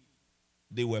to eat,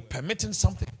 they were permitting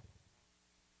something.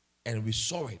 And we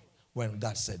saw it when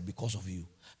God said, because of you,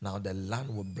 now the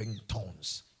land will bring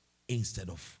thorns instead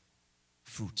of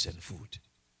fruits and food.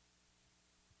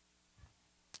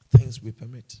 Things we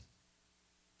permit.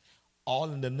 All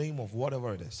in the name of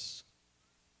whatever it is.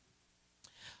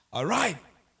 All right.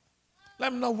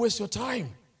 Let me not waste your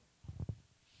time.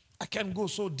 I can't go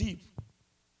so deep.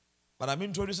 But I'm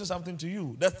introducing something to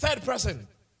you. The third person.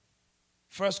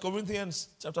 1 Corinthians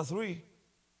chapter 3.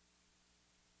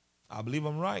 I believe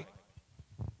I'm right.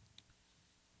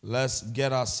 Let's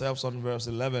get ourselves on verse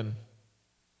 11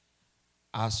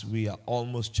 as we are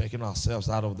almost checking ourselves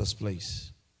out of this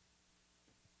place.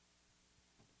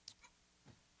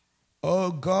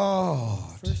 Oh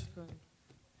God.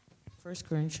 1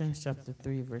 Corinthians chapter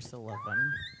 3 verse 11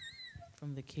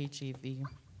 from the KJV.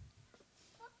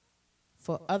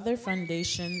 For other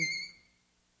foundation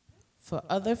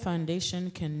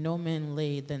can no man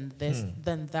lay than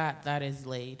that is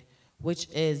laid, which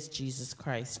is Jesus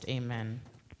Christ. Amen.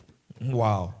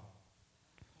 Wow.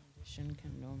 Foundation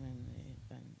can no man lay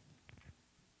than.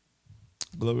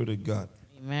 Glory to God.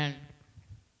 Amen.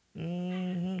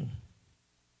 Mm-hmm.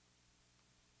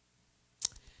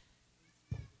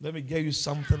 Let me get you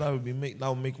something that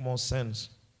will make more sense.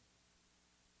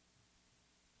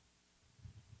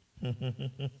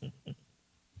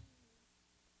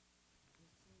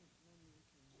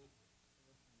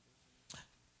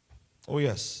 Oh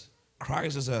yes,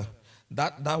 Christ is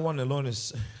that one alone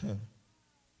is.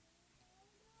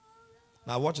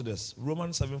 Now watch this.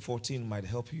 Romans 7:14 might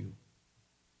help you.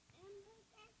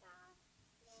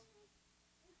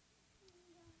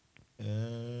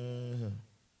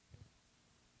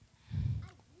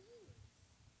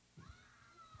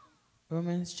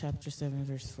 Romans chapter 7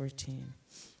 verse 14.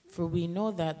 For we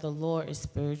know that the law is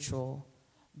spiritual,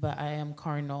 but I am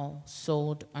carnal,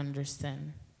 sold under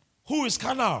sin. Who is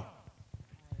carnal?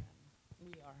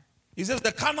 We are. He says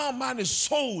the carnal man is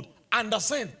sold under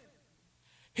sin.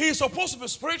 He is supposed to be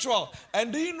spiritual.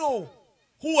 And do you know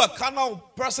who a carnal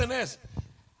person is?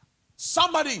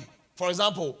 Somebody, for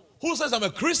example, who says, I'm a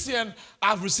Christian,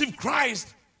 I've received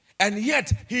Christ, and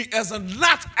yet he is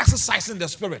not exercising the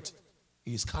spirit.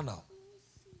 He is carnal.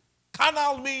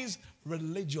 Carnal means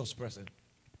religious person.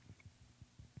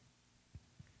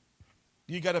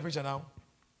 Do you get the picture now?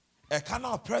 A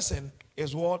carnal person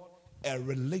is what? A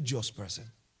religious person.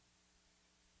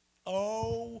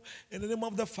 Oh, in the name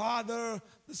of the Father,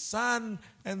 the Son,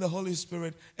 and the Holy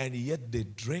Spirit, and yet they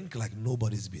drink like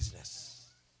nobody's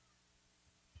business.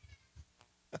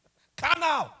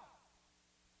 Carnal.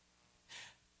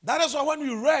 That is why when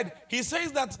we read, he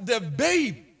says that the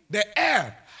babe, the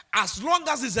heir, as long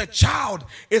as he's a child,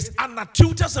 is under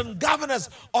tutors and governors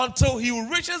until he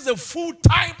reaches the full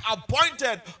time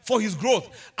appointed for his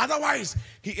growth. Otherwise,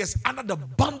 he is under the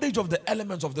bondage of the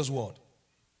elements of this world.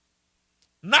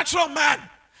 Natural man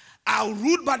are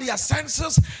ruled by their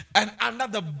senses and under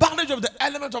the bondage of the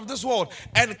element of this world.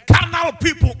 And carnal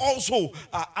people also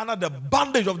are under the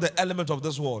bondage of the element of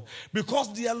this world.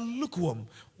 Because they are lukewarm.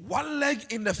 One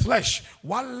leg in the flesh,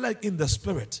 one leg in the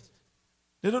spirit.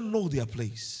 They don't know their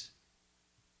place.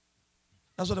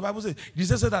 That's what the Bible says.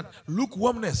 Jesus said that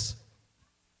lukewarmness,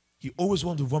 he always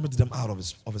wants to vomit them out of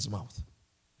his mouth.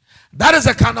 That is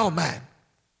a carnal man.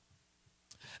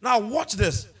 Now watch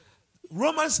this.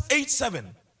 Romans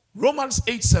 8:7. Romans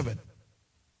 8:7.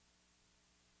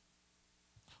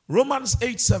 Romans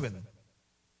 8:7.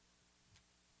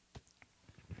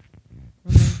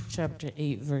 Romans chapter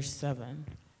 8 verse 7.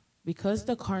 Because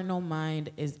the carnal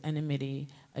mind is enmity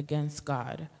against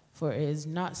God, for it is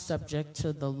not subject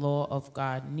to the law of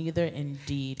God, neither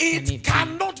indeed can it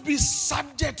cannot be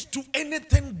subject to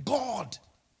anything God.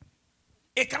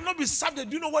 It cannot be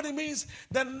subject. Do you know what it means?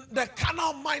 Then the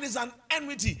carnal mind is an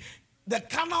enmity. The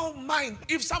carnal mind,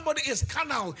 if somebody is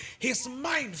carnal, his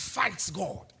mind fights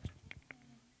God.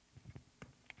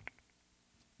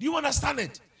 Do you understand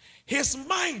it? His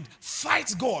mind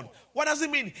fights God. What does it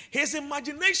mean? His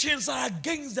imaginations are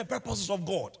against the purposes of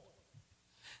God.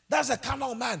 That's a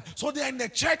carnal man. So they are in the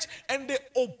church and they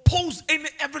oppose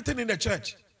everything in the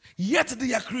church. Yet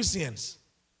they are Christians.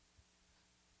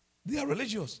 They are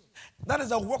religious. That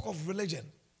is a work of religion.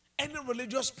 Any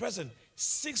religious person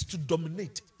seeks to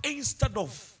dominate instead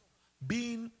of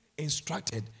being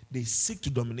instructed. They seek to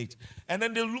dominate, and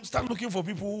then they start looking for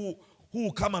people who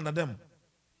will come under them.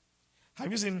 Have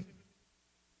you seen?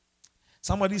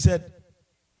 Somebody said,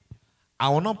 "I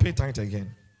will not pay tithe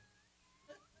again."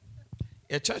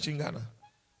 A church in Ghana.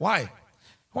 Why?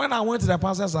 When I went to the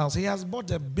pastor's house, he has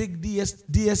bought a big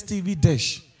DSTV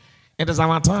dish. It is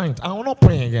our tithe. I will not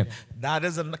pray again. That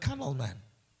is a carnal man.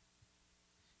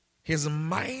 His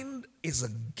mind is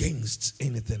against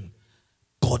anything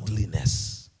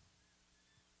godliness.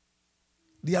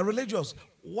 They are religious.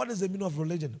 What is the meaning of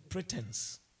religion?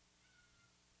 Pretense.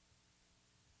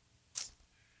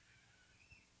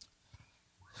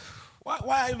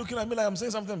 Why are you looking at me like I'm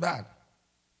saying something bad?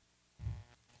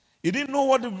 You didn't know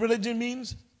what the religion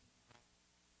means?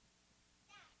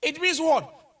 It means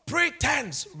what?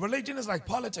 Pretense. Religion is like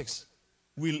politics.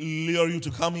 We lure you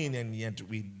to come in and yet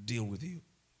we deal with you.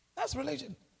 That's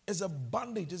religion. It's a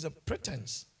bondage. It's a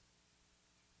pretense.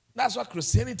 That's why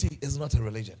Christianity is not a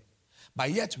religion.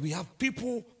 But yet we have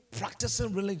people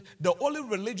practicing religion. The only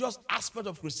religious aspect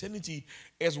of Christianity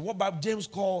is what James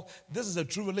called, this is a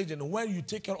true religion, where you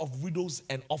take care of widows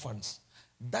and orphans.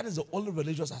 That is the only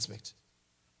religious aspect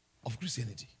of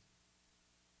Christianity.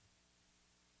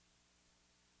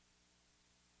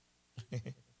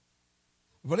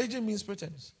 Religion means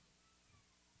pretense.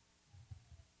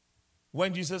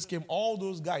 When Jesus came, all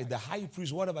those guys, the high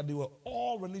priest, whatever, they were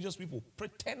all religious people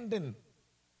pretending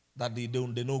that they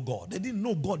know God. They didn't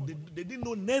know God. They didn't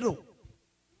know Nero.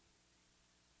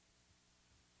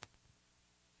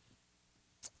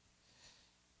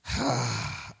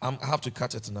 I have to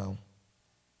cut it now.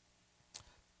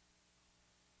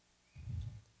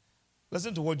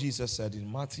 Listen to what Jesus said in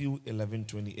Matthew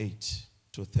 11:28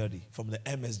 to 30 from the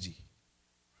MSG.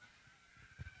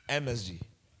 MSG.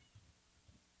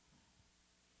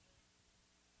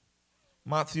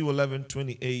 Matthew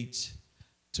 11:28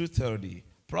 to 30.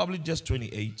 Probably just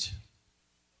 28.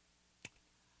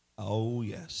 Oh,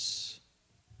 yes.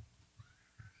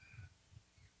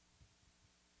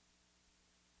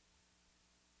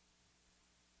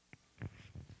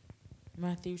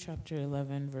 Matthew chapter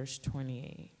 11, verse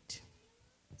 28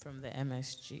 from the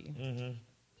MSG. Mm-hmm.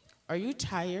 Are you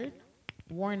tired,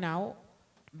 worn out,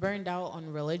 burned out on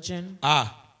religion?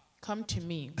 Come to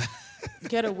me.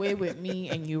 Get away with me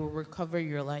and you will recover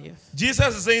your life.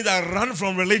 Jesus is saying that run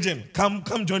from religion. Come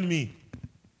join me.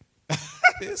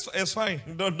 It's fine.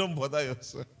 Don't bother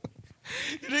yourself.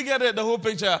 You didn't get it, the whole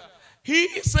picture. He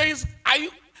says,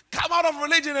 come out of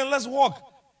religion and let's walk.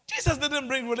 Jesus didn't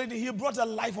bring religion. He brought a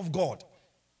life of God.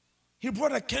 He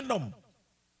brought a kingdom.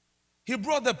 He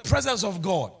brought the presence of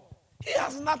God. He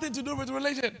has nothing to do with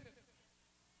religion.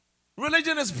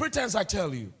 Religion is pretense, I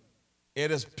tell you. It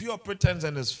is pure pretense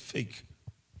and it's fake.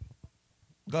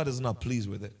 God is not pleased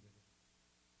with it.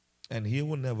 And he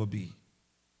will never be.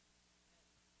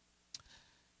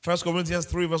 1 Corinthians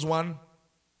 3 verse 1.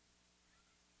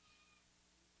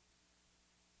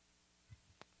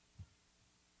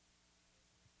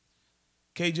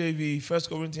 KJV, 1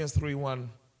 Corinthians 3:1.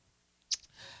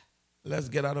 Let's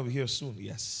get out of here soon.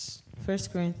 Yes. 1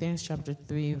 Corinthians chapter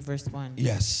 3 verse 1.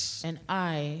 Yes. And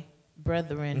I,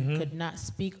 brethren, could not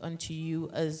speak unto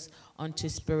you as unto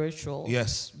spiritual,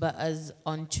 yes, but as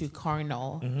unto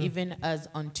carnal, even as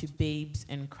unto babes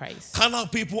in Christ. Carnal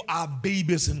people are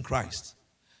babies in Christ.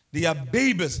 They are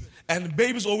babies, and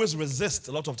babies always resist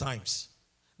a lot of times.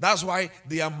 That's why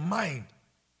their mind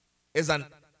is an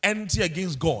enmity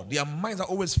against God. Their minds are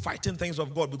always fighting things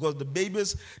of God because the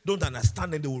babies don't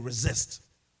understand and they will resist.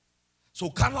 So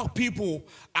carnal people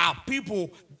are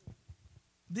people.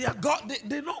 They are God.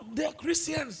 They know they are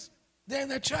Christians. They're in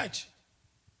the church,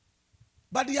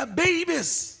 but they are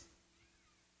babies.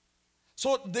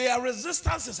 So their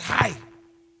resistance is high,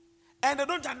 and they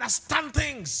don't understand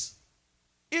things.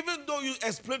 Even though you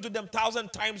explain to them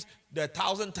 1,000 times, the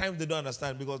 1,000 times they don't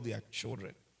understand because they are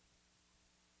children.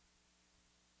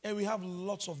 And we have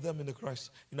lots of them in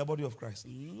the body of Christ.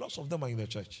 Lots of them are in the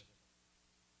church.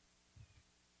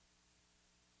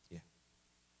 Yeah.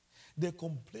 They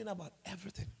complain about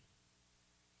everything.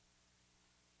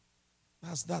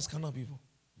 That's kind of people.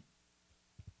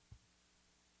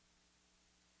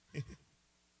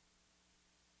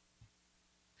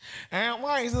 And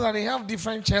why is it that they have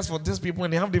different chairs for these people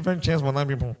and they have different chairs for that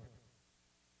people?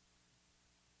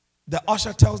 The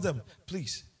usher tells them,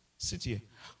 please, sit here.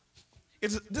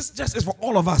 This just is for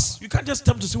all of us. You can't just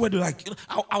tell them to sit where they like.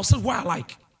 I'll sit where I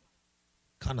like.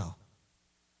 Canal.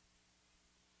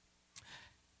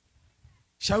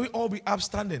 Shall we all be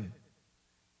upstanding?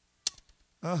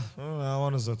 I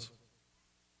want to sit.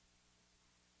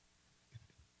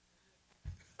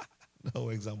 No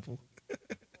example.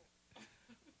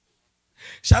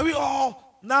 Shall we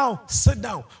all now sit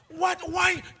down? Why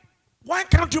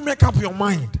can't you make up your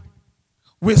mind?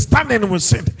 We're standing and we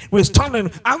sit. We're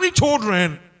standing. Are we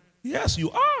children? Yes,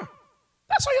 you are.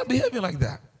 That's why you're behaving like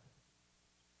that.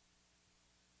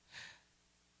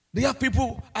 They have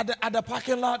people at the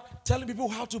parking lot telling people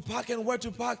how to park and where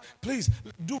to park. Please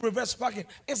do reverse parking.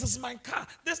 This is my car.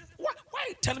 Why are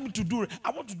you telling me to do it?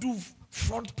 I want to do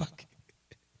front parking.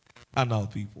 And now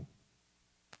people.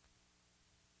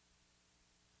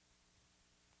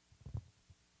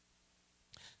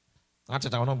 I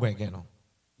will not go again. No.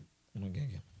 I'm not going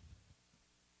again.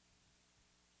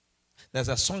 There's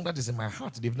a song that is in my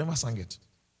heart. They've never sung it.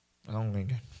 I don't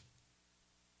think it.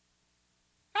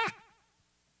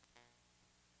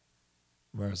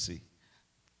 Mercy.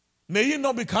 May you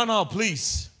not be carnal,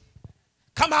 please.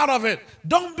 Come out of it.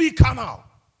 Don't be carnal.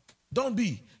 Don't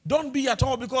be. Don't be at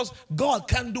all, because God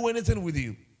can't do anything with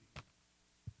you.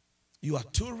 You are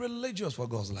too religious for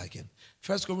God's liking.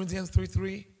 1 Corinthians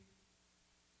 3:3.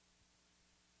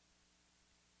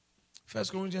 1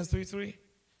 Corinthians 3:3.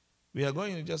 We are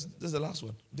going to this is the last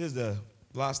one. This is the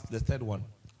third one.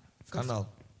 Carnal.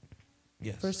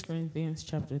 Yes. 1 Corinthians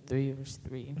chapter 3, verse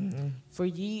 3. Mm-hmm. For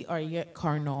ye are yet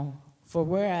carnal. For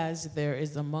whereas there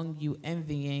is among you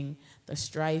envying, the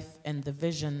strife and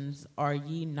divisions, are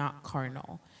ye not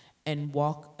carnal, and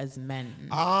walk as men?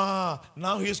 Now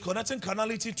he is connecting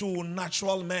carnality to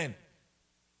natural men.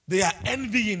 There are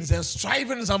envyings and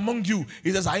strivings among you.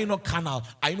 He says, are you not carnal?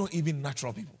 Are you not even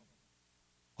natural people?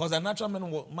 Because a natural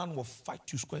man will fight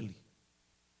you squarely.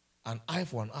 An eye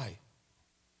for an eye.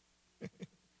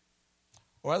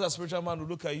 Or as a spiritual man will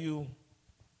look at you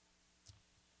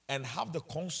and have the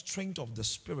constraint of the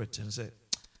Spirit and say,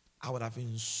 I would have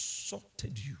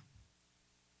insulted you,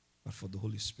 but for the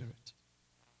Holy Spirit.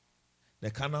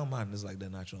 The carnal man is like the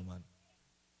natural man.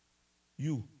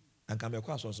 You, and can be a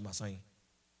question of my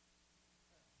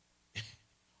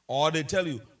or they tell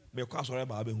you,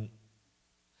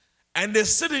 and they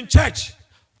sit in church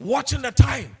watching the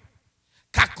time,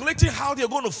 calculating how they're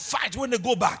going to fight when they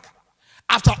go back.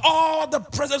 After all the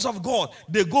presence of God,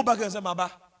 they go back and say, Maba.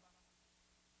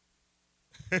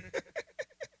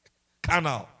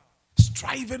 Carnal.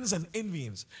 Strivings and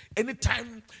envyings.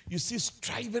 Anytime you see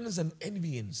strivings and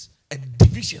envyings and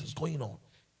divisions going on,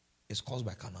 it's caused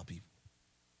by carnal people.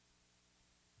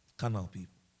 Carnal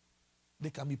people.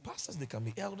 They can be pastors, they can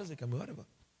be elders, they can be whatever.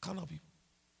 Carnal people.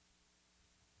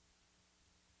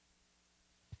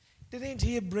 Didn't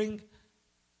he bring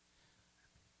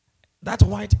that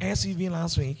white SUV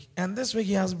last week? And this week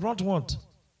he has brought what?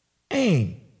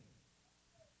 Hey.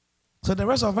 So the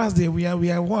rest of us, we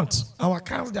are what? Our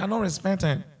cars, they are not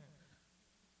respected.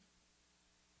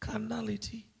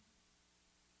 Carnality.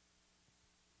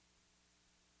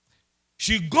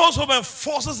 She goes home and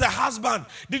forces the husband.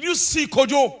 Did you see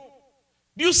Kojo?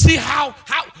 Do you see how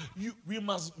we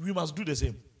must do the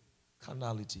same?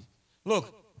 Carnality.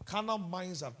 Look, carnal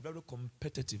minds are very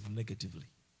competitive negatively.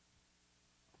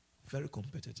 Very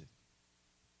competitive.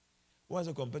 Why is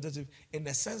it competitive? In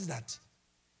the sense that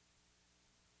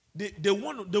they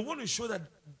want to show that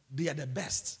they are the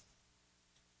best.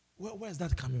 Where is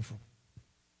that coming from?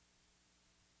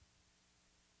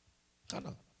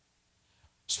 Carnal.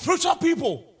 Spiritual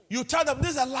people, you tell them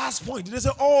this is the last point. They say,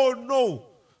 oh no,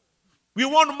 we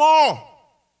want more.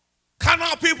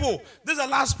 Carnal people, this is the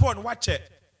last point. Watch it.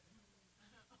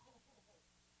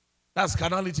 That's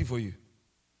carnality for you.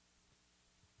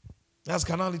 That's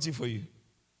carnality for you.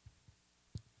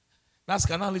 That's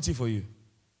carnality for you.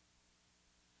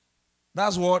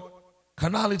 That's what?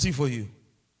 Carnality for you.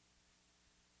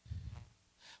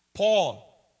 Paul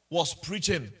was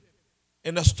preaching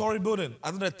in a story building,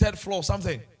 I think the third floor or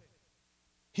something.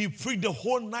 He preached the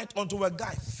whole night until a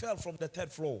guy fell from the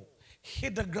third floor,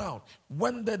 hit the ground.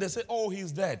 When they said, oh,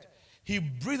 he's dead. He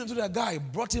breathed into the guy,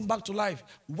 brought him back to life,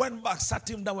 went back, sat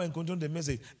him down and continued the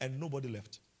message, and nobody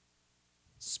left.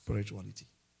 Spirituality.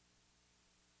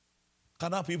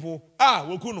 Carnal people,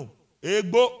 Wokuno,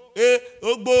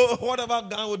 Ogbo, whatever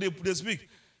gun they speak.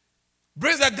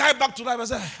 Brings the guy back to life and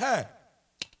says, hey,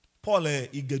 Paul,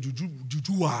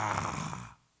 juju.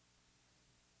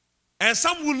 And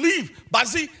some will leave, but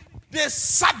see, they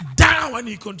sat down and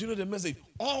he continued the message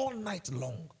all night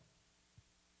long.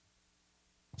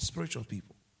 Spiritual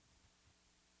people.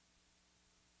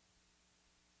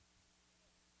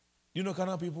 You know,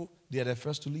 carnal people, they are the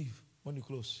first to leave when you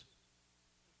close.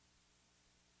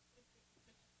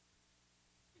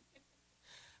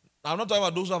 I'm not talking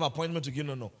about those who have appointment to give.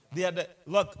 No. They are the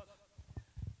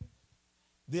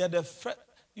first.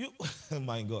 Oh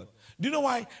my God. Do you know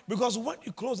why? Because when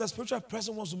you close, the spiritual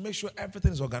person wants to make sure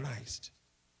everything is organized.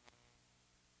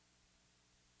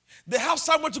 They have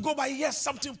somewhere to go, but yes,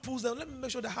 something pulls them. Let me make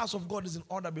sure the house of God is in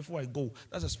order before I go.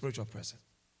 That's a spiritual person.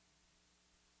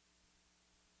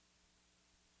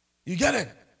 You get it?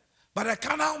 But a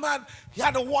carnal man, he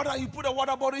had the water, he put the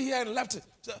water bottle here and left it.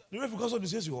 So, because of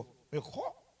this,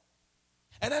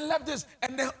 and then left this,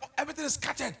 and then everything is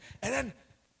scattered. And then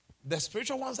the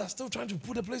spiritual ones are still trying to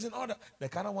put the place in order. The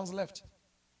carnal ones left.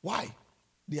 Why?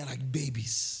 They are like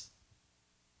babies.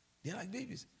 They are like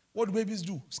babies. What do babies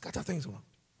do? Scatter things around.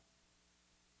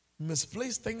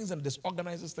 Misplace things and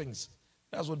disorganizes things.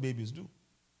 That's what babies do.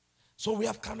 So we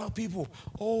have carnal people.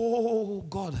 Oh,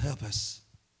 God help us.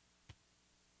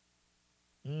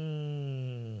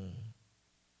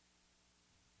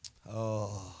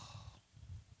 Oh.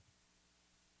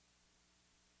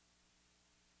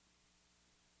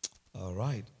 All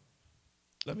right.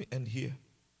 Let me end here.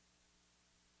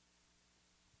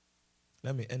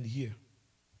 Let me end here.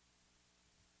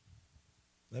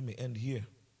 Let me end here.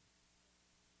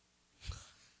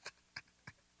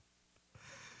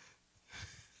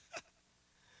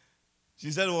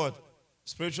 She said what?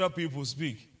 Spiritual people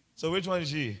speak. So which one is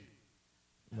she?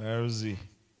 Mercy.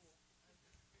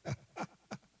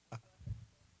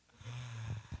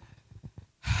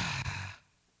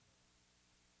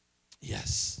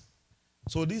 Yes.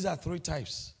 So these are three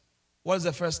types. What is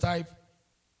the first type?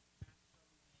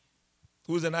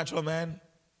 Who is the natural man?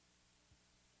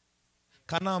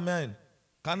 Carnal men.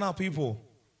 Carnal people.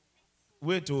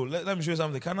 Wait, let me show you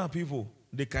something. Carnal people,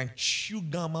 they can chew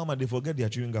gum, mama, they forget they are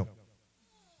chewing gum.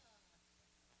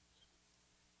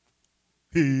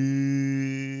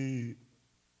 Hey.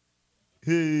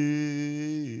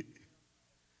 Hey.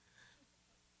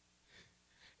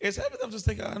 It's helping them to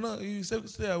stay. I know you said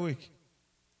stay awake.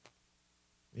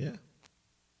 Yeah.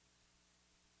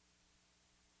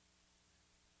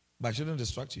 But it shouldn't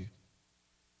distract you.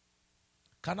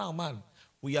 Carnal man,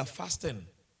 we are fasting.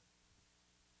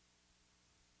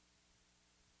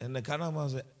 And the carnal man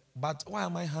said, but why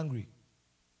am I hungry?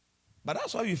 But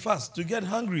that's why we fast, to get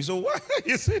hungry. So why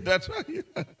you say that? Why are you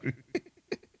hungry?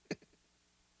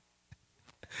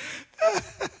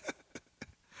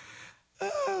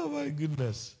 Oh my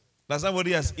goodness. Now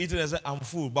somebody has eaten and said, I'm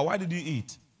full. But why did you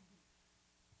eat?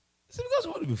 It's because you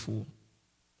want to be full.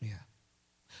 Yeah.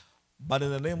 But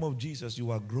in the name of Jesus, you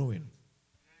are growing.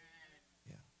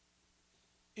 Yeah.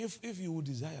 If you would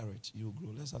desire it, you will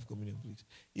grow. Let's have communion, please.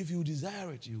 If you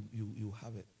desire it, you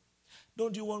have it.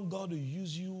 Don't you want God to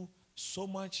use you so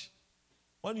much?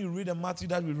 When you read the Matthew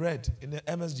that we read in the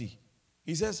MSG,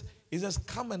 he says,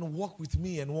 come and walk with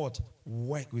me and what?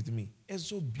 Work with me. It's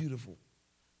so beautiful.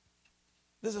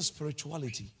 This is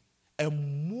spirituality. A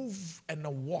move and a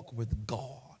walk with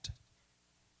God.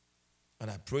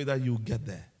 And I pray that you get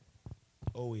there.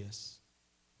 Oh, yes.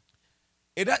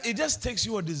 It just takes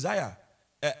you a desire,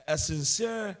 a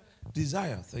sincere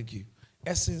desire. Thank you.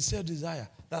 A sincere desire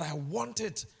that I want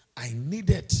it, I need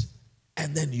it,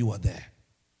 and then you are there.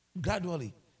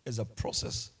 Gradually, it's a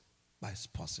process, but it's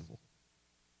possible.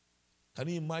 Can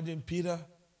you imagine Peter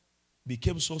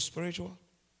became so spiritual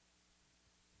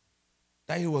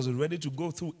that he was ready to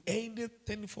go through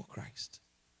anything for Christ?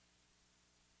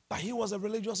 But he was a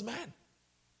religious man.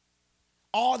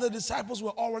 All the disciples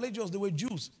were all religious. They were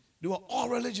Jews. They were all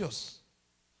religious.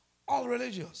 All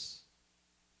religious.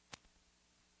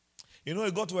 You know,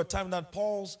 it got to a time that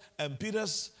Paul's and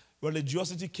Peter's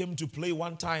religiosity came to play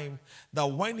one time, that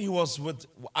when he was with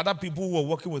other people who were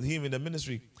working with him in the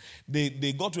ministry,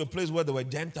 they got to a place where they were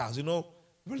Gentiles. You know,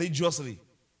 religiously,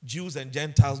 Jews and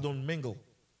Gentiles don't mingle.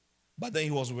 But then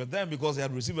he was with them because he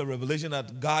had received a revelation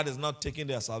that God is not taking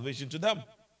their salvation to them.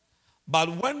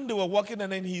 But when they were walking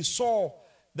and then he saw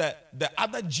that the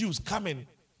other Jews coming,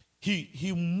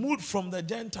 he moved from the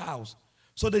Gentiles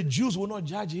so the Jews will not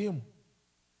judge him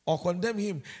or condemn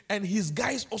him. And his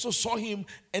guys also saw him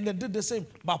and they did the same.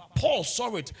 But Paul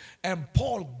saw it, and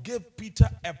Paul gave Peter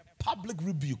a public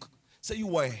rebuke. Say,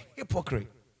 you are a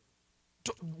hypocrite.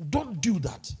 Don't do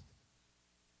that.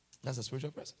 That's a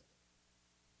spiritual person.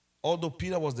 Although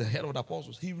Peter was the head of the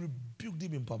apostles, he rebuked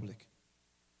him in public.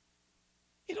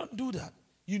 You don't do that.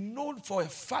 You know for a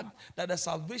fact that the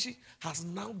salvation has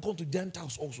now gone to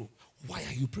Gentiles also. Why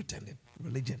are you pretending?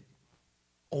 Religion.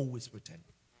 Always pretend.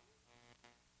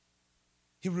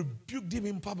 He rebuked him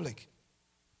in public.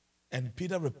 And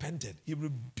Peter repented. He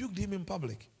rebuked him in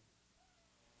public.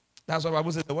 That's why the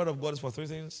Bible says the word of God is for three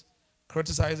things: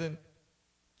 criticizing,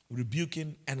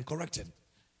 rebuking, and correcting.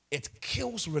 It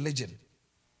kills religion.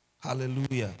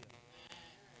 Hallelujah.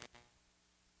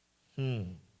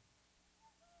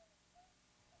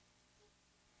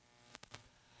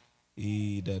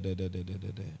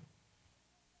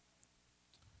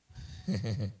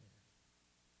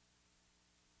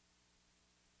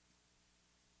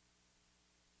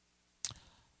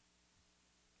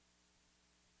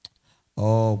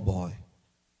 Oh boy,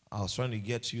 I was trying to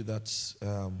get you that.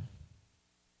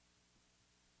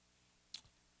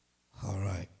 All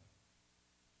right.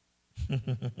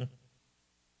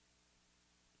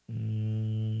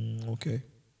 Okay.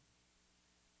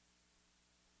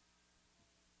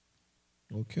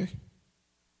 Okay.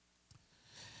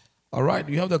 All right,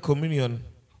 you have the communion.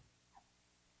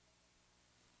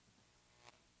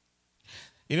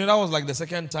 You know, that was like the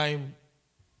second time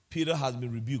Peter has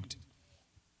been rebuked.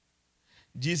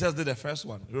 Jesus did the first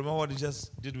one. Remember what he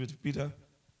just did with Peter?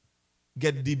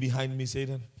 Get thee behind me,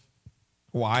 Satan.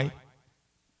 Why?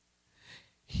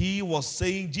 He was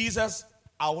saying, Jesus,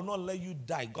 I will not let you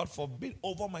die. God forbid,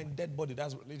 over my dead body.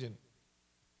 That's religion.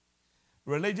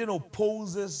 Religion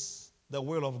opposes the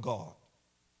will of God.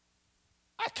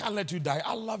 I can't let you die.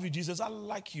 I love you, Jesus. I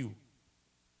like you.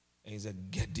 And he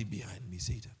said, get thee behind me,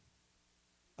 Satan.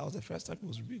 That was the first time he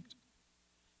was rebuked.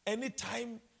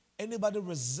 Anytime anybody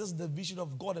resists the vision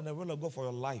of God and the will of God for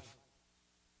your life,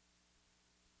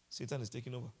 Satan is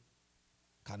taking over.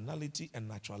 Carnality and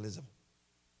naturalism.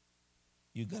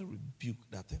 You got to rebuke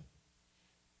that thing.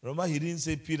 Remember, he didn't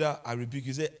say, Peter, I rebuke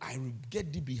you. He said,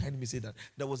 get thee behind me, Satan.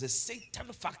 There was a Satan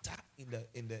factor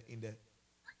in the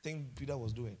thing Peter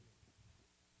was doing.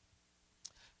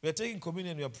 We are taking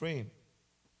communion, we are praying.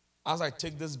 As I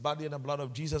take this body and the blood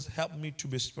of Jesus, help me to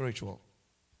be spiritual.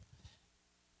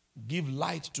 Give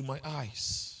light to my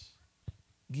eyes.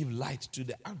 Give light to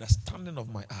the understanding of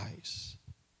my eyes.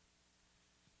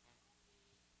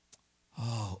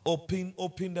 Oh,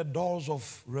 open the doors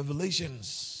of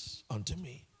revelations unto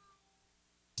me.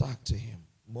 Talk to him.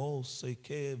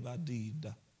 Moseke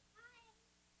vadida.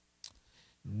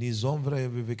 Nizomvre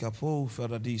vivikapo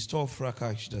feradisto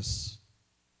frakashdes.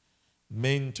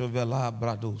 Mento vela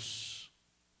brados.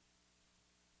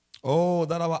 Oh,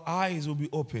 that our eyes will be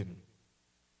open.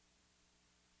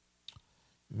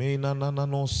 Mena nana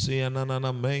no se nana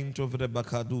mento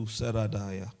vrebakadu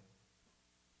seradaya.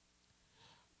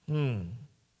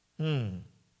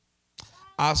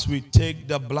 As we take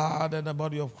the blood and the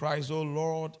body of Christ, oh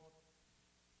Lord,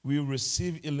 we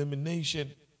receive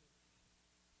illumination.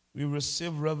 We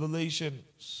receive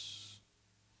revelations.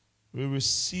 We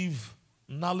receive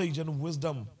knowledge and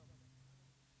wisdom.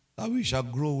 That we shall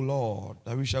grow, Lord.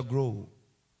 That we shall grow.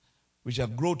 We shall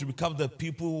grow to become the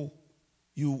people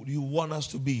you want us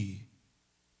to be.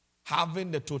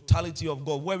 Having the totality of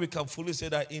God, where we can fully say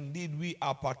that indeed we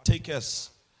are partakers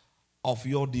of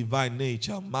your divine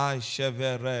nature.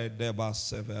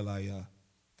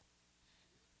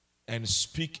 And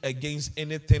speak against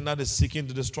anything that is seeking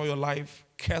to destroy your life.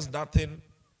 Curse that thing.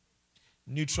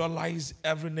 Neutralize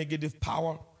every negative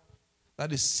power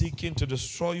that is seeking to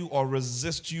destroy you or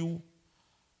resist you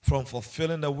from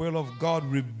fulfilling the will of God.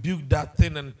 Rebuke that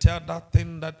thing and tell that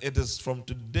thing that it is from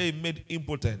today made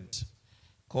impotent.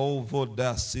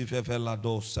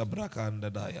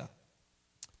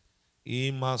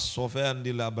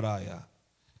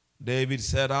 David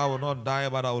said, I will not die,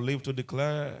 but I will live to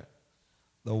declare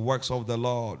the works of the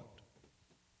Lord.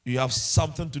 You have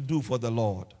something to do for the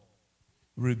Lord.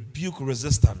 Rebuke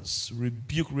resistance.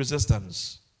 Rebuke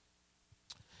resistance.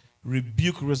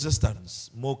 Rebuke resistance.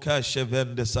 Moka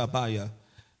sheven de sabaya.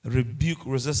 Rebuke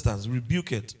resistance.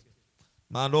 Rebuke it.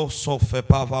 Mano sofe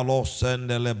pavalo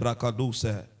sende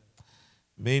lebrakaduse.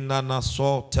 Minana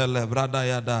so telebrada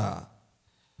yada.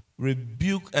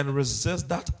 Rebuke and resist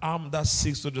that arm that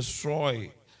seeks to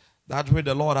destroy that which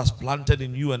the Lord has planted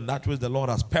in you and that which the Lord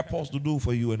has purposed to do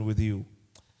for you and with you.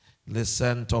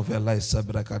 Listen to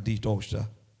Velasabrakaditosha.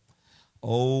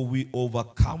 Oh, we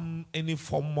overcome any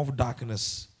form of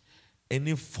darkness,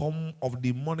 any form of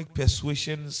demonic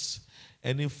persuasions,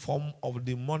 any form of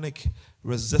demonic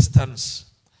resistance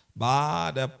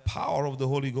by the power of the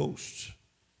Holy Ghost,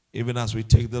 even as we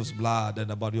take this blood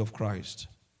and the body of Christ.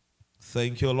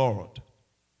 Thank you, Lord.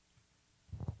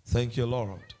 Thank you,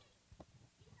 Lord.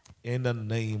 In the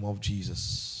name of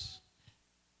Jesus.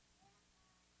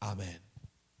 Amen.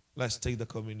 Let's take the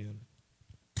communion.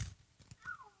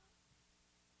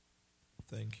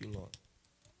 Thank you, Lord.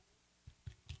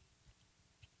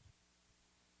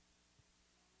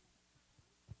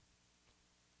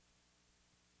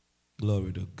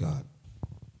 Glory to God.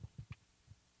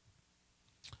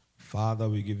 Father,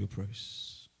 we give you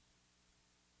praise.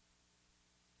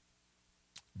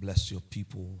 Bless your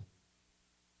people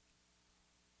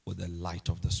with the light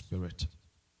of the Spirit.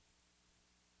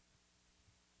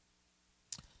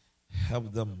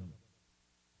 Help them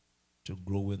to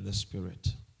grow in the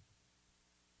Spirit.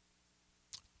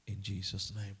 In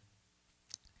Jesus' name.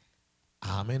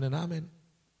 Amen and amen.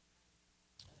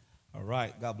 All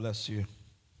right. God bless you.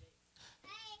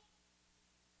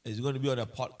 It's going to be on a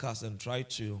podcast and try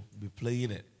to be playing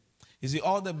it. You see,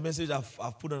 all the message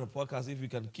I've put on a podcast, if you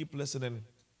can keep listening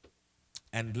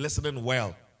and listening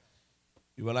well,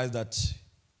 you realize that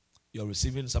you're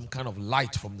receiving some kind of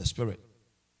light from the Spirit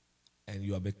and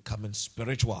you are becoming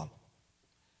spiritual.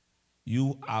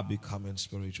 You are becoming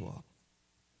spiritual.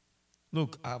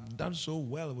 Look, I've done so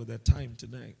well with the time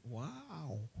tonight.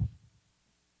 Wow.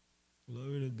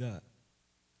 Glory to God.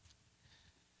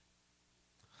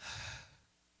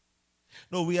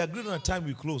 No, we agreed on a time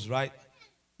we close, right?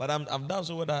 But I'm down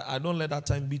so that I don't let that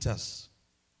time beat us.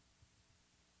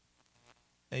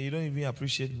 And you don't even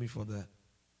appreciate me for that.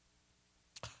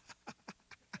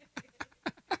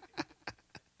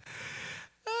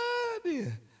 Ah,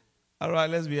 dear. All right,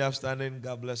 let's be upstanding.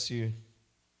 God bless you.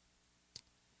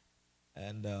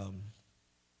 And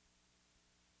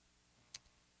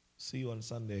see you on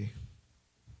Sunday.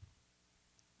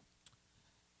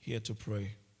 Here to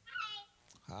pray.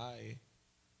 Hi.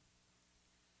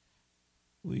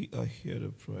 We are here to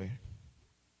pray.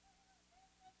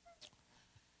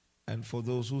 And for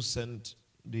those who sent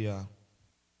their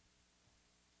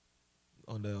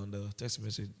on the text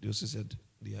message, they also said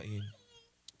they are in.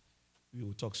 We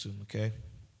will talk soon, okay?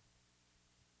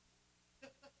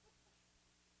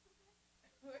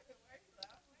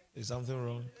 Is something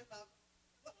wrong?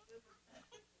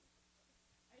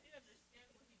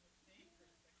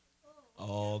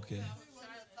 Oh, okay.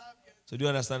 So do you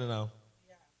understand it now?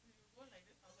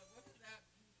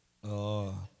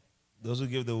 Oh, those who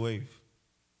give the wave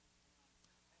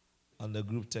on the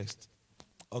group text.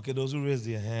 Okay, those who raise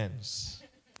their hands.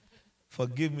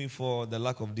 Forgive me for the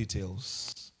lack of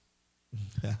details.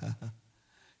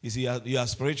 You see, you are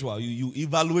spiritual. You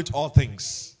evaluate all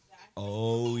things.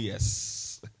 Oh,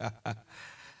 yes.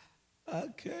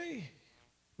 Okay.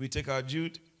 We take our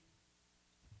Jude.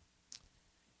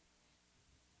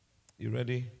 You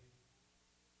ready?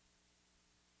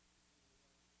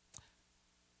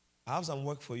 I have some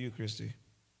work for you, Christy.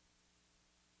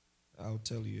 I'll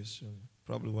tell you soon.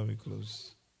 Probably when we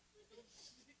close.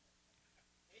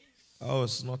 Oh,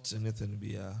 it's not anything to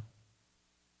be.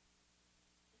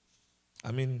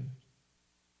 I mean,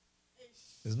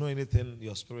 there's no anything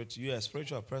your spirit. You are a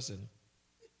spiritual person.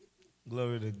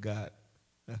 Glory to God.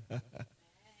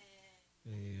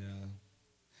 Yeah.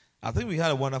 I think we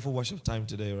had a wonderful worship time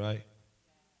today, right?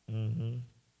 Mm-hmm.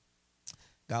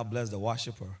 God bless the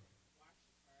worshiper.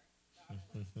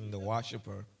 The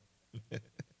worshiper.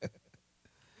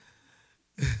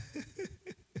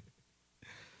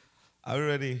 Are we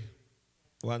ready?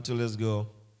 1, 2, let's go.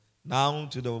 Now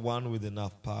to the one with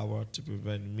enough power to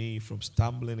prevent me from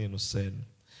stumbling into sin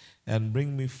and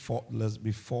bring me faultless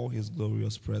before his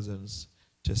glorious presence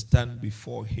to stand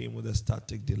before him with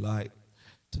ecstatic delight.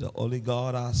 To the only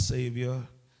God, our Savior,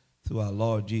 through our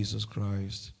Lord Jesus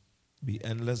Christ, be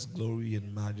endless glory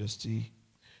and majesty,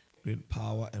 great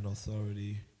power and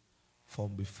authority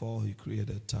from before he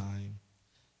created time,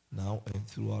 now and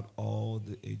throughout all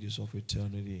the ages of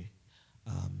eternity.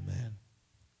 Amen.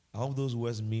 I hope those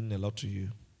words mean a lot to you,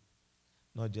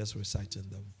 not just reciting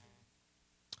them.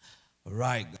 All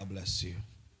right, God bless you.